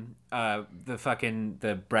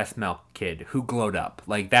 the breast milk kid who glowed up.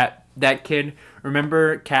 Like that kid.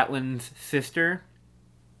 Remember Catelyn's sister?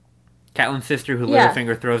 Catelyn's sister who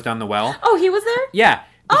Littlefinger throws down the well. Oh, he was there? Yeah.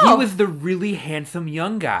 Oh. He was the really handsome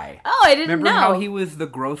young guy. Oh, I didn't know. Remember how he was the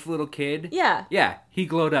gross little kid? Yeah. Yeah, he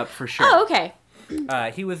glowed up for sure. Oh, okay.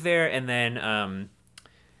 He was there, and then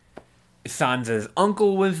Sansa's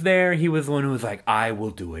uncle was there. He was the one who was like, I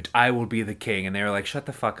will do it. I will be the king. And they were like, shut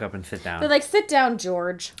the fuck up and sit down. They're like, sit down,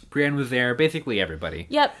 George. Brienne was there. Basically everybody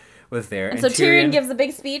was there. And so Tyrion gives a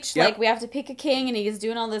big speech, Yep. like, we have to pick a king, and he's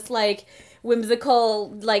doing all this, like,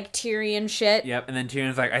 whimsical, like, Tyrion shit. Yep, and then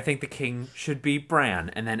Tyrion's like, I think the king should be Bran.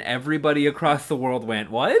 And then everybody across the world went,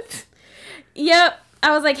 what? Yep.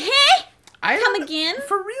 I was like, hey! Come again?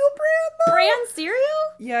 For real, Bran, though? Bran cereal?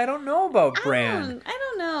 Yeah, I don't know about Bran. I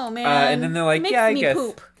don't know, man. And then they're like, Makes yeah, I me guess.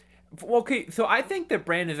 Poop. Well, okay, so I think that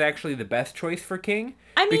Bran is actually the best choice for king.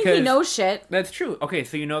 I mean, he knows shit. That's true. Okay,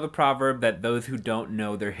 so you know the proverb that those who don't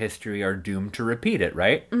know their history are doomed to repeat it,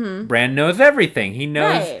 right? Mm-hmm. Bran knows everything. He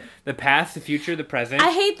knows the past, the future, the present.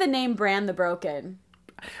 I hate the name Bran the Broken.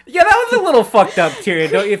 Yeah, that was a little fucked up,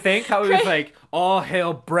 Tyrion, don't you think? How he was like, all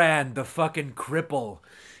hail Bran, the fucking cripple.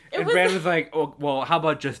 And Bran was like, oh, well, how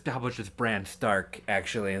about just Bran Stark,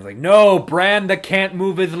 actually? And it's like, no, Bran that can't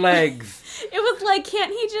move his legs. It was like,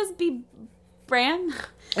 can't he just be Bran?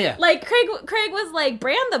 Yeah. Like, Craig was like,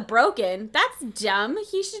 Bran the Broken? That's dumb.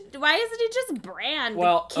 Why isn't he just Bran?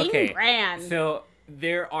 Well, King okay. Bran. So,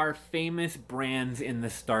 there are famous Brans in the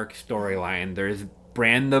Stark storyline. There's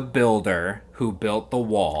Bran the Builder, who built the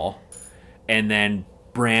wall. And then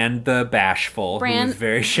Bran the Bashful, who was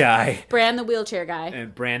very shy. Bran the wheelchair guy.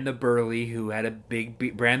 And Bran the Burly, who had a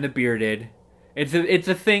big... Bran the Bearded. It's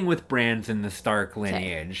a thing with Brans in the Stark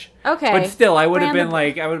lineage. Okay. But still, I would have been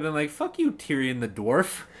like, fuck you, Tyrion the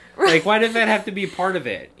Dwarf. Right. Like, why does that have to be part of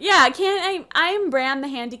it? Yeah, I'm Bran the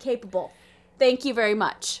Handy Capable. Thank you very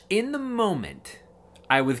much. In the moment,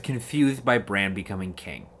 I was confused by Bran becoming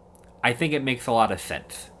king. I think it makes a lot of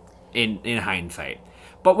sense in hindsight.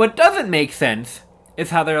 But what doesn't make sense is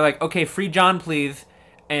how they're like, okay, free Jon, please.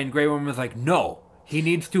 And Grey Worm was like, no, he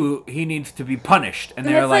needs to be punished. And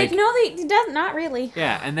they're like, no, he doesn't, not really.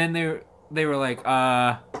 Yeah, and then they were like,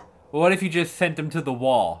 what if you just sent him to the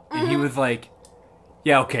wall? And he was like,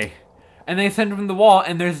 yeah, okay. And they sent him to the wall,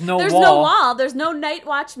 and there's no wall. There's no wall. There's no night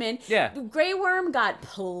watchman. Yeah. Grey Worm got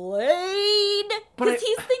played. Because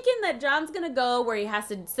he's thinking that Jon's going to go where he has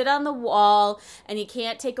to sit on the wall, and he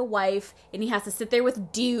can't take a wife, and he has to sit there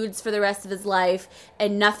with dudes for the rest of his life,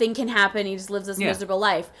 and nothing can happen. He just lives this miserable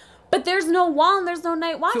life. But there's no wall, and there's no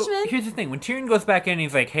night watchman. So here's the thing. When Tyrion goes back in,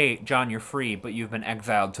 he's like, hey, Jon, you're free, but you've been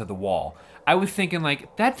exiled to the wall. I was thinking,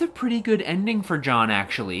 like, that's a pretty good ending for Jon,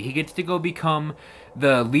 actually. He gets to go become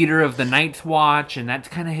the leader of the Night's Watch, and that's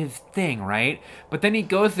kind of his thing, right? But then he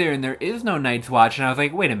goes there, and there is no Night's Watch, and I was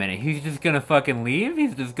like, wait a minute, he's just gonna fucking leave?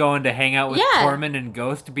 He's just going to hang out with Tormund and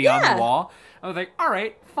Ghost beyond the wall? I was like,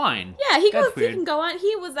 alright, fine. Yeah, he can go on.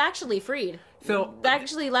 He was actually freed. So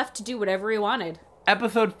actually left to do whatever he wanted.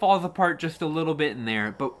 Episode falls apart just a little bit in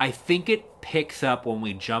there, but I think it picks up when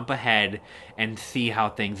we jump ahead and see how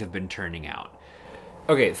things have been turning out.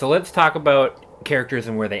 Okay, so let's talk about characters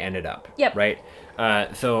and where they ended up. Yep. Right?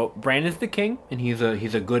 So Bran is the king, and he's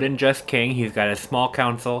a good and just king. He's got a small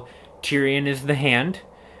council. Tyrion is the hand,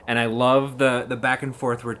 and I love the back and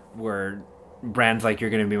forth where Bran's like,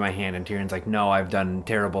 you're going to be my hand, and Tyrion's like, no, I've done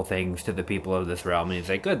terrible things to the people of this realm. And he's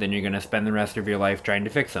like, good, then you're going to spend the rest of your life trying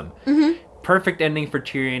to fix them. Mm-hmm. Perfect ending for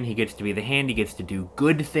Tyrion. He gets to be the hand. He gets to do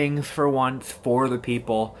good things for once for the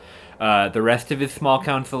people. The rest of his small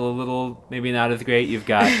council, a little, maybe not as great. You've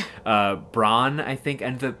got Bronn, I think,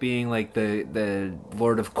 ends up being like the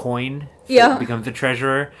Lord of Coin. So becomes the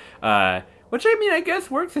treasurer. Which, I mean, I guess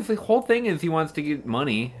works. His whole thing is he wants to get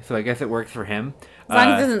money, so I guess it works for him. As long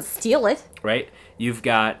as he doesn't steal it. Right. You've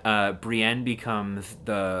got Brienne becomes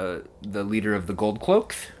the leader of the Gold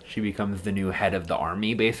Cloaks. She becomes the new head of the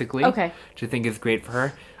army, basically. Okay. Which I think is great for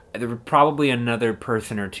her. There were probably another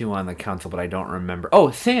person or two on the council, but I don't remember.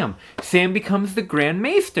 Oh, Sam. Sam becomes the Grand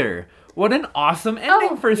Maester. What an awesome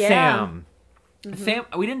ending for Sam. Mm-hmm. Sam,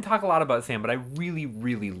 we didn't talk a lot about Sam, but I really,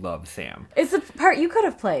 really love Sam. It's a part you could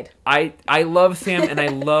have played. I love Sam, and I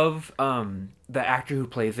love the actor who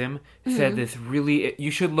plays him. Said this really...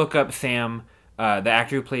 You should look up Sam the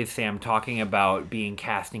actor who plays Sam, talking about being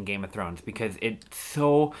cast in Game of Thrones because it's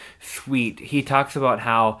so sweet. He talks about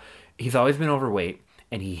how he's always been overweight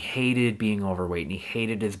and he hated being overweight and he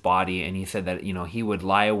hated his body, and he said that, you know, he would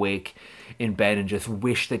lie awake in bed and just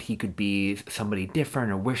wish that he could be somebody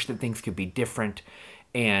different or wish that things could be different.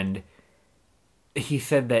 And he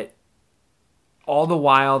said that all the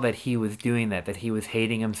while that he was doing that he was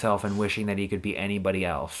hating himself and wishing that he could be anybody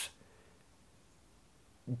else,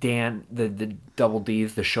 Dan, the Double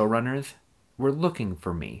D's, the showrunners, were looking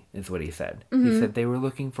for me, is what he said. He said they were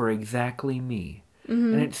looking for exactly me.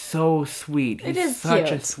 And it's so sweet. He's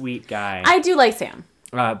such a sweet guy. I do like Sam.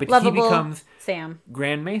 But Lovable he becomes Sam.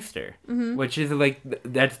 Grand Maester, which is like,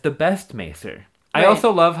 that's the best Maester. Right. I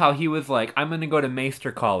also love how he was like, I'm going to go to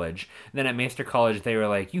Maester College. And then at Maester College, they were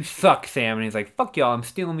like, you suck, Sam. And he's like, fuck y'all, I'm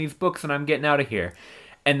stealing these books and I'm getting out of here.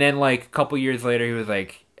 And then like a couple years later, he was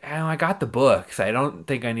like, oh, I got the books. I don't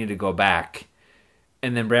think I need to go back.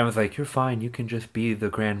 And then Bran was like, you're fine. You can just be the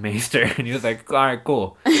Grand Maester. And he was like, all right,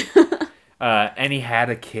 cool. And he had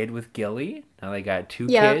a kid with Gilly. Now they got two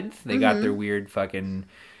kids. They got their weird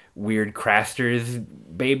Crasters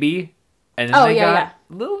baby. And then they got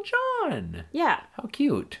little John. Yeah. How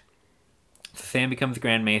cute. So Sam becomes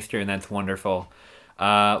Grand Maester, and that's wonderful.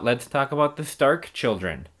 Let's talk about the Stark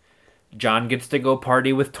children. John gets to go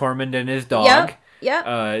party with Tormund and his dog.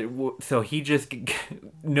 Yep. So he just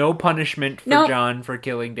no punishment for John for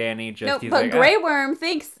killing Dany. Just but like, Grey Worm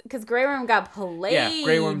thinks, because Grey Worm got played. Yeah,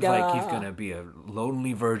 Grey Worm's like, he's gonna be a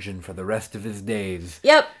lonely virgin for the rest of his days.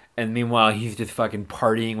 Yep. And meanwhile, he's just fucking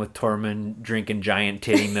partying with Tormund, drinking giant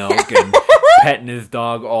titty milk and petting his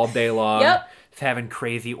dog all day long. Yep. He's having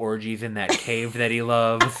crazy orgies in that cave that he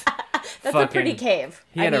loves. That's a pretty cave.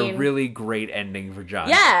 He had a really great ending for John.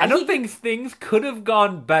 Yeah. I don't think things could have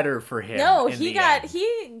gone better for him. No, he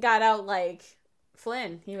got out like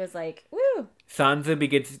Flynn. He was like, woo.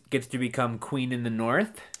 Sansa gets to become queen in the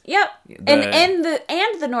North. Yep. And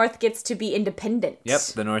the North gets to be independent. Yep.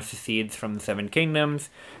 The North secedes from the Seven Kingdoms.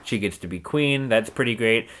 She gets to be queen. That's pretty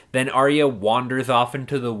great. Then Arya wanders off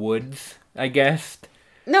into the woods, I guess.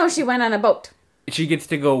 No, she went on a boat. She gets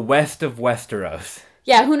to go west of Westeros.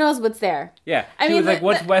 Yeah, who knows what's there? Yeah. She was like,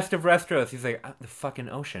 what's west of Westeros? He's like, the fucking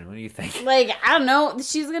ocean. What do you think? Like, I don't know.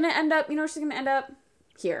 She's going to end up,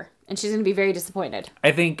 here. And she's going to be very disappointed.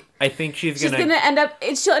 I think she's going to end up,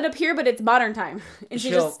 she'll end up here, but it's modern time. And she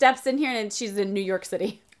just steps in here and she's in New York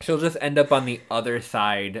City. She'll just end up on the other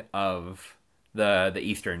side of the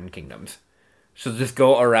Eastern Kingdoms. She'll just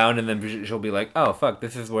go around and then she'll be like, oh, fuck,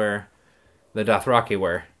 this is where the Dothraki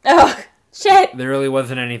were. Oh, shit. There really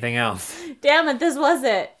wasn't anything else. Damn it, this was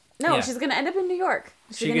it. No, she's going to end up in New York.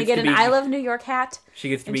 She's going to get an I Love New York hat. She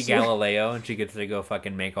gets to be Galileo, and she gets to go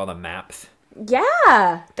fucking make all the maps.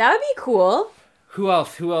 Yeah, that would be cool. Who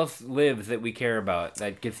else lives that we care about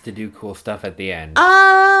that gets to do cool stuff at the end?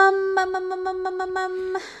 I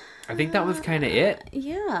think that was kind of it.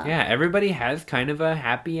 Yeah. Yeah, everybody has kind of a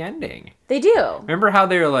happy ending. They do. Remember how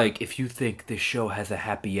they were like, if you think this show has a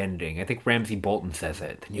happy ending, I think Ramsay Bolton says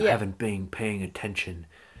it, then you haven't been paying attention.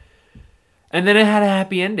 And then it had a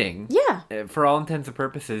happy ending. Yeah. For all intents and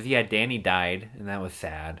purposes, yeah, Dany died, and that was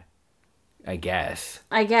sad. I guess.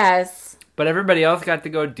 But everybody else got to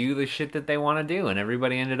go do the shit that they want to do, and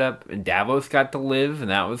everybody ended up, and Davos got to live, and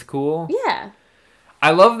that was cool. Yeah.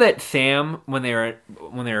 I love that Sam, when they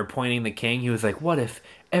were appointing the king, he was like, what if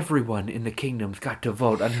everyone in the kingdoms got to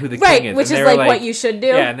vote on who the king is? Which is like what you should do.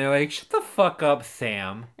 Yeah, and they're like, shut the fuck up,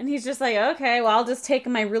 Sam. And he's just like, okay, well, I'll just take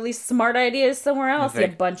my really smart ideas somewhere else, you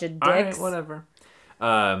bunch of dicks. All right, whatever.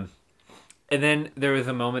 And then there was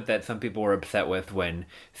a moment that some people were upset with when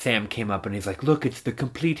Sam came up and he's like, look, it's the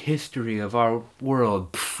complete history of our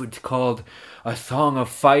world. It's called A Song of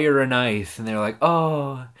Fire and Ice. And they're like,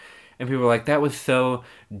 oh... And people were like, that was so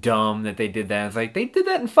dumb that they did that. It's like, they did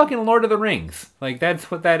that in fucking Lord of the Rings. Like, that's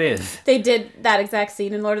what that is. They did that exact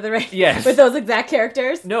scene in Lord of the Rings? Yes. With those exact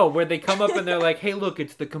characters? No, where they come up and they're like, hey, look,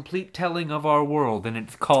 it's the complete telling of our world, and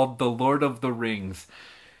it's called The Lord of the Rings.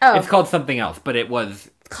 Oh. It's called something else, but it was...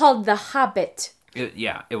 It's called The Hobbit. It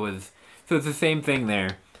was... So it's the same thing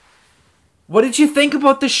there. What did you think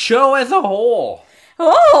about the show as a whole?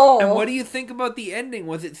 Oh! And what do you think about the ending?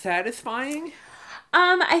 Was it satisfying?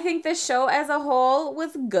 I think the show as a whole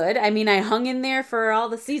was good. I mean, I hung in there for all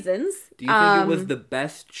the seasons. Do you think it was the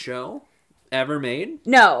best show ever made?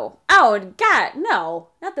 No. Oh, God, no.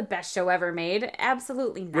 Not the best show ever made.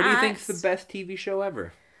 Absolutely not. What do you think's the best TV show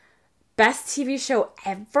ever? Best TV show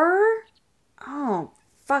ever? Oh,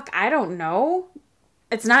 fuck, I don't know.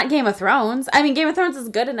 It's not Game of Thrones. I mean, Game of Thrones is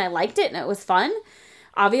good and I liked it and it was fun.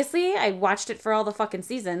 Obviously, I watched it for all the fucking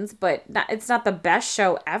seasons, but it's not the best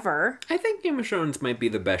show ever. I think Game of Thrones might be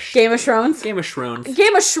the best. Game of Thrones? Game of Thrones.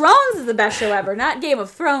 Game of Thrones is the best show ever, not Game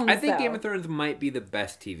of Thrones, I think though. Game of Thrones might be the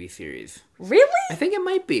best TV series. Really? I think it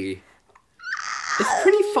might be. It's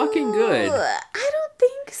pretty fucking good. I don't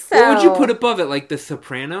think so. What would you put above it? Like The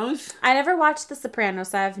Sopranos? I never watched The Sopranos,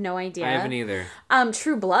 so I have no idea. I haven't either.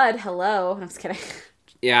 True Blood, hello. I'm just kidding.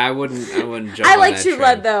 Yeah, I wouldn't jump I on like that True train.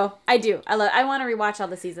 Blood, though. I do. I want to rewatch all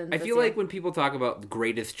the seasons. I feel like when people talk about the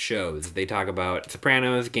greatest shows, they talk about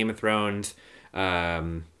Sopranos, Game of Thrones,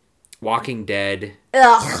 Walking Dead.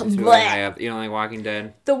 Ugh, Really high up. You don't like Walking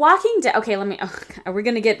Dead? The Walking Dead. Okay, we're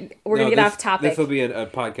gonna get off topic. This will be a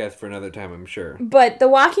podcast for another time, I'm sure. But The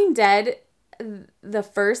Walking Dead, the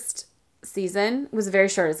first season was very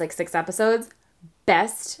short. It's like 6 episodes.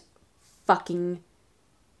 Best fucking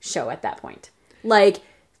show at that point. Like,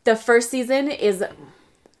 the first season is the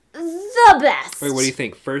best. Wait, what do you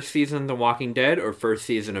think? First season of The Walking Dead or first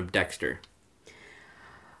season of Dexter?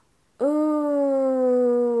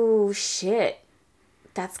 Ooh, shit.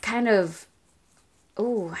 That's kind of...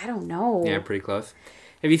 Ooh, I don't know. Yeah, pretty close.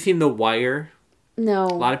 Have you seen The Wire? No. A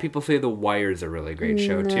lot of people say The Wire is a really great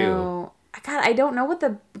show, too. God, I don't know what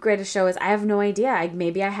the greatest show is. I have no idea.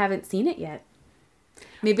 Maybe I haven't seen it yet.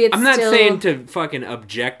 Maybe it's I'm not still... saying to fucking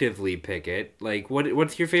objectively pick it. Like,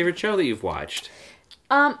 what's your favorite show that you've watched?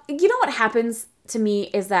 You know what happens to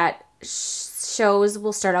me is that shows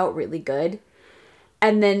will start out really good,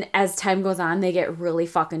 and then as time goes on, they get really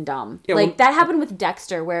fucking dumb. Yeah, like, that happened with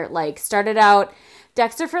Dexter, where it, like, started out...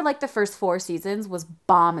 Dexter, for, like, the first 4 seasons, was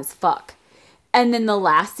bomb as fuck. And then the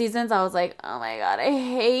last seasons, I was like, oh my god, I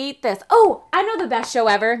hate this. Oh, I know the best show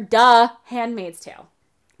ever. Duh. Handmaid's Tale.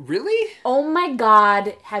 Really? Oh my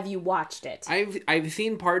god, have you watched it? I've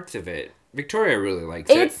seen parts of it. Victoria really likes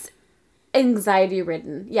it. It's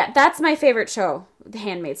anxiety-ridden. Yeah, that's my favorite show, The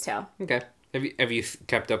Handmaid's Tale. Okay. Have you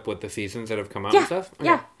kept up with the seasons that have come out and stuff? Okay.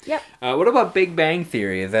 Yeah, yep. What about Big Bang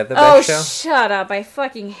Theory? Is that the best show? Oh, shut up. I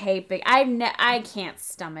fucking hate I can't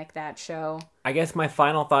stomach that show. I guess my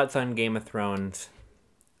final thoughts on Game of Thrones.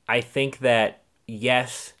 I think that,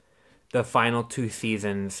 yes, the final 2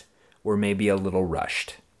 seasons were maybe a little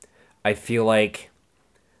rushed. I feel like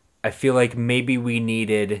maybe we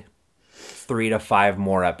needed 3 to 5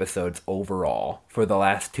 more episodes overall for the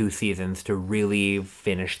last 2 seasons to really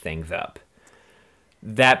finish things up.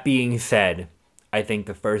 That being said, I think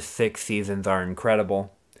the first 6 seasons are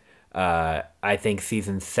incredible. I think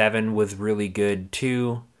season 7 was really good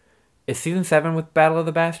too. Is season 7 with Battle of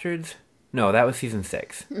the Bastards? No, that was season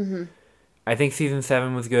 6. Mm-hmm. I think season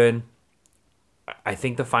 7 was good. I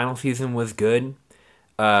think the final season was good.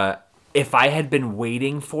 If I had been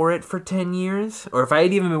waiting for it for 10 years, or if I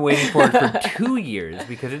had even been waiting for it for 2 years,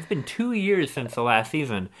 because it's been 2 years since the last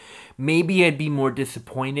season, maybe I'd be more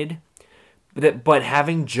disappointed. But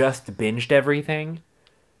having just binged everything,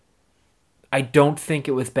 I don't think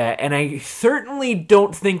it was bad. And I certainly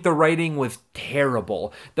don't think the writing was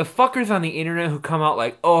terrible. The fuckers on the internet who come out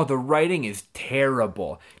like, oh, the writing is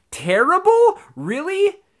terrible. Terrible?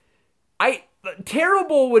 Really?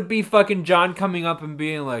 Terrible would be fucking John coming up and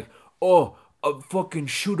being like, oh, I fucking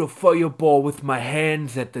shoot a fireball with my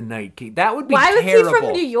hands at the Night King. That would be terrible. Why was he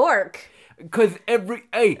from New York? Because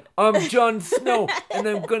I'm Jon Snow,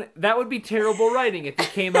 and that would be terrible writing if he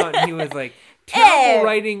came out and he was like, terrible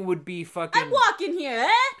writing would be fucking... I'm walking here,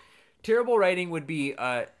 eh? Terrible writing would be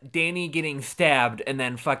Danny getting stabbed and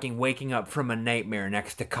then fucking waking up from a nightmare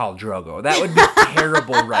next to Khal Drogo. That would be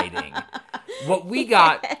terrible writing. What we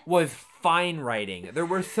got was fine writing. There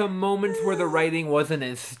were some moments where the writing wasn't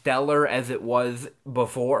as stellar as it was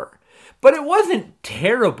before. But it wasn't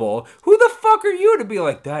terrible. Who the fuck are you to be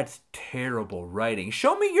like, that's terrible writing?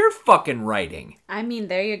 Show me your fucking writing. I mean,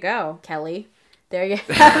 there you go, Kelly. There you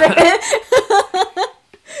have it.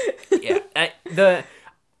 Yeah. The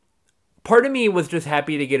part of me was just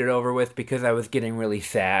happy to get it over with because I was getting really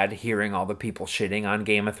sad hearing all the people shitting on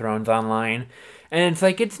Game of Thrones online. And it's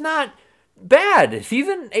like, it's not bad.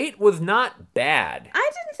 Season 8 was not bad.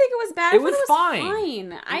 I didn't think it was bad. It was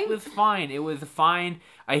fine. It was fine. It was fine.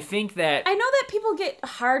 I think that... I know that people get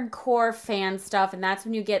hardcore fan stuff, and that's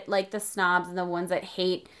when you get, like, the snobs and the ones that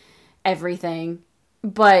hate everything.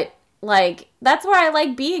 But, like, that's where I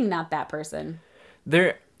like being not that person.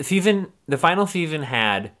 The final season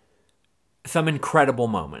had some incredible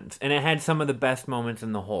moments, and it had some of the best moments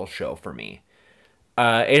in the whole show for me.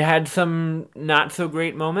 It had some not so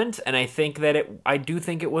great moments, and I think that I do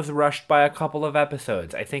think it was rushed by a couple of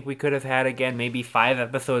episodes. I think we could have had, again, maybe 5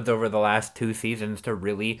 episodes over the last 2 seasons to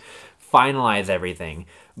really finalize everything.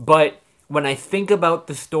 But when I think about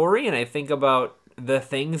the story, and I think about the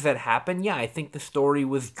things that happened, yeah, I think the story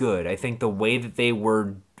was good. I think the way that they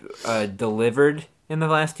were delivered in the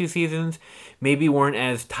last 2 seasons maybe weren't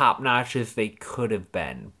as top-notch as they could have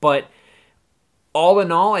been. But all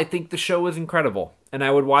in all, I think the show was incredible. And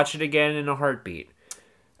I would watch it again in a heartbeat.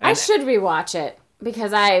 I should rewatch it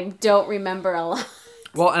because I don't remember a lot.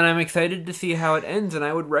 Well, and I'm excited to see how it ends, and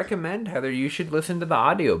I would recommend, Heather, you should listen to the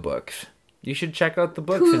audiobooks. You should check out the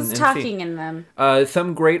books. Who's talking in them?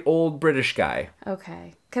 Some great old British guy.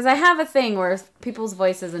 Okay. Because I have a thing where people's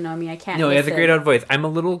voices annoy me. I can't No, he has a great old voice. I'm a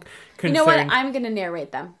little concerned. You know what? I'm going to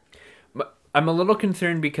narrate them. I'm a little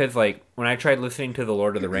concerned because, like, when I tried listening to the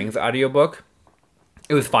Lord of the Rings audiobook,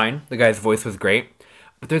 it was fine. The guy's voice was great.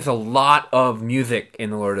 But there's a lot of music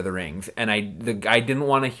in The Lord of the Rings, and I didn't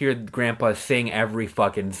want to hear Grandpa sing every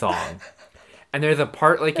fucking song. And there's a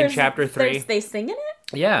part, like, in Chapter 3... They sing in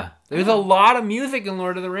it? Yeah. There's a lot of music in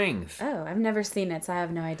Lord of the Rings. Oh, I've never seen it, so I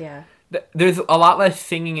have no idea. There's a lot less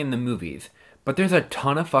singing in the movies, but there's a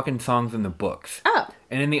ton of fucking songs in the books. Oh.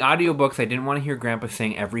 And in the audiobooks, I didn't want to hear Grandpa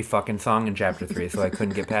sing every fucking song in Chapter 3, so I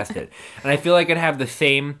couldn't get past it. And I feel like I'd have the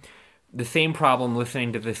same problem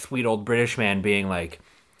listening to this sweet old British man being like...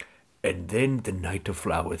 And then the Knight of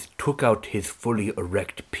Flowers took out his fully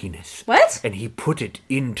erect penis. What? And he put it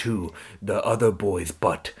into the other boy's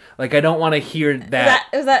butt. Like, I don't want to hear that.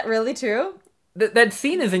 Is that really true? That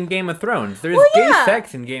scene is in Game of Thrones. There's gay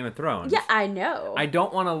sex in Game of Thrones. Yeah, I know. I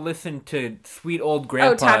don't want to listen to sweet old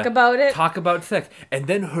Grandpa... talk about it? Talk about sex. And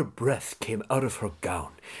then her breasts came out of her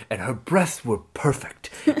gown. And her breasts were perfect.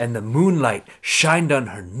 And the moonlight shined on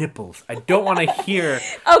her nipples. I don't want to hear...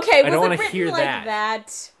 Okay, I don't want to written hear like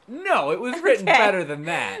that. No, it was written better than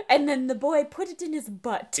that. And then the boy put it in his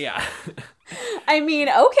butt. Yeah. I mean,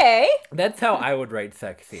 okay. That's how I would write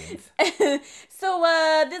sex scenes.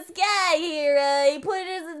 So, this guy here, he put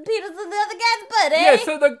his penis in the other guy's butt, eh? Yeah,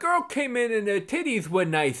 so the girl came in and her titties were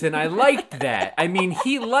nice, and I liked that. I mean,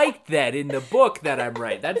 he liked that in the book that I'm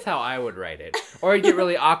writing. That's how I would write it. Or I'd get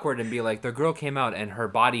really awkward and be like, the girl came out and her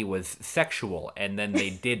body was sexual, and then they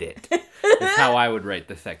did it. That's how I would write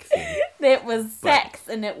the sex scene. It was sex,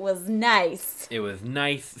 and it was nice. It was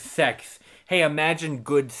nice sex. Hey, imagine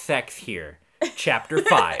good sex here. Chapter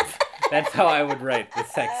 5. That's how I would write the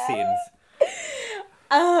sex scenes.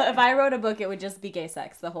 If I wrote a book, it would just be gay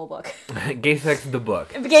sex, the whole book. Gay sex, the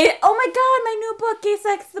book. Oh my god, my new book, Gay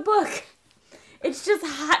Sex, the book. It's just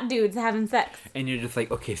hot dudes having sex. And you're just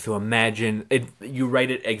like, okay, so imagine... You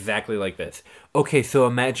write it exactly like this. Okay, so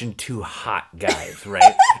imagine 2 hot guys,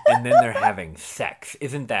 right? And then they're having sex.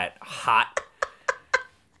 Isn't that hot?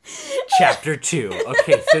 Chapter 2.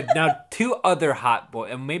 Okay, so now 2 other hot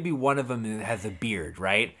boys, and maybe one of them has a beard,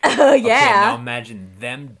 right? Oh, yeah. Okay, now imagine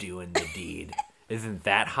them doing the deed. Isn't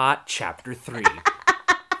that hot? Chapter 3.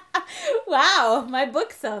 Wow, my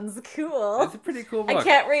book sounds cool. That's a pretty cool book. I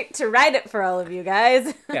can't wait to write it for all of you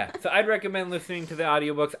guys. Yeah, so I'd recommend listening to the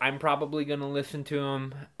audiobooks. I'm probably going to listen to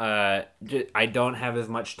them. I don't have as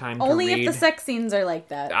much time to read. Only if the sex scenes are like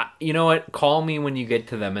that. You know what? Call me when you get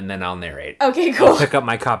to them, and then I'll narrate. Okay, cool. I'll pick up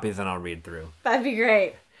my copies, and I'll read through. That'd be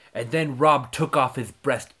great. And then Rob took off his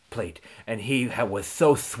breastplate, and he was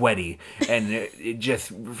so sweaty, and it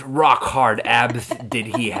just rock hard abs did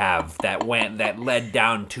he have that led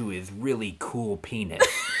down to his really cool penis.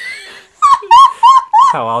 That's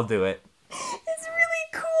how I'll do it. His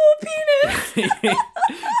really cool penis.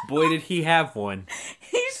 Boy, did he have one.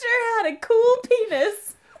 He sure had a cool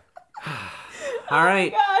penis. All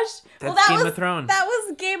right. Oh my gosh. That's Game of Thrones. That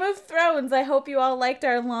was Game of Thrones. I hope you all liked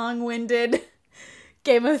our long-winded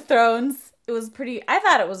Game of Thrones. It was I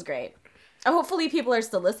thought it was great. Hopefully people are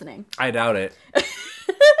still listening. I doubt it.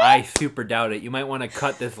 I super doubt it. You might want to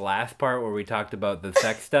cut this last part where we talked about the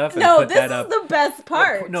sex stuff and put that up. No, this is the best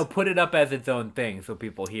part. No, put it up as its own thing so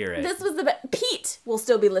people hear it. This was the best. Pete will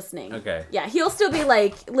still be listening. Okay. Yeah, he'll still be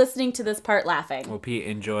listening to this part laughing. Well, Pete,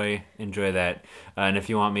 enjoy that. And if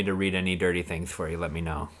you want me to read any dirty things for you, let me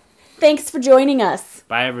know. Thanks for joining us.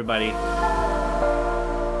 Bye, everybody.